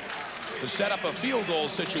incomplete to set up a field goal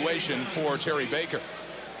situation for Terry Baker.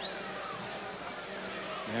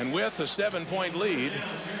 And with a 7-point lead,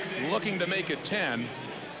 looking to make it 10,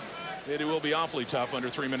 it will be awfully tough under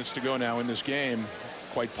 3 minutes to go now in this game,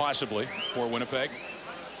 quite possibly, for Winnipeg.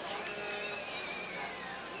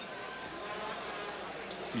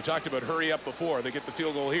 You talked about hurry up before. They get the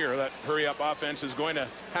field goal here. That hurry up offense is going to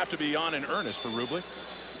have to be on in earnest for Rubley.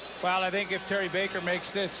 Well, I think if Terry Baker makes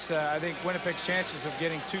this, I think Winnipeg's chances of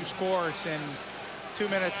getting 2 scores in 2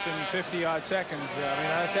 minutes and 50-odd seconds, I mean,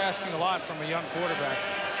 that's asking a lot from a young quarterback.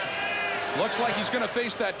 Looks like he's going to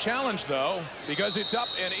face that challenge, though, because it's up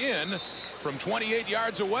and in from 28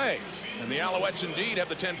 yards away. And the Alouettes indeed have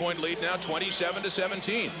the 10-point lead now,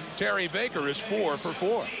 27-17. Terry Baker is 4 for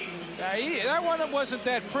 4. That one wasn't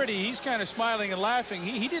that pretty. He's kind of smiling and laughing.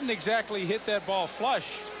 He didn't exactly hit that ball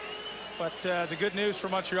flush. But the good news for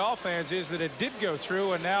Montreal fans is that it did go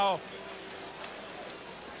through, and now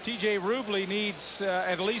TJ Rubley needs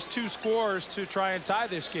at least 2 scores to try and tie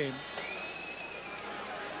this game.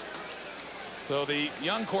 So the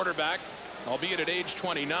young quarterback, albeit at age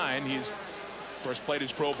 29, he's of course played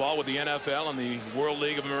his pro ball with the NFL and the World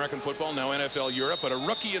League of American Football, now NFL Europe, but a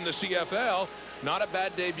rookie in the CFL. Not a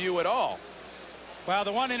bad debut at all. Well,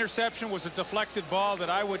 the one interception was a deflected ball that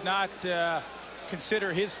I would not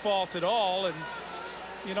consider his fault at all. And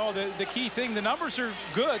you know, the key thing, the numbers are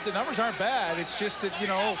good, the numbers aren't bad. It's just that, you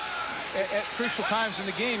know, at crucial times in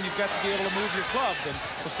the game, you've got to be able to move your club, and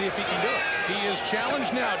we'll see if he can do it. He is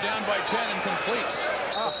challenged now, down by 10, and completes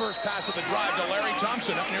the first pass of the drive to Larry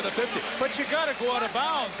Thompson up near the 50. But you got to go out of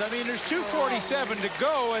bounds. I mean, there's 2:47 to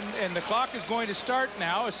go, and the clock is going to start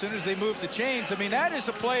now as soon as they move the chains. I mean, that is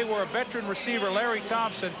a play where a veteran receiver, Larry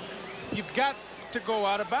Thompson, you've got to go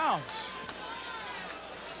out of bounds.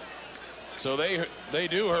 So they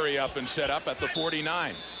do hurry up and set up at the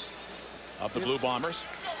 49 of the Blue Bombers.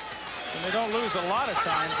 And they don't lose a lot of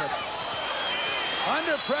time, but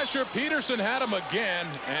under pressure, Peterson had him again,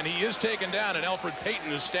 and he is taken down, and Alfred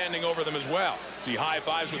Payton is standing over them as well. See high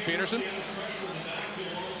fives with Peterson.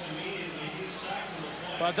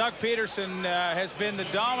 Well, Doug Peterson has been the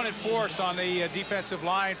dominant force on the defensive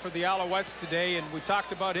line for the Alouettes today, and we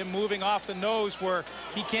talked about him moving off the nose where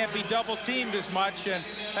he can't be double teamed as much, and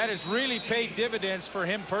that has really paid dividends for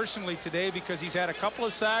him personally today because he's had a couple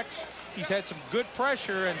of sacks, he's had some good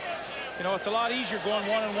pressure, and you know, it's a lot easier going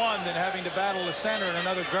one-on-one than having to battle the center and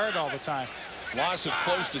another guard all the time. Loss of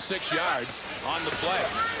close to 6 yards on the play.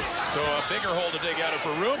 So a bigger hole to dig out of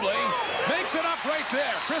for Rubley. Makes it up right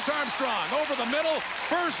there. Chris Armstrong over the middle.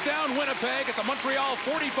 First down Winnipeg at the Montreal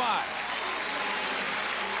 45.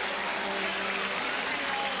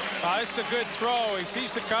 It's a good throw. He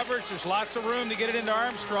sees the coverage. There's lots of room to get it into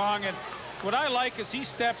Armstrong. And what I like is he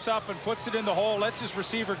steps up and puts it in the hole, lets his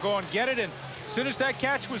receiver go and get it. And as soon as that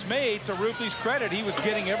catch was made, to Rubley's credit, he was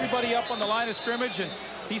getting everybody up on the line of scrimmage, and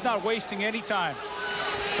he's not wasting any time.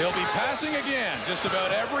 He'll be passing again just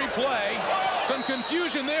about every play. Some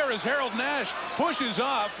confusion there as Harold Nash pushes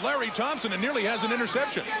off Larry Thompson and nearly has an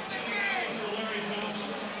interception.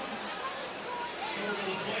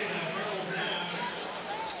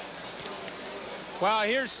 Well,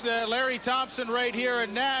 here's Larry Thompson right here,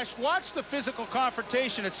 and Nash. Watch the physical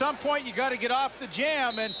confrontation. At some point, you got to get off the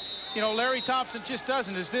jam, and you know, Larry Thompson just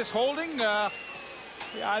doesn't. Is this holding? You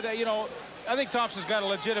know, I think Thompson's got a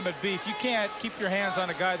legitimate beef. You can't keep your hands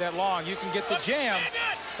on a guy that long. You can get the jam,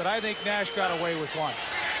 but I think Nash got away with one.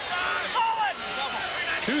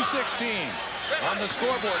 2:16 on the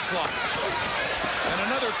scoreboard clock. And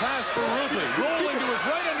another pass for Rubley. Rolling to his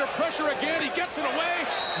right under pressure again. He gets it away.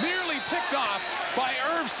 Nearly picked off by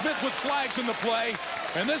Irv Smith with flags in the play.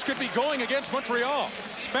 And this could be going against Montreal.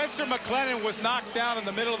 Spencer McLennan was knocked down in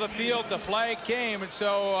the middle of the field. The flag came, and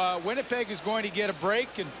so Winnipeg is going to get a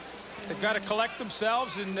break, and they've got to collect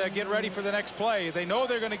themselves and get ready for the next play. They know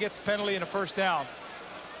they're going to get the penalty and a first down.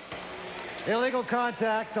 Illegal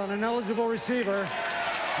contact on an eligible receiver.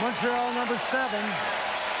 Montreal number 7.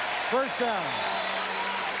 First down.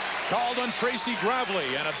 Called on Tracy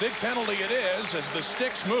Gravely, and a big penalty it is as the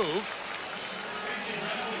sticks move.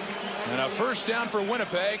 And a first down for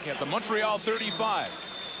Winnipeg at the Montreal 35.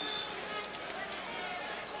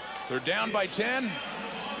 They're down by 10.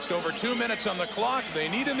 Just over 2 minutes on the clock. They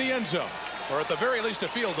need in the end zone, or at the very least a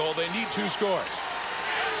field goal. They need 2 scores.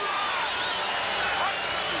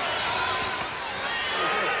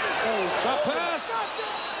 The pass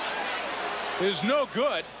is no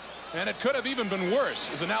good. And it could have even been worse,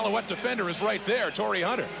 as an Alouette defender is right there, Torrey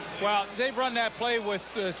Hunter. Well, they've run that play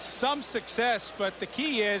with some success, but the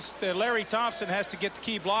key is that Larry Thompson has to get the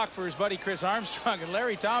key block for his buddy Chris Armstrong, and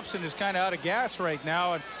Larry Thompson is kind of out of gas right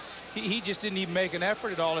now, and he just didn't even make an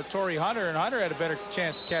effort at all at Torrey Hunter, and Hunter had a better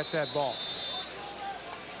chance to catch that ball.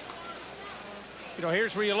 You know,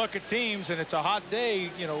 here's where you look at teams, and it's a hot day.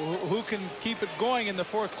 You know, who can keep it going in the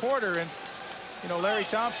fourth quarter, and you know, Larry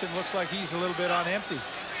Thompson looks like he's a little bit on empty.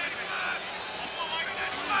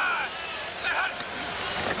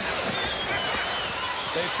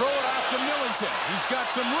 They throw it off to Millington. He's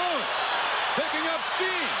got some room. Picking up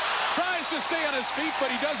speed. Tries to stay on his feet,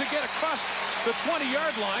 but he doesn't get across the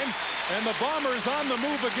 20-yard line. And the Bombers on the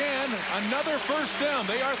move again. Another first down.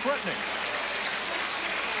 They are threatening.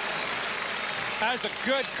 That's a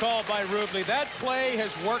good call by Rubley. That play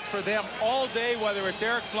has worked for them all day, whether it's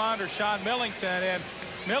Eric Blond or Sean Millington. And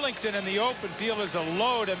Millington in the open field is a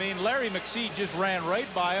load. I mean, Larry McSee just ran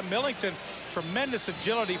right by him. Millington, tremendous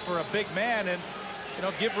agility for a big man. And you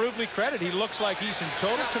know, give Rubley credit. He looks like he's in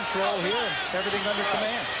total control here and everything under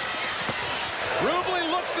command. Rubley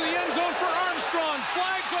looks to the end zone for Armstrong.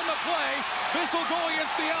 Flags on the play. This will go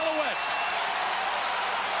against the Alouettes.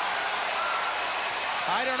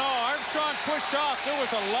 I don't know. Armstrong pushed off. There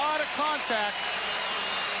was a lot of contact.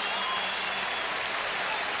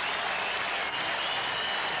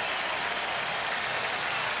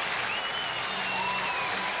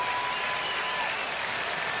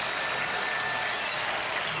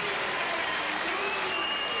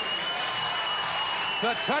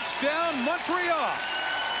 The touchdown, Montreal.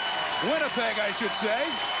 Winnipeg, I should say.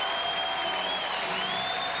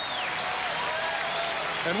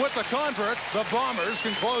 And with the convert, the Bombers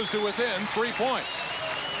can close to within 3 points.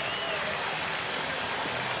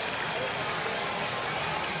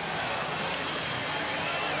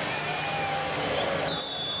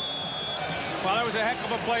 Well, that was a heck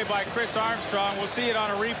of a play by Chris Armstrong. We'll see it on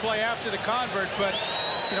a replay after the convert, but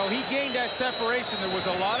you know, he gained that separation. There was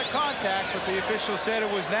a lot of contact, but the official said it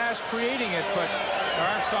was Nash creating it. But to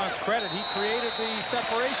Armstrong's credit, he created the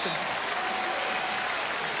separation.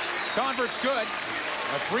 Convert's good.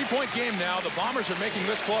 A 3-point game now. The Bombers are making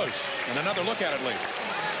this close. And another look at it, Lee.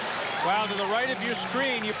 Well, to the right of your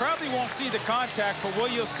screen, you probably won't see the contact, but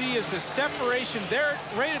what you'll see is the separation there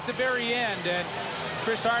right at the very end. And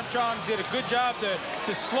Chris Armstrong did a good job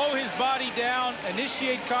to slow his body down,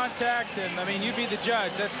 initiate contact, and I mean, you be the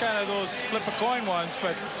judge. That's kind of those flip a coin ones,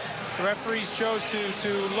 but the referees chose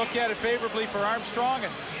to look at it favorably for Armstrong,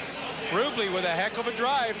 and Rubley with a heck of a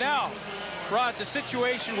drive. Now, Rod, the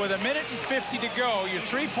situation with 1:50 to go, you're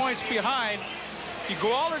 3 points behind. You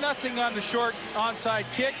go all or nothing on the short onside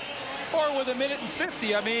kick, or with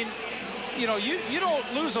 1:50. I mean, you know, you don't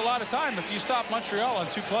lose a lot of time if you stop Montreal on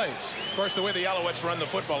 2 plays. Of course, the way the Alouettes run the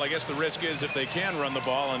football, I guess the risk is if they can run the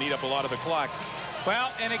ball and eat up a lot of the clock.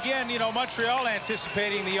 Well, and again, you know, Montreal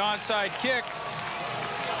anticipating the onside kick.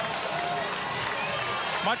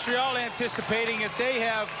 Montreal anticipating it. They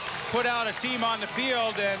have put out a team on the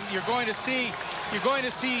field, and you're going to see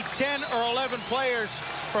 10 or 11 players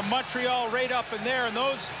from Montreal right up in there, and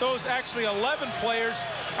those actually 11 players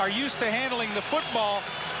are used to handling the football.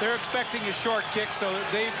 They're expecting a short kick, so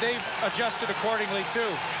they've adjusted accordingly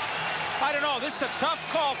too. I don't know. This is a tough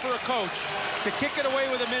call for a coach to kick it away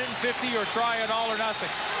with 1:50 or try it all or nothing.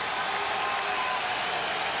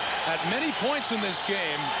 At many points in this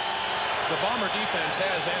game, the Bomber defense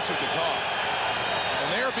has answered the call.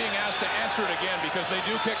 And they are being asked to answer it again because they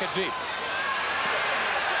do kick it deep.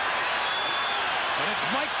 And it's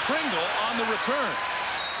Mike Pringle on the return.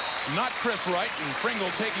 Not Chris Wright, and Pringle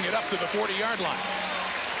taking it up to the 40-yard line.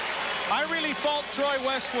 I really fault Troy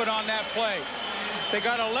Westwood on that play. They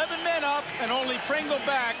got 11 men up and only Pringle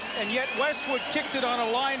back, and yet Westwood kicked it on a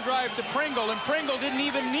line drive to Pringle, and Pringle didn't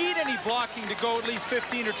even need any blocking to go at least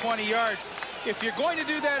 15 or 20 yards. If you're going to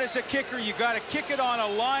do that as a kicker, you got to kick it on a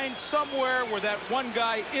line somewhere where that one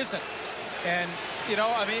guy isn't. And you know,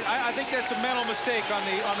 I mean, I think that's a mental mistake on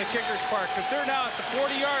the kicker's part, because they're now at the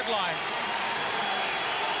 40-yard line.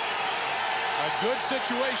 A good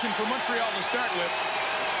situation for Montreal to start with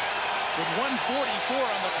 1:44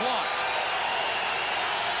 on the clock.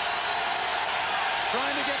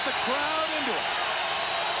 Trying to get the crowd into it.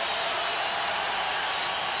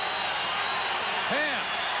 Ham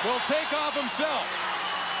will take off himself.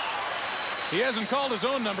 He hasn't called his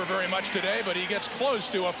own number very much today, but he gets close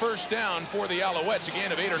to a first down for the Alouettes, a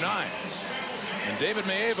gain of 8 or 9. And David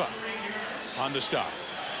Maeva on the stop.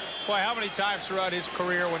 Boy, how many times throughout his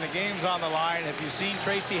career when the game's on the line have you seen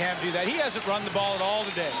Tracy Ham do that? He hasn't run the ball at all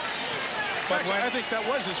today. But actually, I think that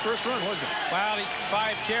was his first run, wasn't it? Well,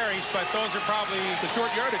 5 carries, but those are probably the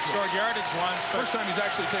short yardage ones. First time he's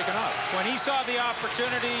actually taken off. When he saw the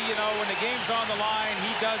opportunity, you know, when the game's on the line,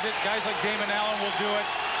 he does it. Guys like Damon Allen will do it.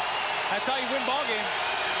 That's how you win ball games.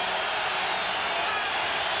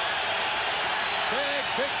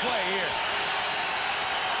 Big play here.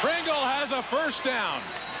 Pringle has a first down.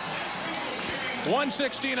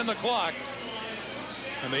 1:16 on the clock.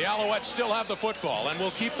 And the Alouettes still have the football and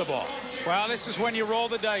will keep the ball. Well, this is when you roll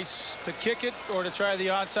the dice to kick it or to try the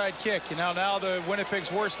onside kick. You know, now the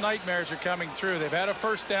Winnipeg's worst nightmares are coming through. They've had a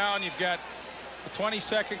first down. You've got a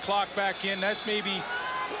 20-second clock back in. That's maybe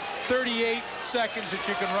 38 seconds that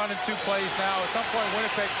you can run in 2 plays now. At some point,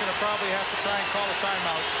 Winnipeg's going to probably have to try and call a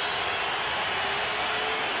timeout.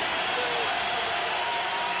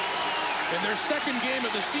 In their second game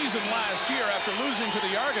of the season last year, after losing to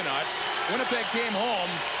the Argonauts, Winnipeg came home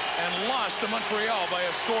and lost to Montreal by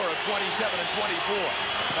a score of 27-24.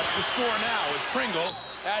 That's the score now as Pringle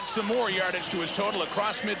adds some more yardage to his total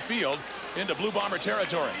across midfield into Blue Bomber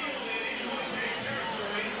territory.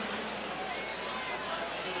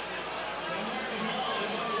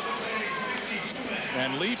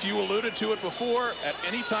 And Leaf, you alluded to it before, at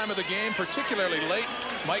any time of the game, particularly late,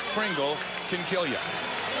 Mike Pringle can kill you.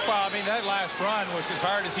 Well, I mean, that last run was as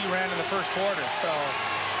hard as he ran in the first quarter, so.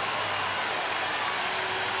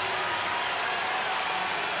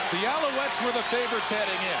 The Alouettes were the favorites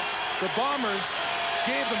heading in. The Bombers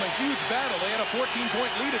gave them a huge battle. They had a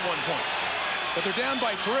 14-point lead at one point. But they're down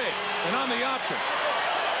by 3. And on the option,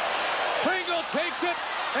 Pringle takes it,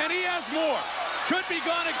 and he has more. Could be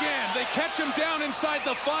gone again. They catch him down inside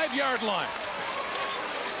the 5-yard line.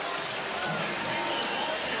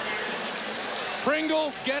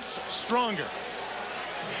 Pringle gets stronger.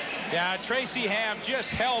 Yeah, Tracy Ham just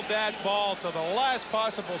held that ball to the last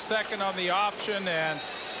possible second on the option. And,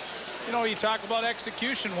 you know, you talk about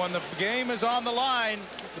execution. When the game is on the line,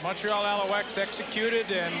 the Montreal Alouettes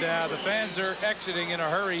executed, and the fans are exiting in a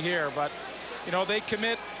hurry here. But, you know, they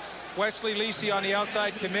commit. Wesley Lisi on the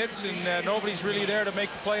outside commits, and nobody's really there to make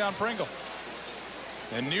the play on Pringle.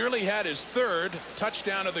 And nearly had his 3rd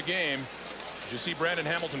touchdown of the game. Did you see Brandon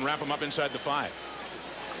Hamilton wrap him up inside the 5?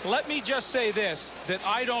 Let me just say this, that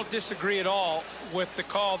I don't disagree at all with the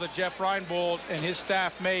call that Jeff Reinbold and his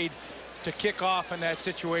staff made to kick off in that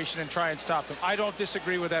situation and try and stop them. I don't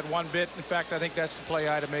disagree with that one bit. In fact, I think that's the play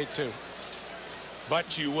I'd have made too.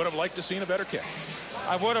 But you would have liked to seen a better kick.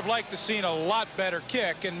 I would have liked to seen a lot better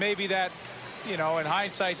kick, and maybe that, you know, in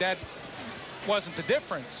hindsight, that wasn't the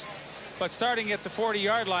difference. But starting at the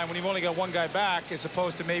 40-yard line when you've only got one guy back as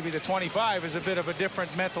opposed to maybe the 25 is a bit of a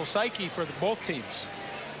different mental psyche for both teams.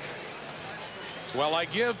 Well, I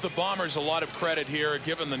give the Bombers a lot of credit here,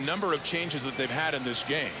 given the number of changes that they've had in this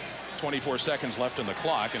game. 24 seconds left in the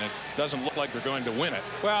clock, and it doesn't look like they're going to win it.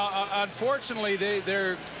 Well, unfortunately,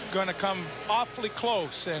 they're going to come awfully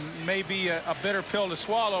close, and maybe a bitter pill to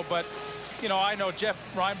swallow. But, you know, I know Jeff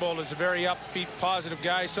Reinbold is a very upbeat, positive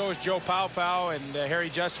guy. So is Joe Powpow and Harry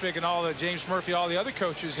Justvig and all the James Murphy, all the other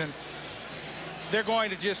coaches. And they're going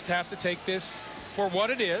to just have to take this for what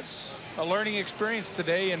it is, a learning experience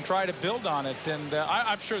today, and try to build on it. And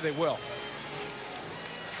I'm sure they will.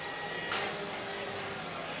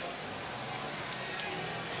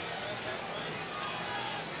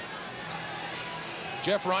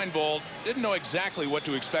 Jeff Reinbold didn't know exactly what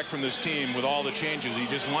to expect from this team with all the changes. He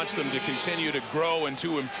just wants them to continue to grow and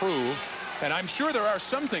to improve. And I'm sure there are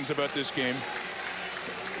some things about this game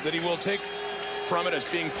that he will take from it as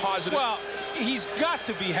being positive. Well, he's got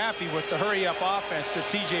to be happy with the hurry-up offense that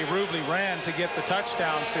T.J. Rubley ran to get the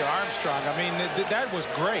touchdown to Armstrong. I mean, that was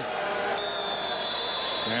great.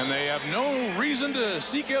 And they have no reason to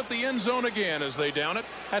seek out the end zone again as they down it.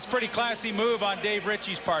 That's a pretty classy move on Dave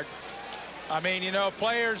Ritchie's part. I mean, you know,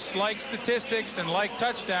 players like statistics and like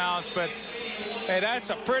touchdowns, but hey, that's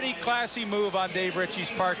a pretty classy move on Dave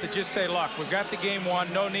Ritchie's part to just say, look, we've got the game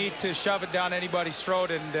won. No need to shove it down anybody's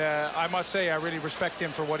throat. And I must say, I really respect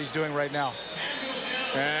him for what he's doing right now.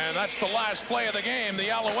 And that's the last play of the game. The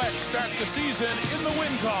Alouettes start the season in the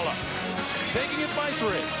win column, taking it by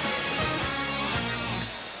 3.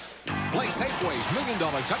 Play Safeway's $1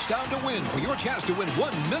 Million Touchdown to Win for your chance to win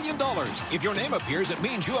 $1 million. If your name appears, it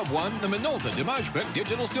means you have won the Minolta DimageBic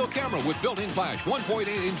digital still camera with built-in flash,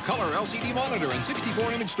 1.8-inch color LCD monitor, and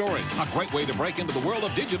 64-image storage. A great way to break into the world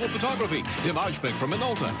of digital photography. DimageBic from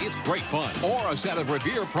Minolta. It's great fun. Or a set of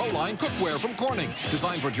Revere Pro Line cookware from Corning.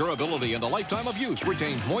 Designed for durability and a lifetime of use.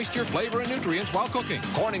 Retains moisture, flavor, and nutrients while cooking.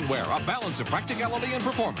 Corningware, a balance of practicality and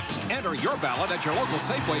performance. Enter your ballot at your local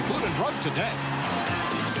Safeway Food and Drug today.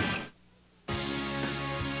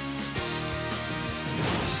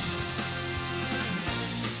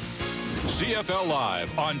 CFL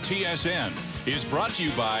Live on TSN is brought to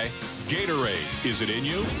you by Gatorade. Is it in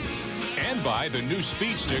you? And by the new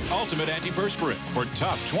Speed Stick Ultimate Antiperspirant for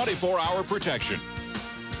tough 24-hour protection.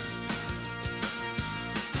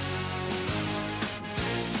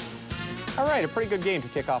 All right, a pretty good game to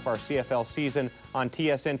kick off our CFL season on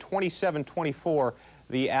TSN. 27-24.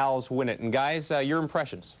 The Owls win it. And guys, your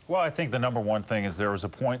impressions? Well, I think the number one thing is there was a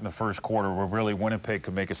point in the first quarter where really Winnipeg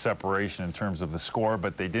could make a separation in terms of the score,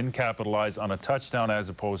 but they didn't capitalize on a touchdown as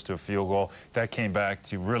opposed to a field goal. That came back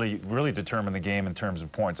to really determine the game in terms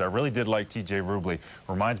of points. I really did like T.J. Rubley.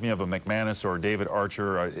 Reminds me of a McManus or a David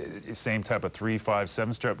Archer, same type of 3, 5,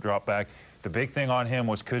 7-step drop back. The big thing on him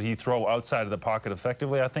was, could he throw outside of the pocket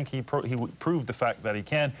effectively? I think he proved the fact that he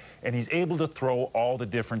can, and he's able to throw all the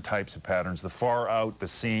different types of patterns, the far out, the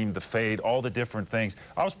seam, the fade, all the different things.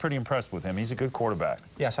 I was pretty impressed with him. He's a good quarterback.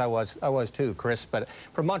 Yes, I was too, Chris. But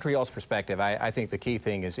from Montreal's perspective, I think the key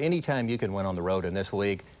thing is anytime you can win on the road in this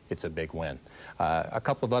league, it's a big win. A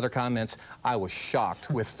couple of other comments. I was shocked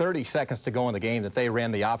with 30 seconds to go in the game that they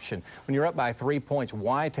ran the option. When you're up by 3 points,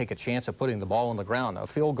 why take a chance of putting the ball on the ground? A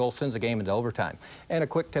field goal sends a game into overtime. And a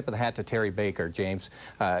quick tip of the hat to Terry Baker, James.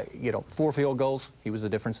 You know, 4 field goals, he was the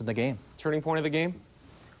difference in the game. Turning point of the game?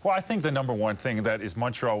 Well, I think the number one thing that is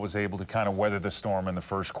Montreal was able to kind of weather the storm in the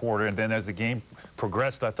first quarter, and then as the game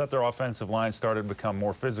progressed, I thought their offensive line started to become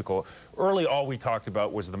more physical. Early, all we talked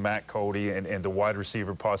about was the Matt Cody and the wide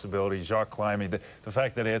receiver possibilities, Jacques Climie, the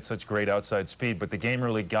fact that they had such great outside speed, but the game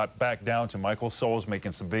really got back down to Michael Souls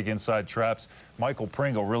making some big inside traps, Michael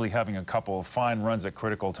Pringle really having a couple of fine runs at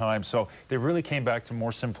critical times, so they really came back to more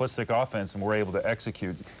simplistic offense and were able to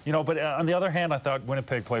execute. You know, but on the other hand, I thought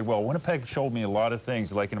Winnipeg played well. Winnipeg showed me a lot of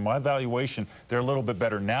things, like in my evaluation, they're a little bit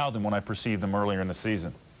better now than when I perceived them earlier in the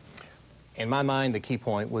season. In my mind, the key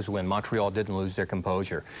point was when Montreal didn't lose their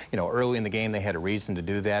composure. You know, early in the game, they had a reason to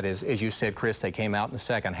do that. As you said, Chris, they came out in the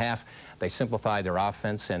second half. They simplified their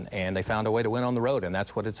offense, and they found a way to win on the road, and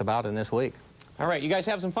that's what it's about in this league. All right, you guys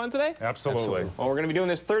have some fun today? Absolutely. Well, we're going to be doing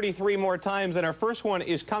this 33 more times, and our first one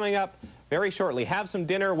is coming up very shortly. Have some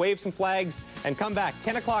dinner, wave some flags, and come back.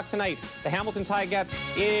 10 o'clock tonight, the Hamilton Tigers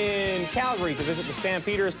in Calgary to visit the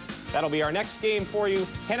Stampeders. That'll be our next game for you.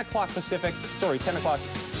 10 o'clock Pacific, sorry, 10 o'clock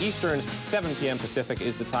Eastern, 7 p.m. Pacific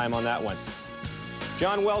is the time on that one.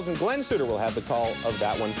 John Wells and Glenn Suter will have the call of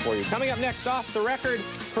that one for you. Coming up next, off the record,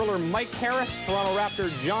 curler Mike Harris, Toronto Raptor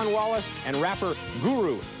John Wallace, and rapper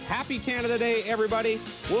Guru. Happy Canada Day, everybody.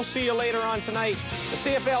 We'll see you later on tonight. The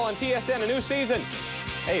CFL on TSN, a new season.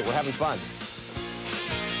 Hey, we're having fun.